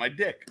sex, so my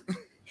dick.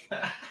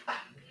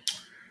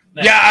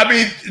 Yeah, I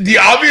mean, the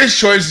obvious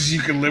choice is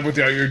you can live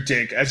without your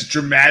dick, as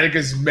dramatic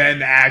as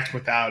men act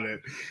without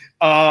it.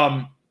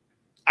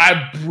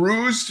 I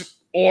bruised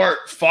or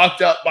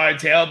fucked up my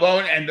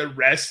tailbone and the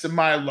rest of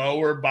my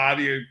lower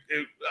body,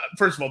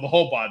 first of all, the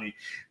whole body,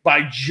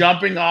 by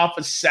jumping off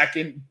a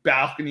second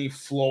balcony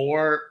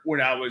floor when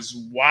I was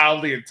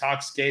wildly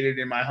intoxicated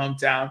in my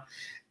hometown.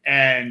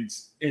 And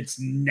it's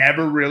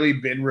never really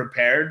been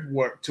repaired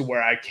to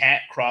where I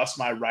can't cross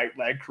my right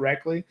leg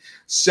correctly.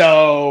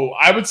 So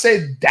I would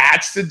say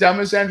that's the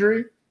dumbest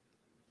injury.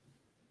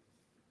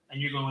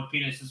 And you're going with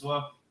penis as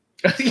well?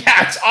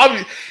 Yeah, it's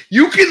obvious.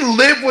 You can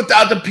live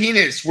without the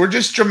penis. We're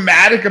just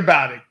dramatic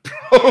about it,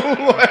 bro.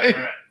 Like,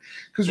 All right.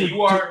 Because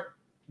So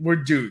we're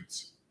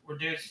dudes. We're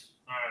dudes.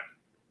 All right.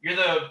 You're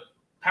the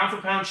pound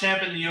for pound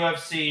champ in the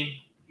UFC.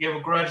 You have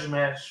a grudge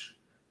match.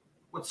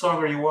 What song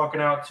are you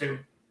walking out to?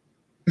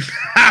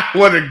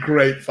 What a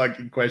great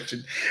fucking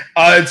question.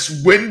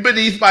 It's Wind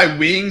Beneath My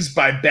Wings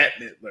by Bette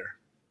Midler.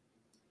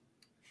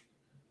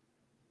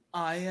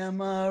 I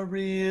am a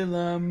real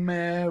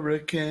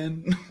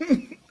American.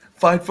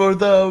 Fight for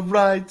the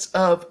rights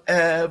of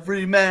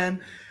every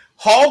man.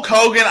 Hulk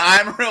Hogan,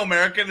 I'm a Real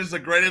American is the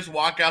greatest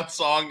walkout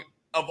song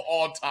of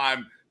all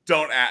time.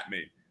 Don't at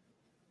me.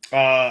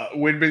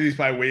 Wind Beneath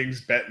My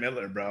Wings, Bette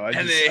Midler, bro. I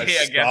guess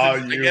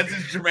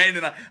it's Jermaine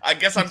and I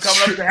guess I'm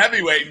coming up to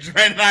heavyweight. And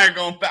Jermaine and I are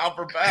going pound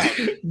for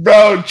pound.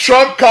 Bro,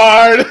 trump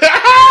card.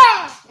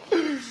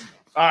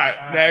 All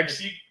right,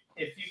 next.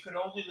 If you could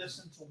only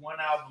listen to one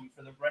album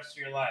for the rest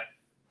of your life,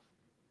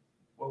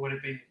 what would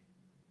it be?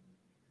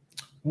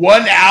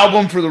 One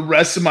album for the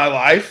rest of my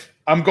life?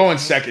 I'm going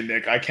second,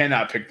 Nick. I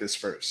cannot pick this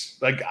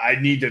first. Like, I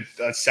need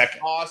a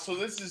second. So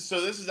this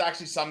is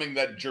actually something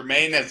that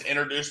Jermaine has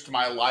introduced to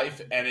my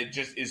life, and it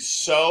just is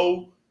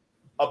so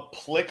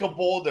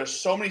applicable. There's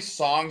so many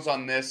songs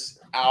on this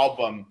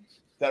album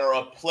that are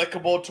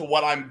applicable to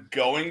what I'm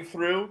going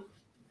through.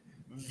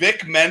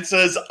 Vic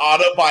Mensa's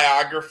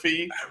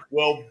autobiography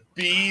will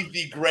be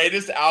the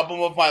greatest album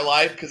of my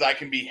life because I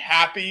can be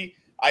happy,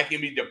 I can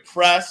be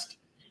depressed,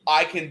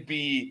 I can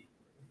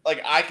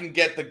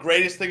get the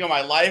greatest thing of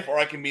my life, or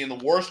I can be in the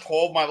worst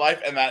hole of my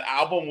life, and that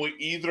album will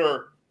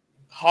either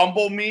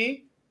humble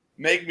me,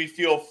 make me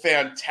feel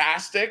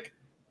fantastic,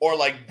 or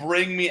like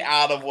bring me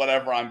out of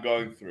whatever I'm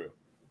going through.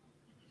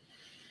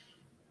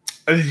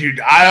 Dude,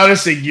 I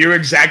honestly knew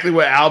exactly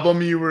what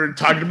album you were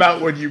talking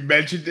about when you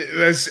mentioned it.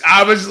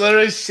 I was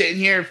literally sitting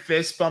here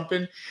fist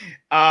bumping.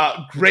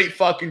 Great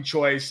fucking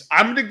choice.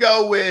 I'm going to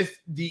go with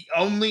the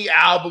only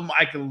album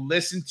I can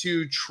listen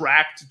to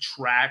track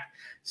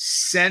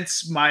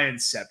since my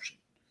inception.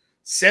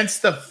 Since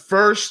the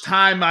first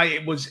time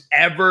I was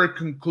ever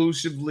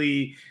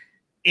conclusively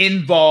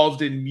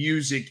involved in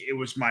music, it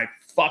was my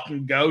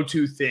fucking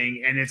go-to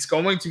thing, and it's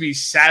going to be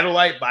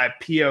Satellite by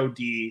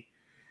POD.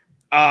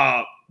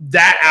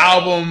 That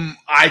album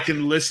I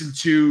can listen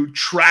to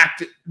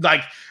tracked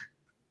like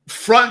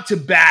front to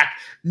back,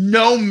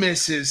 no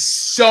misses,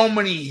 so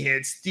many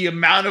hits, the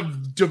amount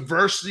of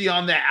diversity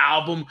on the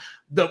album,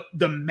 the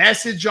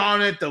message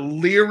on it, the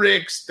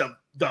lyrics, the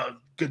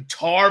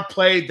guitar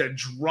play, the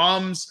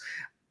drums,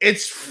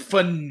 it's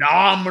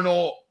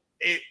phenomenal.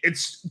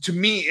 It's to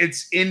me,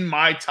 it's in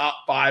my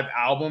top 5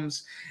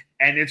 albums,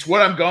 and it's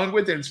what I'm going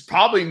with, and it's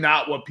probably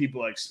not what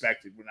people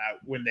expected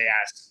when they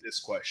asked this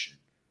question.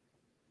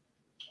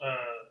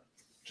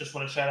 Just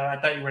want to shout out,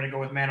 I thought you were going to go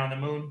with Man on the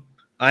Moon.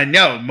 I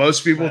know.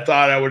 Most people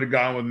thought I would have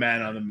gone with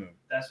Man on the Moon.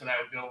 That's what I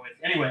would go with.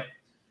 Anyway,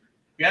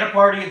 you're at a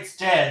party, it's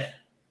dead.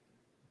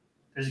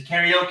 There's a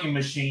karaoke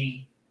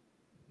machine.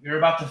 You're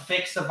about to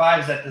fix the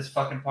vibes at this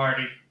fucking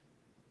party.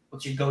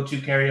 What's your go-to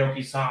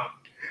karaoke song?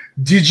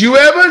 Did you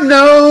ever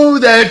know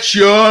that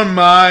you're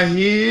my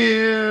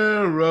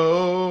hero?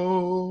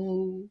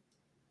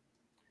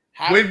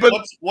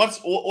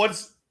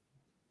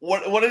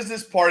 What is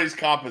this party's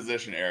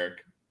composition,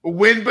 Eric?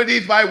 Wind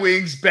Beneath My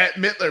Wings, Bette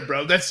Midler,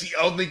 bro. That's the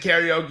only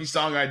karaoke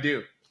song I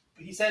do.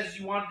 He says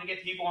you want to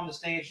get people on the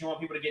stage, you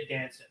want people to get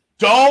dancing.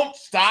 Don't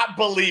Stop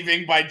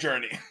Believing by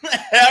Journey.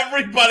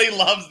 Everybody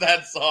loves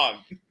that song.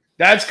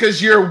 That's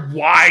because you're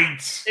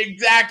white.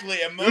 Exactly.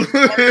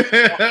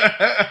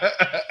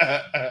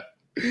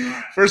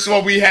 First of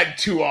all, we had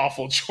 2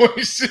 awful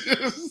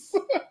choices.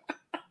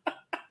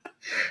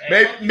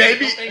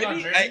 maybe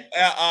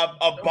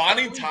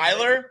Bonnie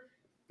Tyler.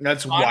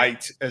 That's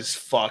white as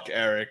fuck,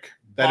 Eric.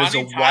 That is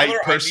a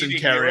white person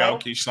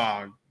karaoke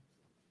song.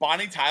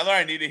 Bonnie Tyler,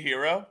 I Need a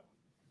Hero.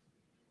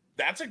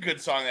 That's a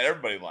good song that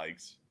everybody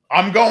likes.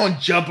 I'm going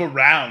Jump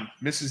Around,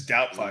 Mrs.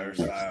 Doubtfire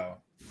style.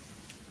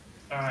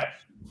 All right.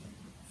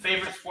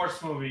 Favorite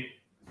sports movie?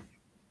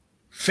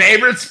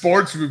 Favorite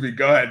sports movie?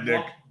 Go ahead,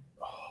 Nick.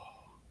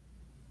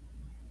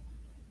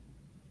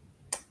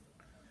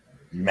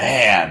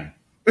 Man.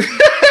 You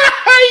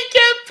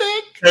can't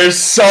pick. There's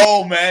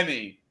so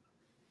many.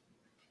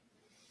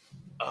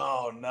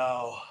 Oh,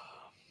 no.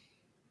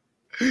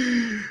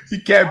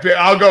 You can't pick.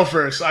 I'll go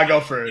first.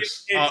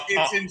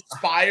 It's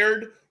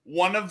inspired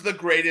one of the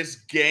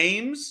greatest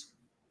games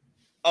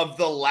of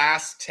the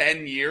last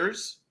 10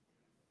 years,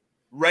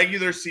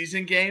 regular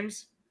season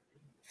games,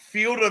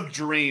 Field of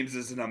Dreams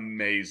is an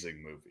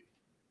amazing movie.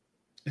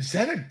 Is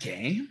that a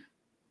game?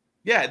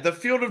 Yeah, the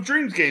Field of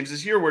Dreams games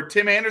this year where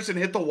Tim Anderson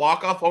hit the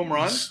walk-off home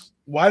run.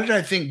 Why did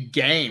I think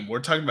game? We're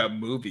talking about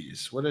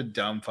movies. What a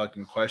dumb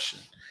fucking question.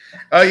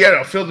 Oh, yeah,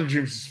 no, Field of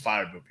Dreams is a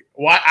fire movie.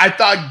 Why? I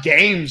thought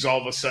games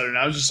all of a sudden.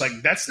 I was just like,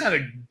 that's not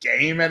a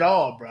game at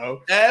all,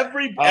 bro.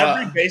 Every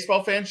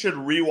baseball fan should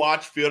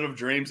rewatch Field of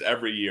Dreams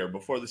every year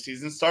before the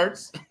season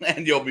starts,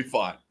 and you'll be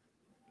fine.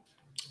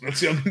 That's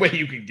the only way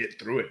you can get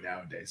through it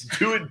nowadays.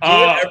 Do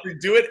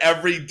it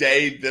every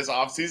day this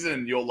offseason,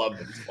 and you'll love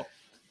baseball.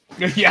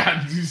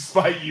 Yeah,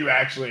 despite you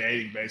actually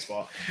hating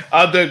baseball.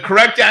 The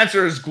correct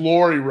answer is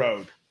Glory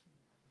Road.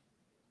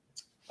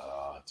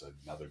 It's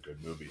another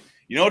good movie.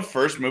 You know what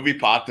first movie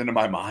popped into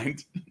my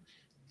mind?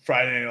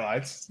 Friday Night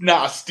Lights.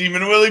 Nah, Steve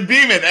and Willie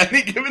Beeman.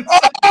 Any given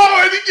Sunday.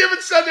 Any given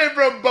Sunday,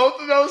 bro.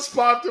 Both of those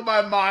popped in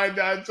my mind.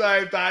 That's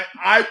I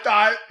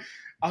thought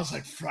I was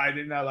like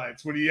Friday Night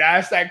Lights. When you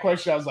asked that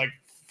question, I was like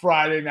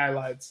Friday Night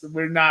Lights.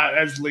 We're not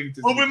as linked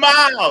as Booby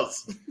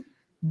Miles.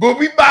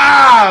 Booby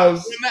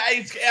Miles.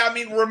 I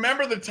mean,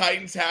 remember the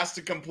Titans has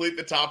to complete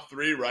the top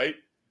 3, right?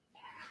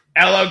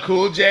 LL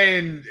Cool J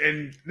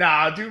and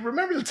nah, dude.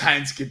 Remember the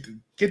Titans get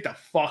the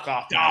fuck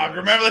off. Dog,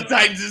 Remember the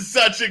Titans is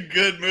such a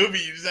good movie.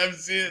 You just haven't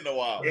seen it in a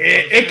while.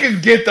 It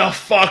can get the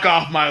fuck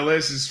off my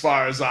list as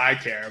far as I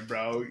care,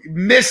 bro.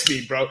 Miss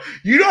me, bro.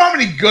 You know how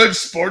many good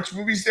sports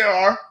movies there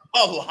are?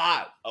 A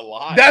lot.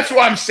 That's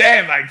what I'm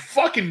saying. Like,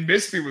 fucking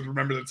miss me with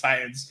Remember the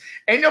Titans.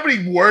 Ain't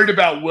nobody worried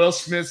about Will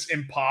Smith's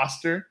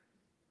Imposter.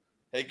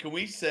 Hey, can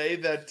we say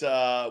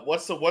that?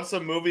 What's the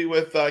movie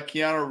with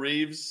Keanu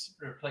Reeves?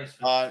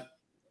 Replacement.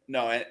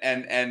 No,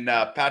 and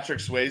Patrick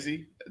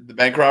Swayze, the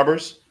bank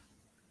robbers.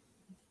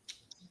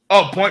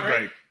 Oh, Point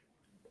Break.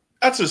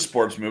 That's a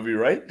sports movie,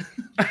 right?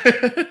 All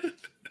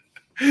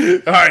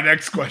right,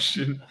 next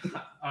question.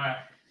 All right,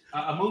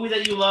 a movie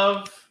that you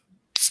love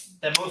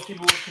that most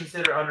people would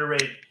consider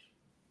underrated.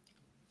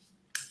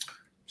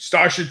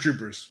 Starship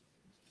Troopers.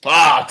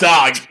 Ah,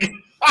 dog.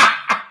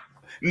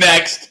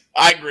 Next,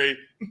 I agree.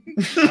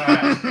 All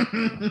right.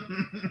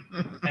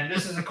 And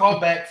this is a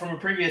callback from a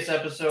previous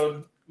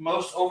episode.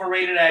 Most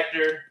overrated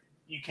actor.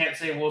 You can't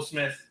say Will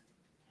Smith.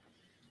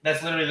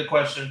 That's literally the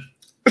question.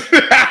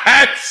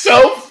 That's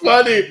so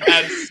funny.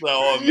 That's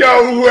so amazing.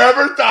 Yo,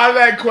 whoever thought of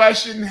that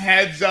question,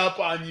 heads up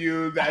on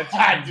you. That's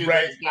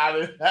great.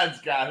 That's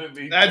gotta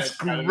be. That's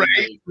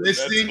great.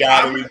 Listening.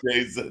 Gotta be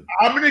Jason.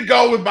 I'm gonna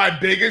go with my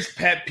biggest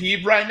pet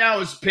peeve right now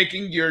is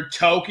picking your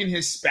token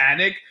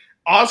Hispanic.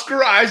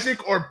 Oscar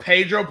Isaac or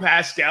Pedro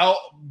Pascal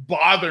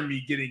bother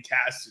me getting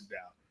casted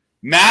now.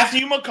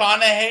 Matthew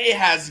McConaughey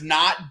has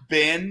not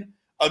been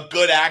a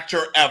good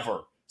actor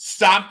ever.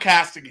 Stop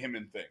casting him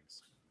in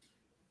things.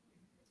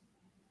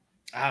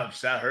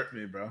 Ouch, that hurt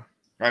me, bro.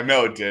 I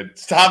know it did.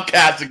 Stop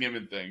casting him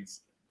in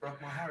things.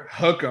 Broke my heart.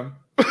 Hook him.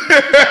 All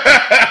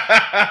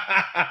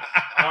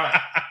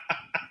right.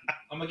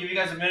 I'm going to give you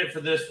guys a minute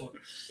for this one.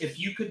 If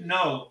you could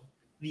know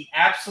the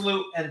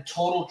absolute and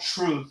total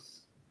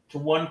truth to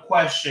one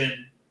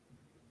question,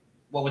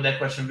 what would that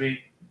question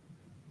be?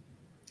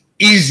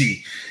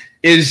 Easy.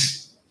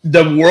 Is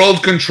the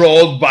world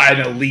controlled by an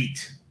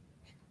elite?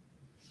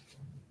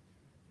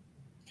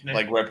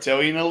 Like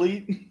reptilian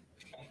elite?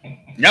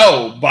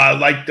 No, by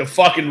like the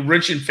fucking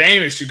rich and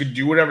famous who could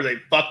do whatever they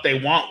fuck they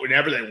want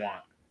whenever they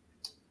want.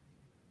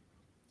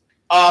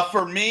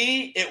 For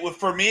me, it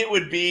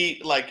would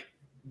be like,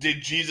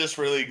 did Jesus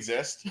really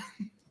exist?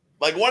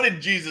 Like, what did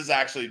Jesus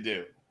actually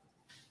do?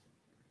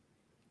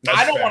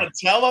 I don't want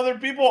to tell other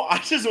people. I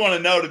just want to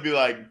know to be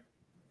like,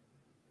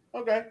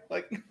 okay,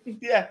 like,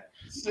 yeah,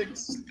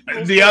 6.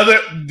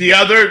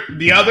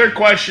 The other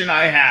question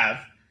I have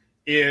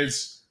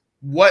is,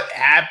 what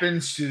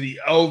happens to the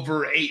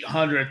over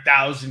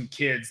 800,000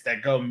 kids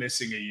that go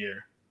missing a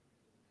year?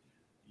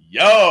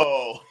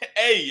 Yo,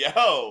 hey,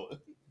 yo.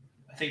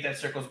 I think that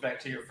circles back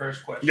to your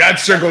first question. That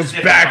circles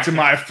back to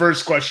my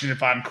first question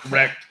if I'm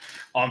correct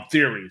on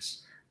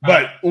theories.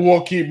 But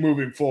we'll keep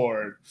moving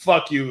forward.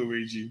 Fuck you,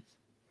 Luigi.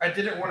 I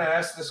didn't want to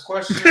ask this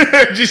question.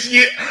 I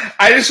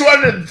just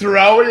wanted to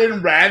throw it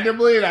in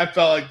randomly, and I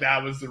felt like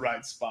that was the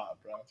right spot,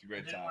 bro. It's a great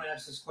I didn't time. want to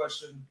ask this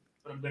question,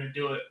 but I'm going to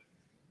do it.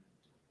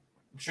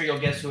 I'm sure you'll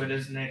guess who it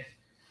is, Nick.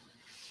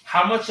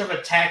 How much of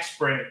a tax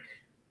break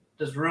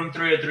does Room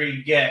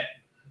 303 get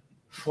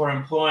for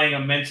employing a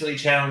mentally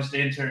challenged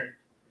intern?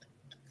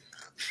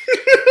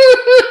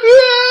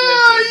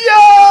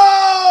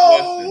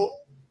 Listen.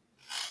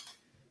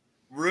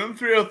 Room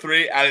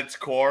 303 at its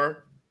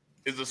core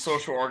is a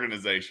social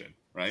organization,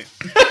 right?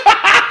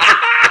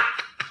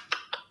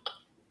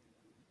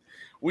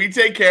 We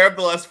take care of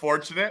the less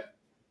fortunate,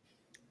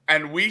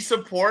 and we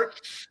support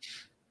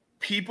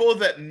people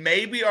that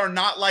maybe are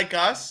not like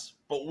us,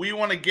 but we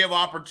want to give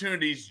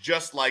opportunities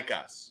just like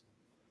us.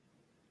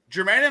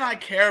 Jermaine and I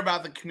care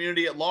about the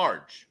community at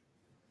large.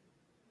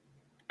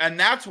 And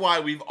that's why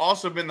we've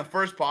also been the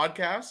first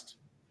podcast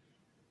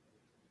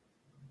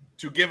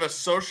to give a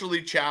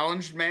socially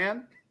challenged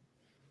man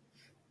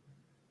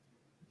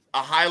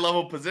a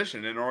high-level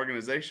position in an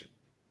organization.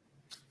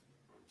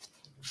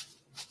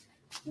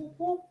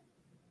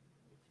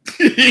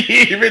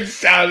 He even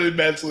sounded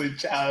mentally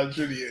challenged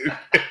when you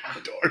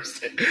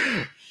endorsed it.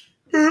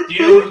 Do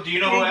you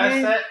know who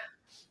asked that?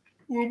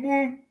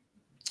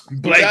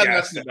 Blake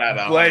That's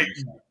Nevada. Blake.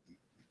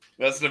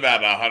 That's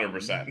Nevada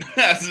 100%.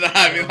 That's not.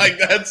 I mean, like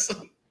that's.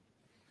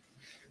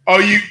 Oh,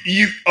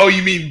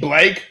 you mean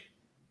Blake?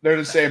 They're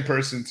the same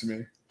person to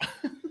me.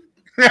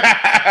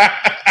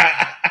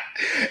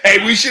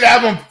 Hey, we should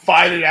have them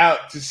fight it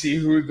out to see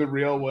who the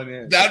real one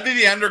is. That'd be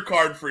the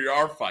undercard for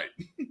our fight.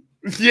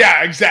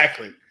 Yeah,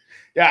 exactly.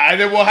 Yeah, and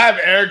then we'll have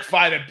Eric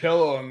fight a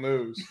pillow and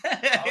lose.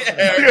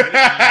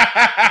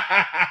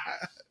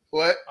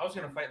 What? I was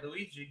gonna fight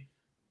Luigi.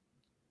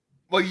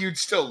 Well, you'd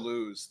still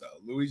lose, though.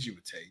 Luigi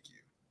would take you.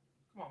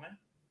 Come on, man.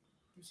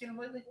 You seen him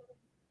lately?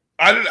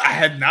 I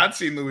had not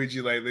seen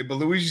Luigi lately, but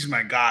Luigi's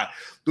my guy.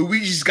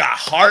 Luigi's got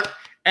heart,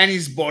 and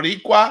he's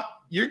Boricua.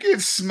 You're getting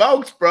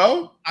smoked,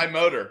 bro. High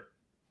motor.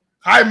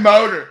 High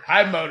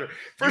motor.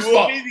 First of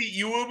all,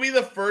 you will be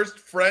the first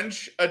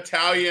French,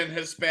 Italian,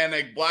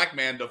 Hispanic, black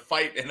man to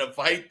fight in a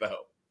fight,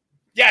 though.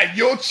 yeah,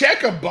 you'll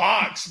check a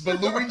box,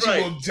 but Luigi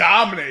Right. will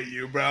dominate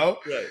you, bro.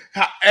 Right.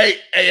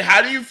 Hey,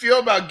 how do you feel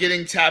about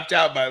getting tapped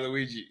out by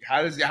Luigi?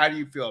 How do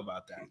you feel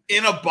about that?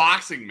 In a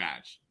boxing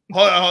match.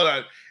 Hold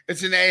on.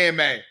 It's an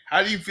AMA.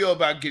 How do you feel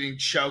about getting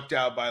choked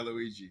out by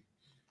Luigi?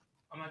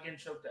 I'm not getting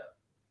choked out.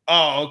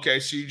 Oh,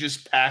 okay. So you're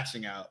just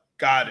passing out.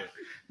 Got it.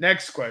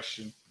 Next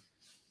question.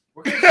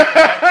 We're gonna come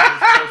back to this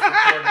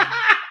post-recording.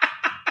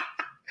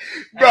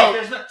 Bro, And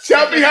if there's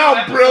tell if me there's how no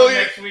episode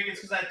brilliant- Next week,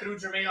 it's because I threw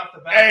Jermaine off the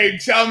back. Hey,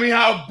 tell me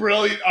how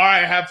brilliant. All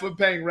right, have foot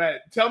paying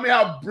red. Tell me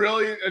how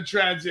brilliant a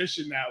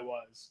transition that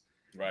was.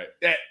 Right.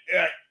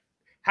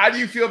 How do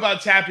you feel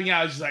about tapping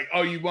out? It's just like,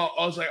 oh, you won't.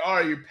 I was like, all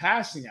right, you're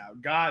passing out.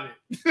 Got it.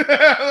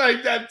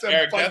 Like that's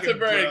Eric, that's a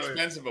very brilliant.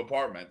 expensive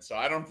apartment, so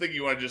I don't think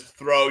you want to just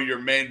throw your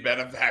main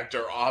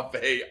benefactor off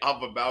a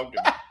balcony.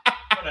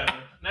 Whatever.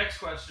 Next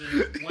question.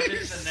 When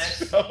is the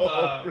next?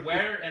 So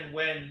where and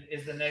when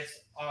is the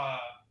next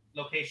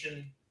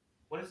location?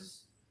 What is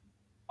this?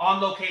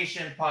 On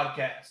location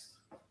podcast.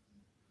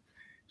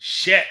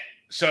 Shit.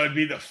 So it'd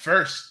be the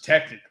first,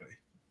 technically.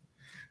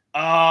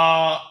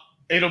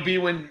 It'll be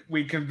when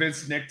we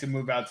convince Nick to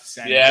move out to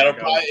San Diego.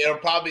 Yeah, it'll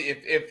probably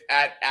if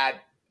at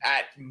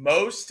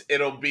most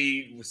it'll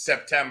be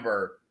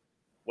September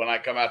when I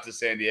come out to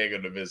San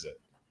Diego to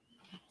visit.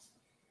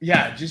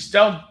 Yeah, just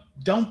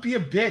don't be a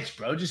bitch,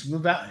 bro. Just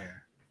move out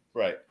here.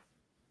 Right.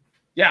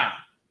 Yeah.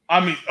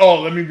 I mean,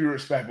 let me be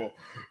respectful.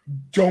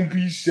 Don't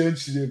be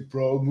sensitive,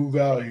 bro. Move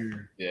out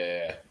here.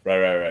 Yeah.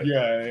 Right.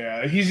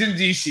 Yeah. He's in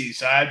DC,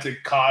 so I had to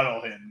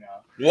coddle him now.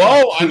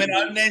 Whoa, I'm an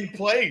unnamed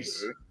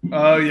place.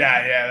 Oh,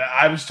 yeah.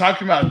 I was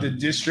talking about the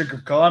District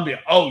of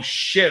Columbia. Oh,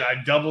 shit.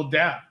 I doubled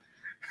down.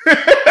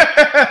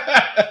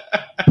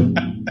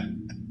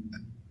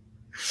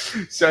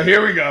 So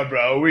here we go,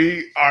 bro.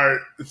 We are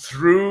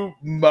through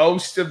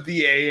most of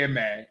the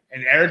AMA,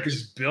 and Eric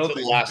is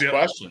building. The last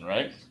question,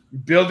 right?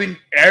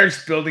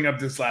 Eric's building up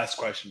this last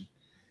question.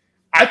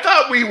 I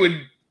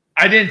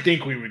didn't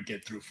think we would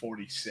get through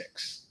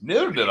 46.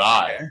 Neither did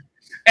I.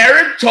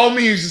 Eric told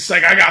me, he was just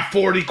like, I got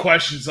 40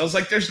 questions. I was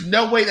like, there's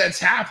no way that's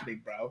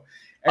happening, bro.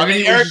 And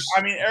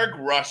Eric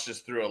rushed us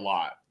through a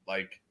lot.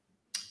 Like,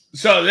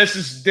 so this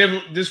was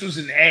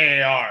an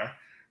AAR,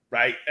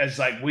 right? As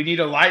like, we need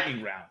a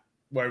lightning round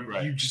where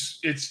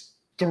it's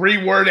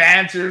 3-word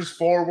answers,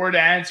 4-word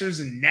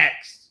answers, and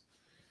next.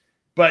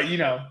 But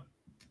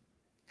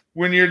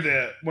when you're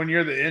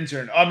the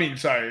intern,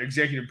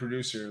 executive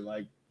producer,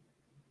 like,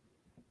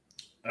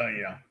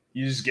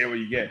 you just get what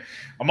you get.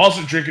 I'm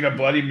also drinking a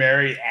Bloody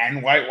Mary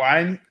and white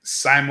wine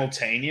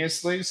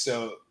simultaneously,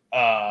 so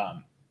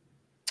I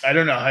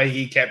don't know how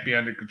he kept me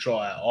under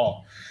control at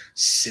all.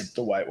 Sip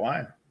the white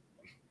wine.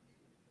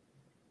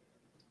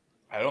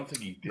 I don't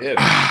think he did.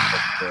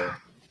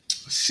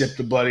 Sip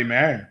the Bloody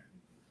Mary.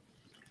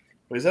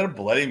 Wait, is that a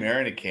Bloody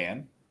Mary in a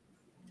can?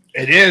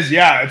 It is,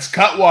 yeah. It's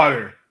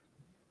Cutwater.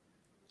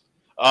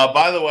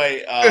 By the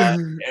way,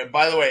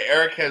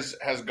 Eric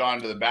has gone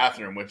to the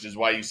bathroom, which is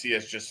why you see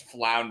us just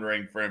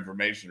floundering for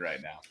information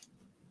right now.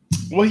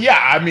 Well,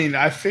 yeah, I mean,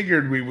 I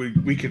figured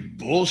we could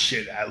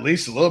bullshit at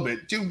least a little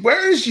bit. Dude,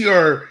 where is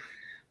your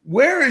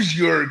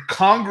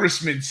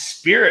congressman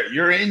spirit?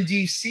 You're in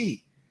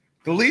DC.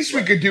 The least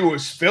we could do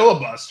was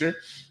filibuster.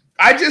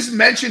 I just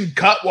mentioned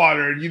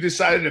Cutwater and you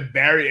decided to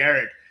bury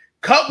Eric.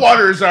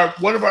 Cutwater is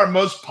one of our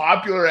most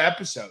popular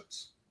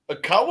episodes.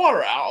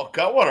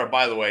 Cutwater,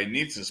 by the way,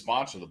 needs to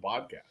sponsor the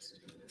podcast.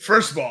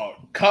 First of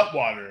all,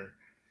 Cutwater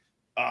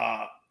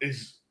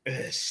is a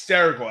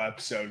hysterical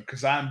episode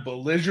because I'm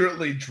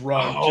belligerently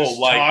drunk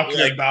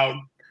talking about.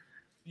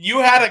 You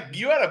had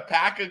a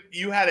pack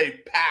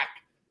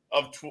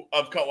of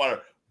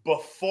Cutwater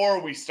before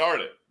we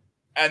started,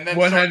 and then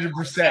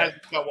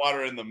 100%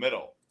 Cutwater in the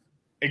middle.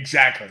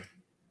 Exactly.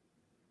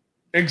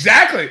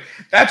 Exactly.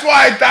 That's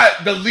why I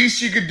thought the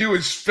least you could do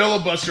is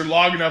filibuster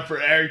long enough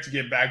for Eric to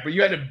get back, but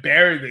you had to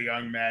bury the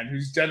young man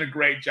who's done a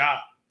great job.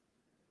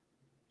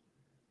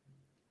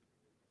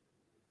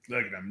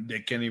 Look at him.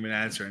 Nick can't even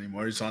answer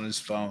anymore. He's on his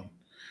phone.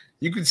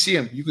 You could see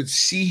him. You could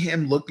see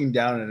him looking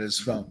down at his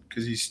phone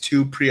because he's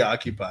too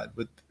preoccupied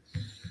with.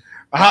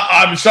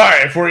 I'm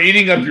sorry if we're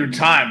eating up your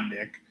time,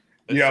 Nick.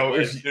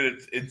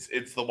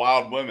 It's the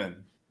wild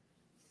women.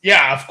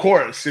 Yeah, of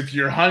course. If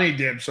your honey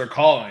dips are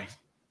calling,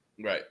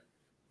 right?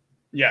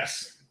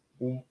 Yes.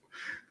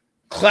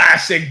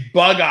 Classic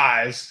bug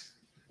eyes.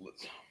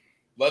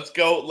 Let's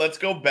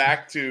go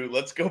back to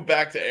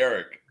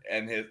Eric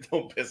and his.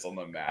 Don't piss on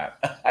the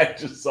mat. I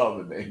just saw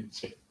the name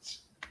change.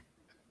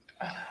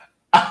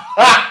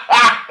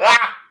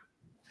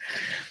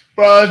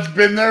 Bro, it's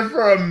been there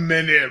for a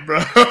minute, bro.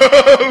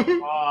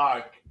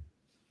 Fuck.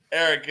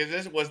 Eric,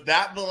 was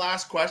that the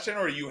last question,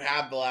 or you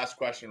have the last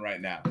question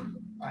right now?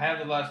 I have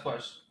the last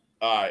question.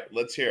 All right,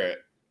 let's hear it.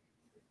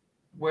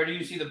 Where do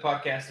you see the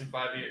podcast in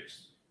 5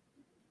 years?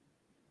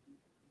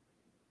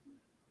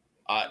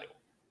 I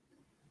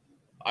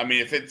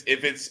mean, if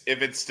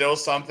it's still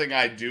something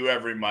I do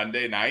every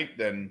Monday night,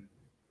 then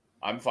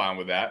I'm fine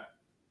with that.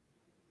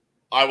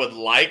 I would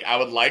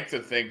like to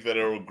think that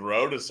it will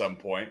grow to some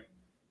point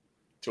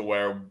to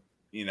where,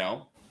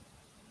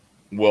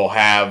 we'll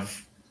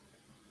have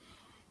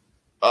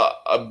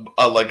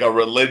a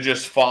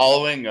religious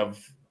following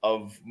of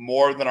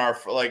more than our,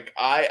 like,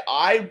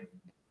 I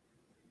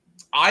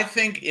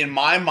think in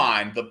my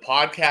mind the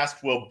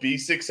podcast will be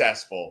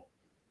successful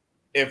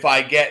if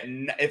I get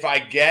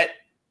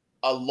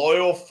a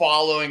loyal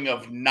following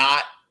of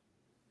not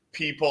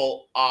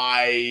people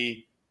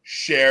I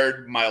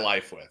shared my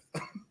life with.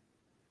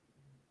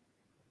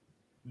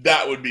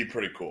 That would be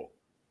pretty cool.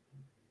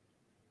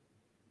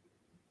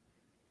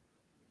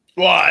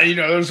 Well,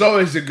 there's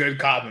always a good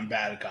cop and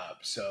bad cop.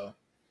 So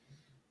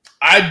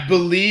I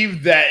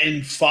believe that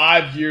in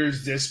 5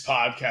 years, this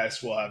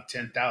podcast will have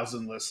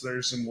 10,000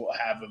 listeners and will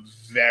have a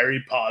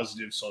very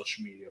positive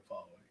social media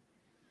following.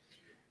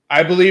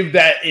 I believe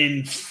that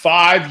in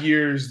 5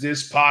 years,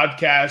 this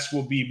podcast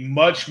will be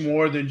much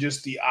more than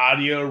just the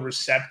audio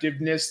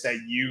receptiveness that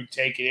you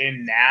take it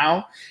in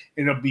now.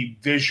 It'll be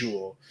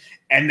visual.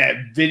 And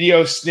that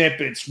video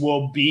snippets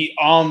will be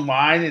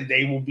online and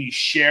they will be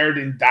shared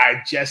and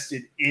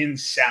digested in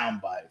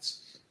sound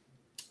bites.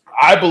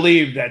 I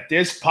believe that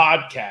this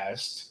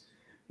podcast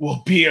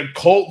will be a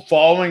cult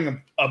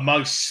following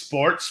amongst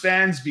sports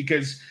fans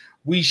because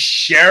we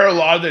share a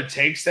lot of the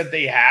takes that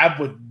they have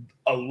with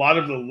a lot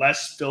of the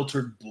less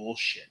filtered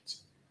bullshit.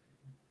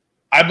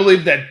 I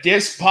believe that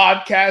this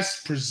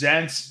podcast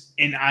presents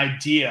an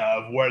idea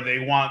of where they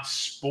want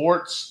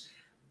sports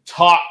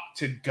talk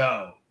to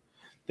go.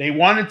 They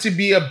want it to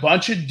be a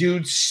bunch of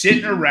dudes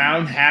sitting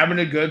around having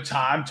a good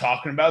time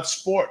talking about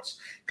sports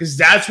because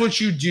that's what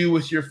you do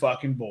with your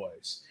fucking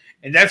boys.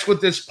 And that's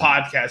what this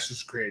podcast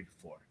was created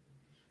for.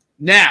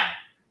 Now,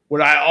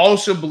 what I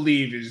also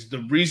believe is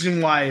the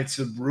reason why it's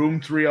a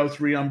Room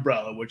 303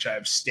 umbrella, which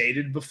I've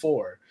stated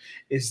before,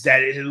 is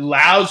that it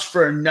allows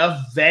for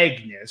enough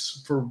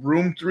vagueness for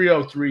Room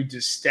 303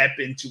 to step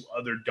into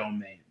other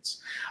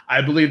domains.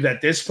 I believe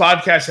that this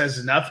podcast has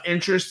enough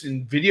interest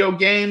in video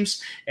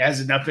games. It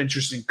has enough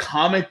interest in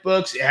comic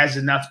books. It has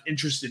enough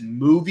interest in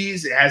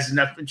movies. It has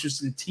enough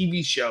interest in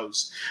TV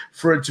shows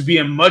for it to be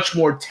a much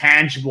more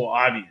tangible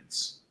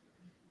audience.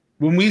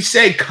 When we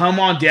say come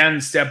on down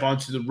and step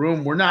onto the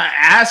room, we're not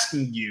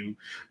asking you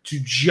to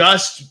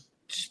just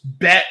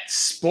bet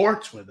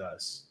sports with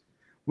us.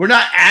 We're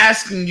not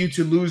asking you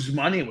to lose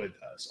money with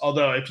us.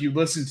 Although if you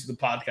listen to the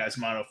podcast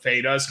Mono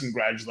Fade Us,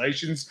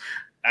 congratulations.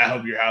 I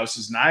hope your house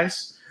is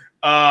nice.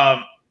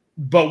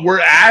 But we're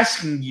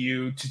asking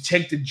you to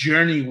take the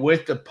journey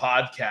with the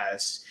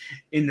podcast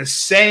in the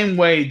same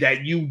way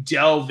that you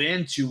delve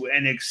into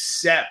and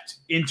accept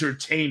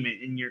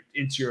entertainment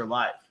into your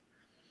life.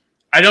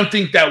 I don't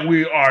think that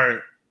we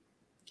are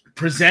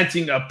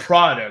presenting a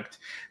product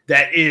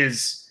that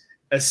is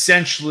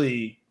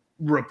essentially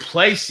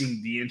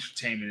replacing the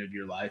entertainment of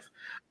your life.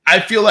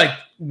 I feel like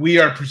we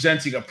are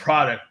presenting a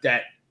product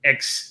that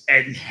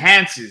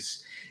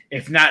enhances,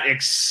 if not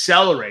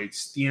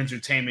accelerates, the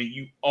entertainment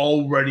you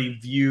already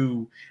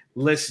view,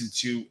 listen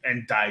to,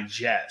 and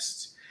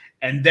digest.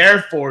 And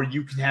therefore,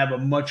 you can have a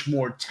much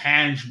more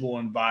tangible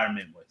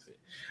environment with it.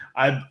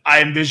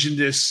 I envision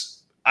us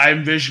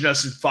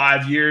in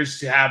 5 years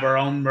to have our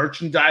own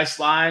merchandise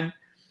line.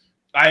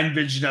 I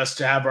envision us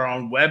to have our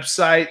own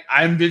website.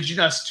 I envision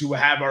us to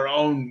have our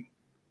own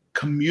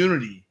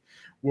community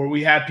where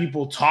we have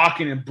people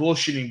talking and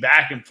bullshitting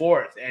back and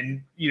forth.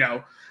 And,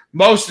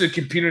 most of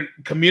the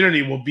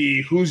community will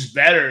be who's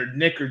better,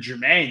 Nick or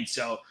Jermaine.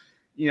 So,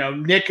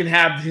 Nick can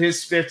have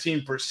his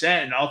 15%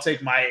 and I'll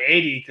take my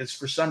 80 because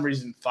for some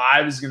reason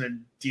 5 is going to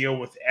deal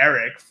with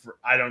Eric.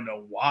 I don't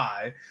know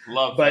why.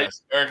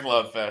 Eric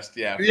Love Fest,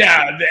 yeah.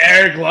 Yeah, the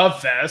Eric Love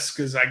Fest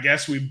because I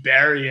guess we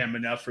bury him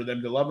enough for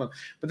them to love him.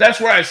 But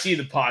that's where I see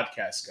the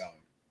podcast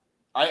going.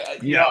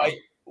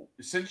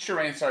 Since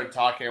Shireen started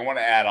talking, I want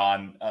to add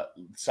on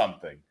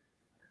something.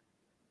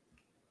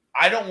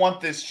 I don't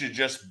want this to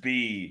just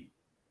be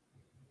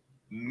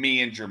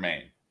me and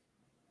Jermaine.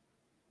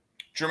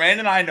 Jermaine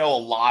and I know a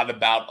lot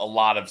about a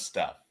lot of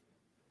stuff.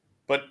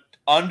 But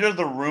under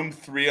the Room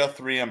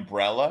 303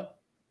 umbrella,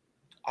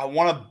 I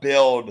want to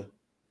build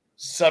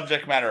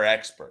subject matter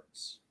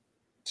experts,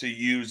 to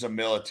use a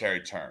military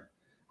term.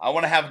 I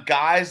want to have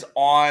guys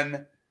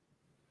and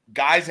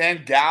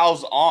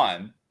gals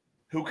on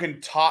who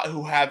can talk,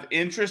 who have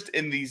interest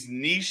in these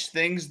niche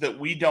things that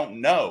we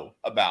don't know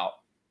about.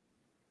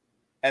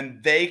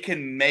 And they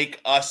can make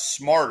us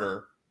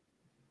smarter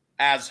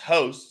as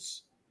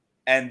hosts,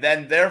 and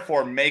then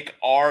therefore make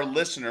our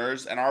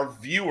listeners and our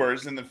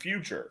viewers in the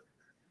future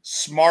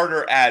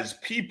smarter as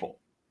people,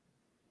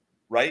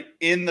 right?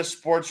 In the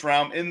sports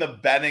realm, in the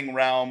betting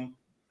realm.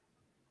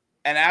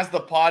 And as the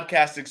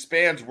podcast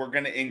expands, we're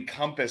going to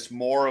encompass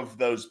more of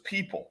those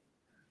people.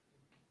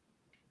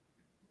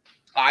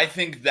 I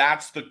think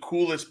that's the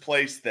coolest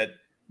place that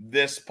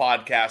this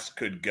podcast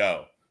could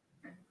go,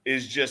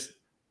 is just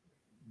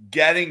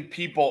getting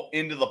people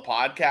into the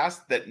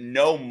podcast that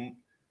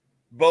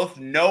both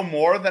know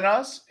more than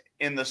us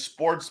in the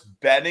sports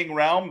betting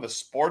realm, the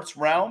sports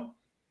realm,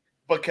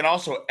 but can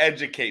also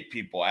educate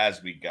people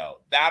as we go.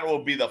 That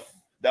would be the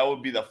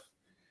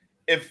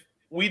if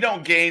we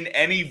don't gain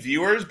any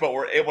viewers, but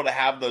we're able to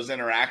have those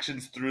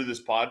interactions through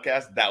this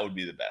podcast, that would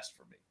be the best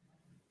for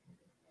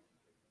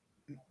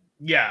me.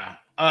 Yeah.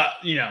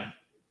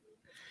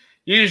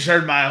 You just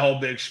heard my whole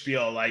big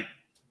spiel. Like,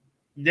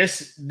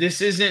 this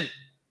isn't,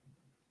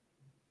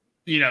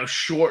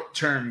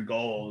 short-term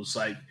goals.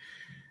 Like,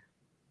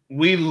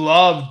 we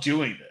love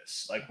doing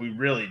this. Like, we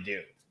really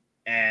do.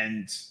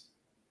 And,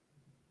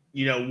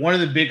 one of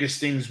the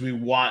biggest things we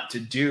want to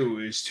do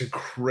is to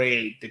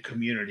create the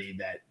community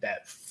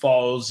that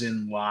falls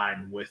in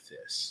line with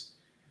this.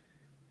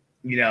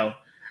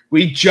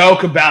 We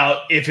joke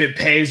about if it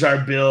pays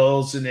our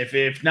bills and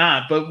if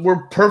not, but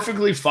we're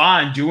perfectly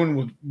fine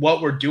doing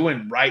what we're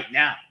doing right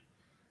now.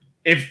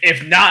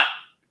 If not,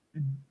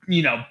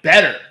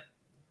 better,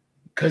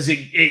 because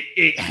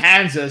it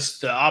hands us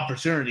the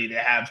opportunity to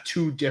have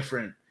two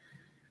different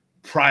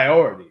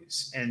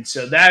priorities. And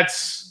so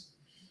that's,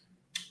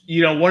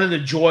 one of the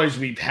joys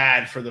we've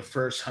had for the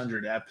first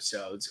 100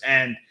 episodes.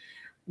 And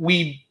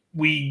we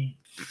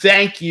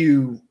thank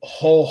you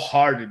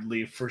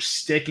wholeheartedly for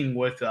sticking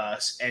with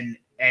us and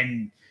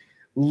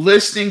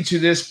listening to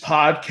this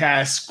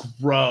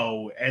podcast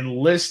grow and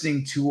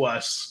listening to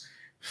us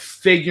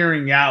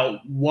figuring out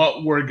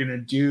what we're going to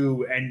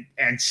do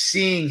and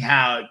seeing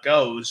how it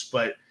goes.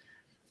 But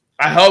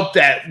I hope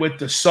that with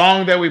the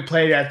song that we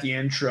played at the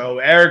intro,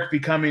 Eric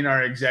becoming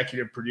our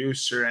executive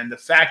producer, and the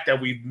fact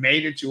that we've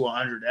made it to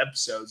 100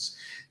 episodes,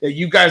 that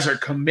you guys are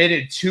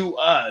committed to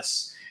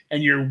us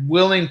and you're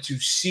willing to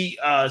see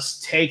us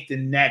take the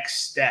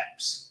next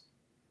steps.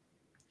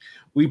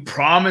 We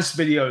promise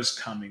videos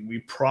coming. We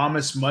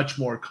promise much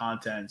more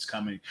content is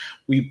coming.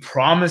 We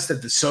promise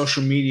that the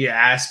social media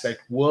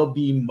aspect will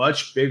be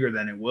much bigger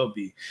than it will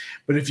be.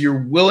 But if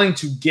you're willing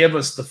to give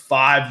us the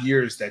 5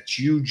 years that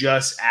you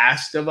just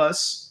asked of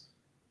us,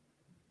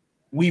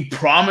 we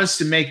promise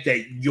to make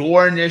that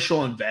your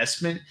initial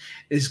investment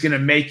is going to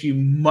make you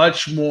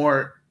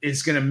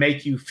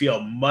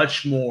feel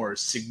much more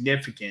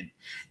significant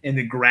in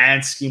the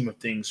grand scheme of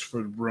things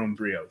for Room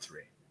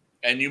 303.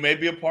 And you may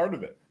be a part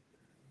of it.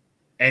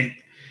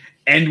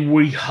 And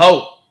we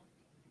hope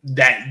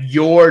that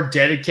your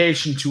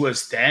dedication to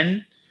us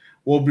then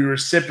will be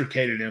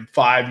reciprocated in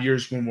 5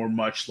 years when we're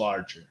much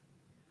larger.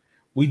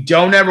 We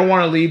don't ever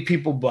want to leave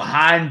people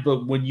behind,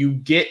 but when you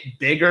get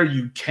bigger,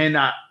 you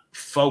cannot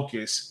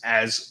focus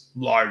as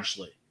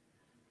largely.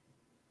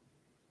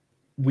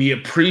 We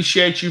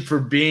appreciate you for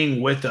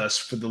being with us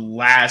for the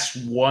last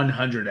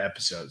 100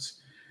 episodes.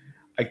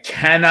 I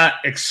cannot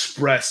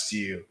express to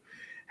you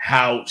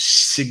how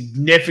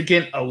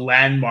significant a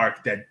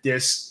landmark that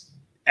this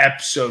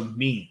episode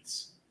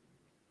means.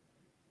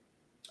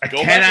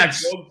 Go.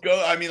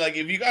 I mean, like,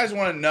 if you guys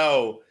want to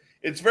know,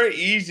 it's very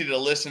easy to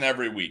listen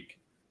every week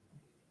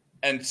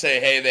and say,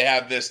 hey, they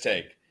have this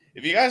take.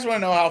 If you guys want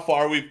to know how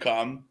far we've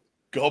come,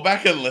 go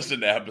back and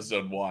listen to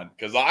episode 1,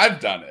 because I've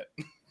done it.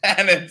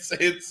 And it's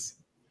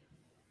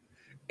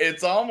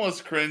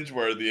almost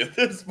cringeworthy at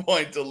this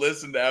point to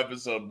listen to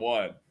episode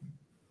 1.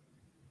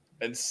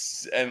 And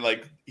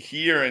like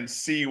hear and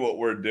see what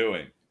we're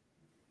doing,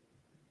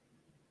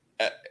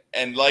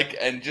 and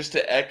just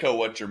to echo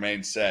what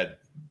Jermaine said,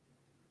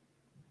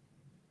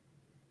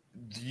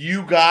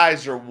 you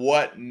guys are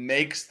what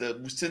makes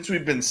since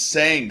we've been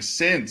saying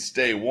since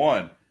day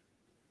one,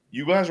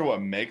 you guys are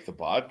what make the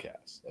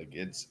podcast. Like,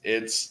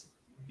 it's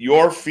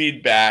your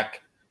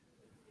feedback,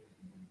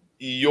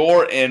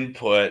 your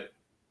input.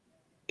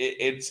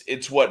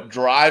 It's what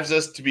drives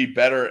us to be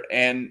better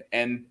and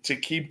to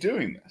keep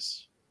doing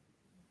this.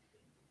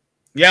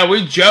 Yeah,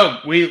 we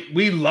joke.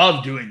 We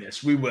love doing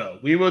this. We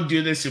will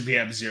do this if we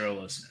have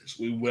 0 listeners.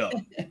 We will.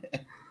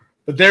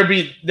 But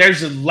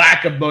there's a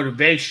lack of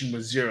motivation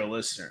with 0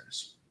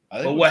 listeners.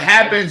 But what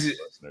happens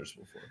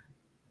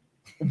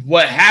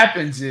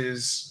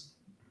is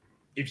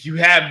if you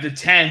have the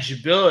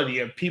tangibility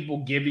of people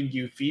giving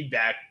you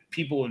feedback,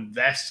 people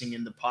investing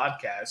in the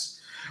podcast,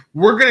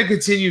 we're going to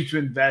continue to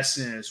invest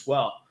in it as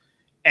well.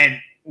 And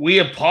we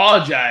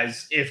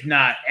apologize, if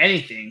not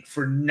anything,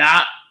 for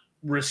not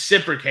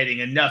reciprocating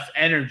enough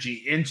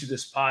energy into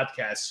this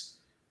podcast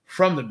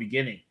from the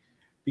beginning,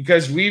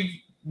 because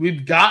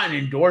we've gotten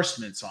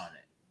endorsements on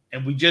it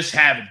and we just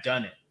haven't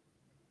done it.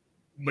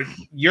 But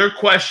your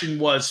question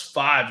was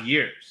 5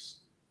 years.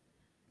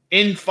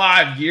 In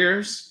 5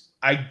 years,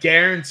 I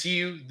guarantee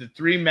you the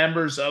 3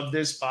 members of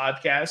this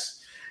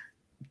podcast,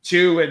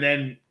 2, and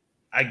then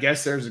I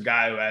guess there's a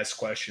guy who asks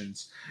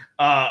questions.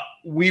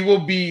 We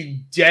will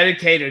be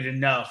dedicated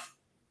enough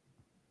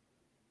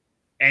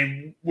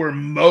and we're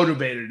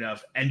motivated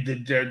enough and the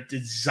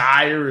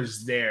desire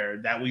is there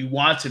that we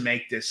want to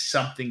make this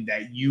something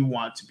that you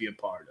want to be a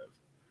part of.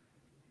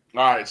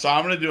 All right, so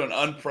I'm going to do an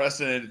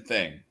unprecedented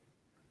thing.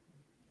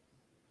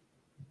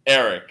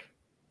 Eric,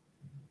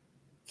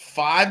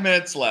 5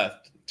 minutes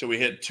left till we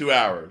hit 2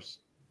 hours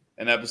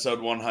in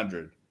episode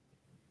 100.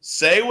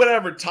 Say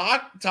whatever.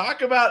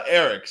 Talk about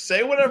Eric.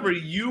 Say whatever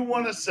you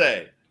want to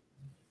say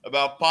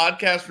about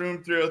Podcast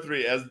Room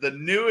 303 as the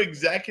new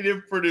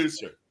executive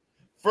producer.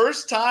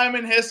 First time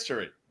in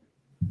history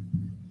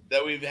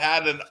that we've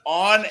had an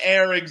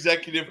on-air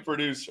executive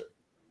producer.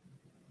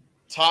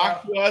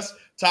 Talk to us.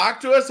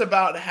 Talk to us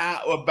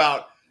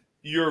about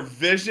your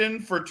vision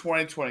for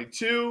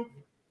 2022.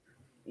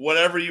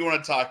 Whatever you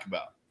want to talk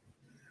about.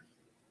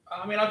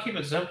 I mean, I'll keep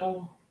it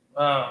simple.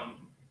 The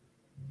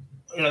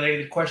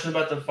question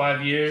about the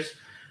 5 years.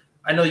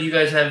 I know you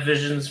guys have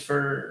visions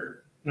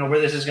for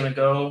where this is going to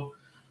go.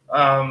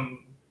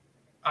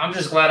 I'm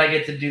just glad I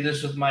get to do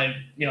this with my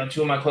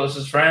 2 of my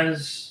closest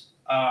friends.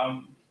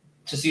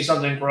 To see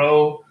something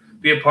grow,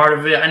 be a part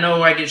of it. I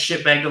know I get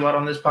shitbagged a lot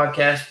on this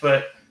podcast,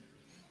 but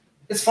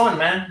it's fun,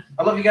 man.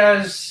 I love you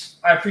guys.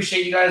 I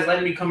appreciate you guys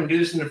letting me come and do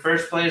this in the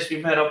first place.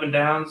 We've had up and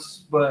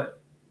downs, but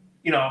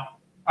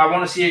I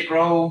want to see it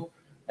grow.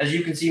 As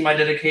you can see, my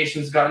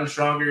dedication's gotten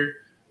stronger.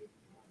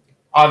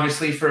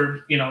 Obviously,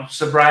 for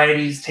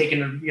sobriety's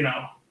taken.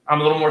 I'm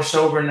a little more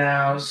sober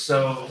now,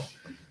 so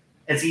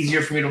it's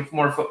easier for me to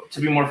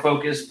be more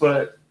focused.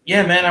 But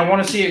yeah, man, I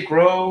want to see it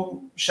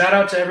grow. Shout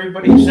out to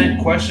everybody who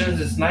sent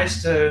questions. It's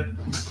nice to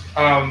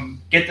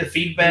get the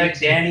feedback.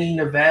 Danny,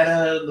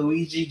 Nevada,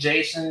 Luigi,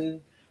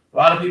 Jason. A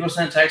lot of people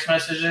sent text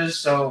messages.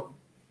 So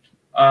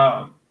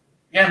yeah,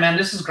 man,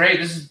 this is great.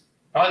 This is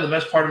probably the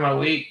best part of my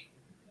week.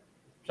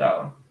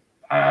 So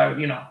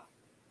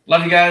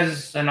love you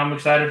guys, and I'm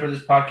excited for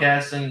this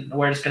podcast and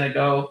where it's going to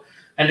go.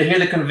 And to hear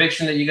the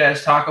conviction that you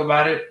guys talk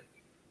about it,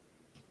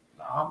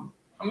 I'm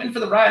in for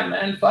the ride,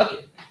 man. Fuck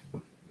it.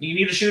 You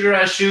need a shooter,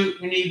 I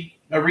shoot. You need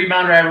a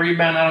rebounder, I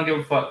rebound. I don't give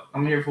a fuck.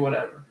 I'm here for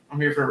whatever.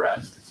 I'm here for a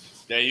ride.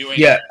 Yeah, you ain't.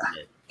 Yeah.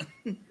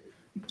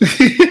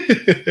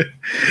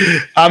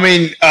 I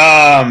mean,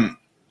 a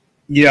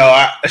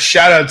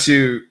shout out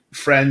to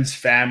friends,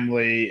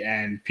 family,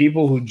 and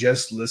people who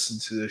just listen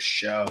to this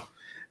show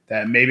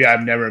that maybe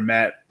I've never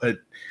met, but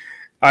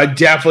I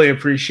definitely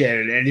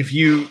appreciate it. And if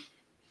you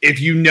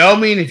know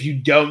me and if you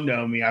don't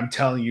know me, I'm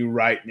telling you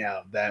right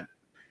now that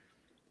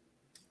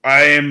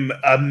I am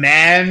a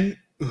man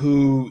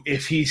who,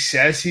 if he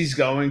says he's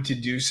going to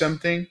do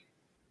something,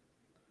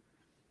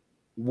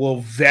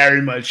 will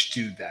very much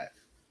do that.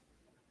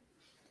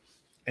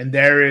 And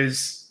there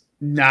is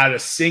not a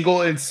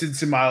single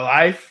instance in my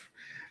life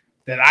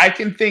that I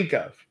can think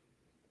of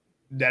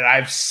that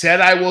I've said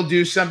I will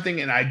do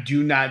something and I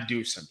do not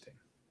do something.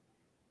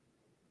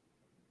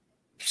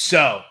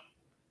 So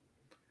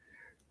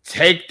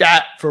take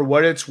that for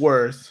what it's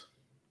worth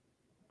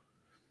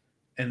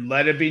and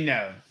let it be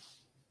known.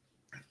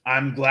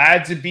 I'm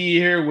glad to be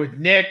here with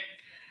Nick,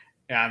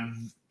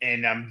 and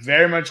I'm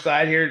very much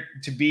glad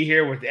to be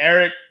here with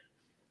Eric.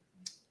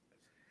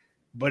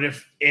 But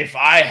if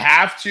I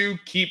have to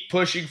keep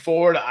pushing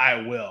forward,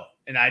 I will.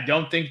 And I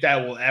don't think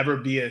that will ever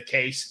be a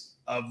case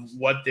of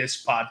what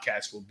this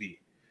podcast will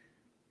be,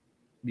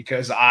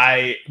 because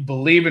I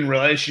believe in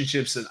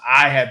relationships that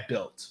I have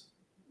built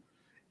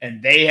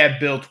and they have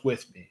built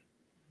with me.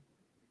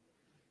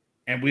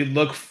 And we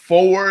look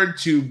forward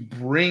to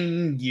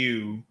bringing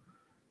you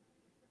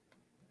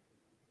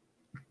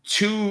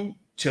 2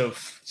 to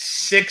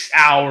 6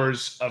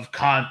 hours of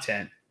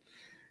content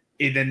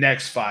in the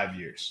next 5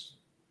 years.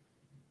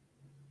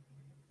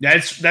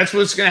 That's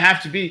what it's going to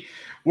have to be.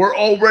 We're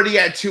already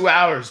at 2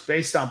 hours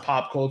based on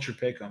Pop Culture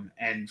Pick'em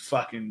and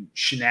fucking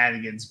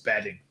shenanigans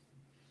betting.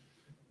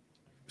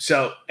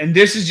 So, and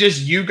this is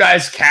just you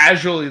guys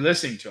casually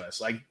listening to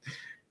us. Like,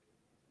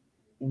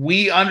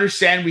 we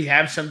understand we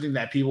have something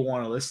that people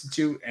want to listen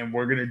to, and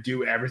we're going to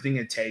do everything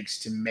it takes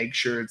to make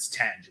sure it's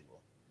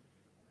tangible.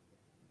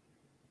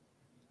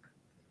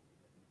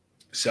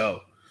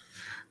 So,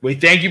 we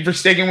thank you for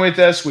sticking with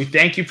us. We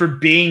thank you for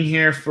being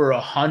here for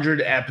 100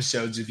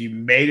 episodes. If you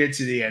made it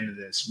to the end of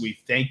this, we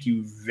thank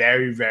you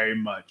very, very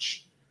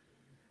much.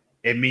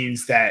 It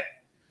means that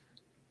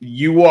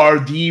you are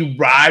the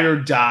ride or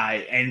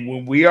die. And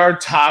when we are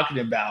talking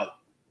about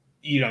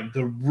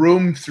the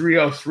Room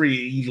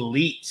 303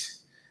 elite,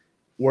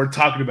 we're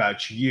talking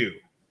about you.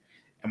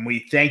 And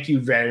we thank you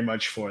very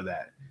much for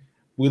that.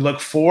 We look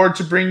forward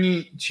to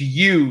bringing to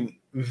you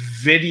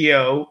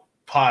video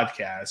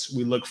podcasts.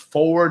 We look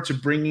forward to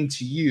bringing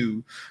to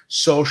you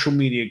social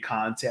media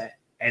content.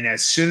 And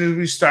as soon as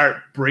we start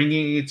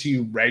bringing it to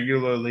you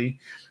regularly,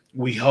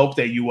 we hope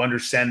that you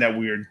understand that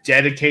we are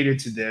dedicated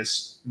to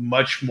this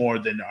much more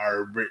than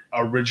our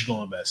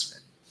original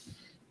investment.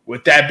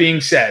 With that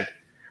being said,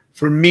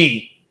 for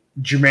me,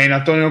 Jermaine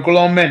Antonio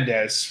Colon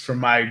Mendez, for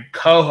my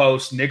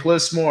co-host,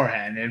 Nicholas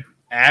Moorhan, and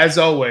as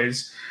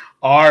always,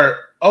 wait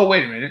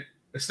a minute.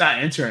 It's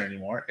not intern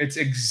anymore. It's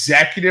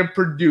executive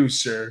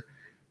producer,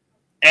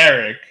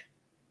 Eric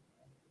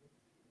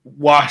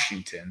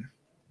Washington.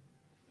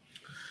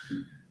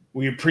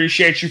 We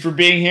appreciate you for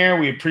being here.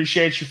 We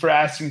appreciate you for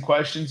asking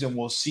questions, and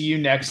we'll see you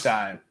next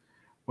time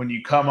when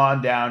you come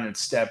on down and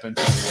step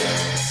into the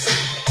room.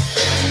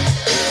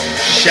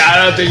 Shout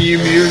out the new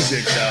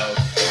music, though.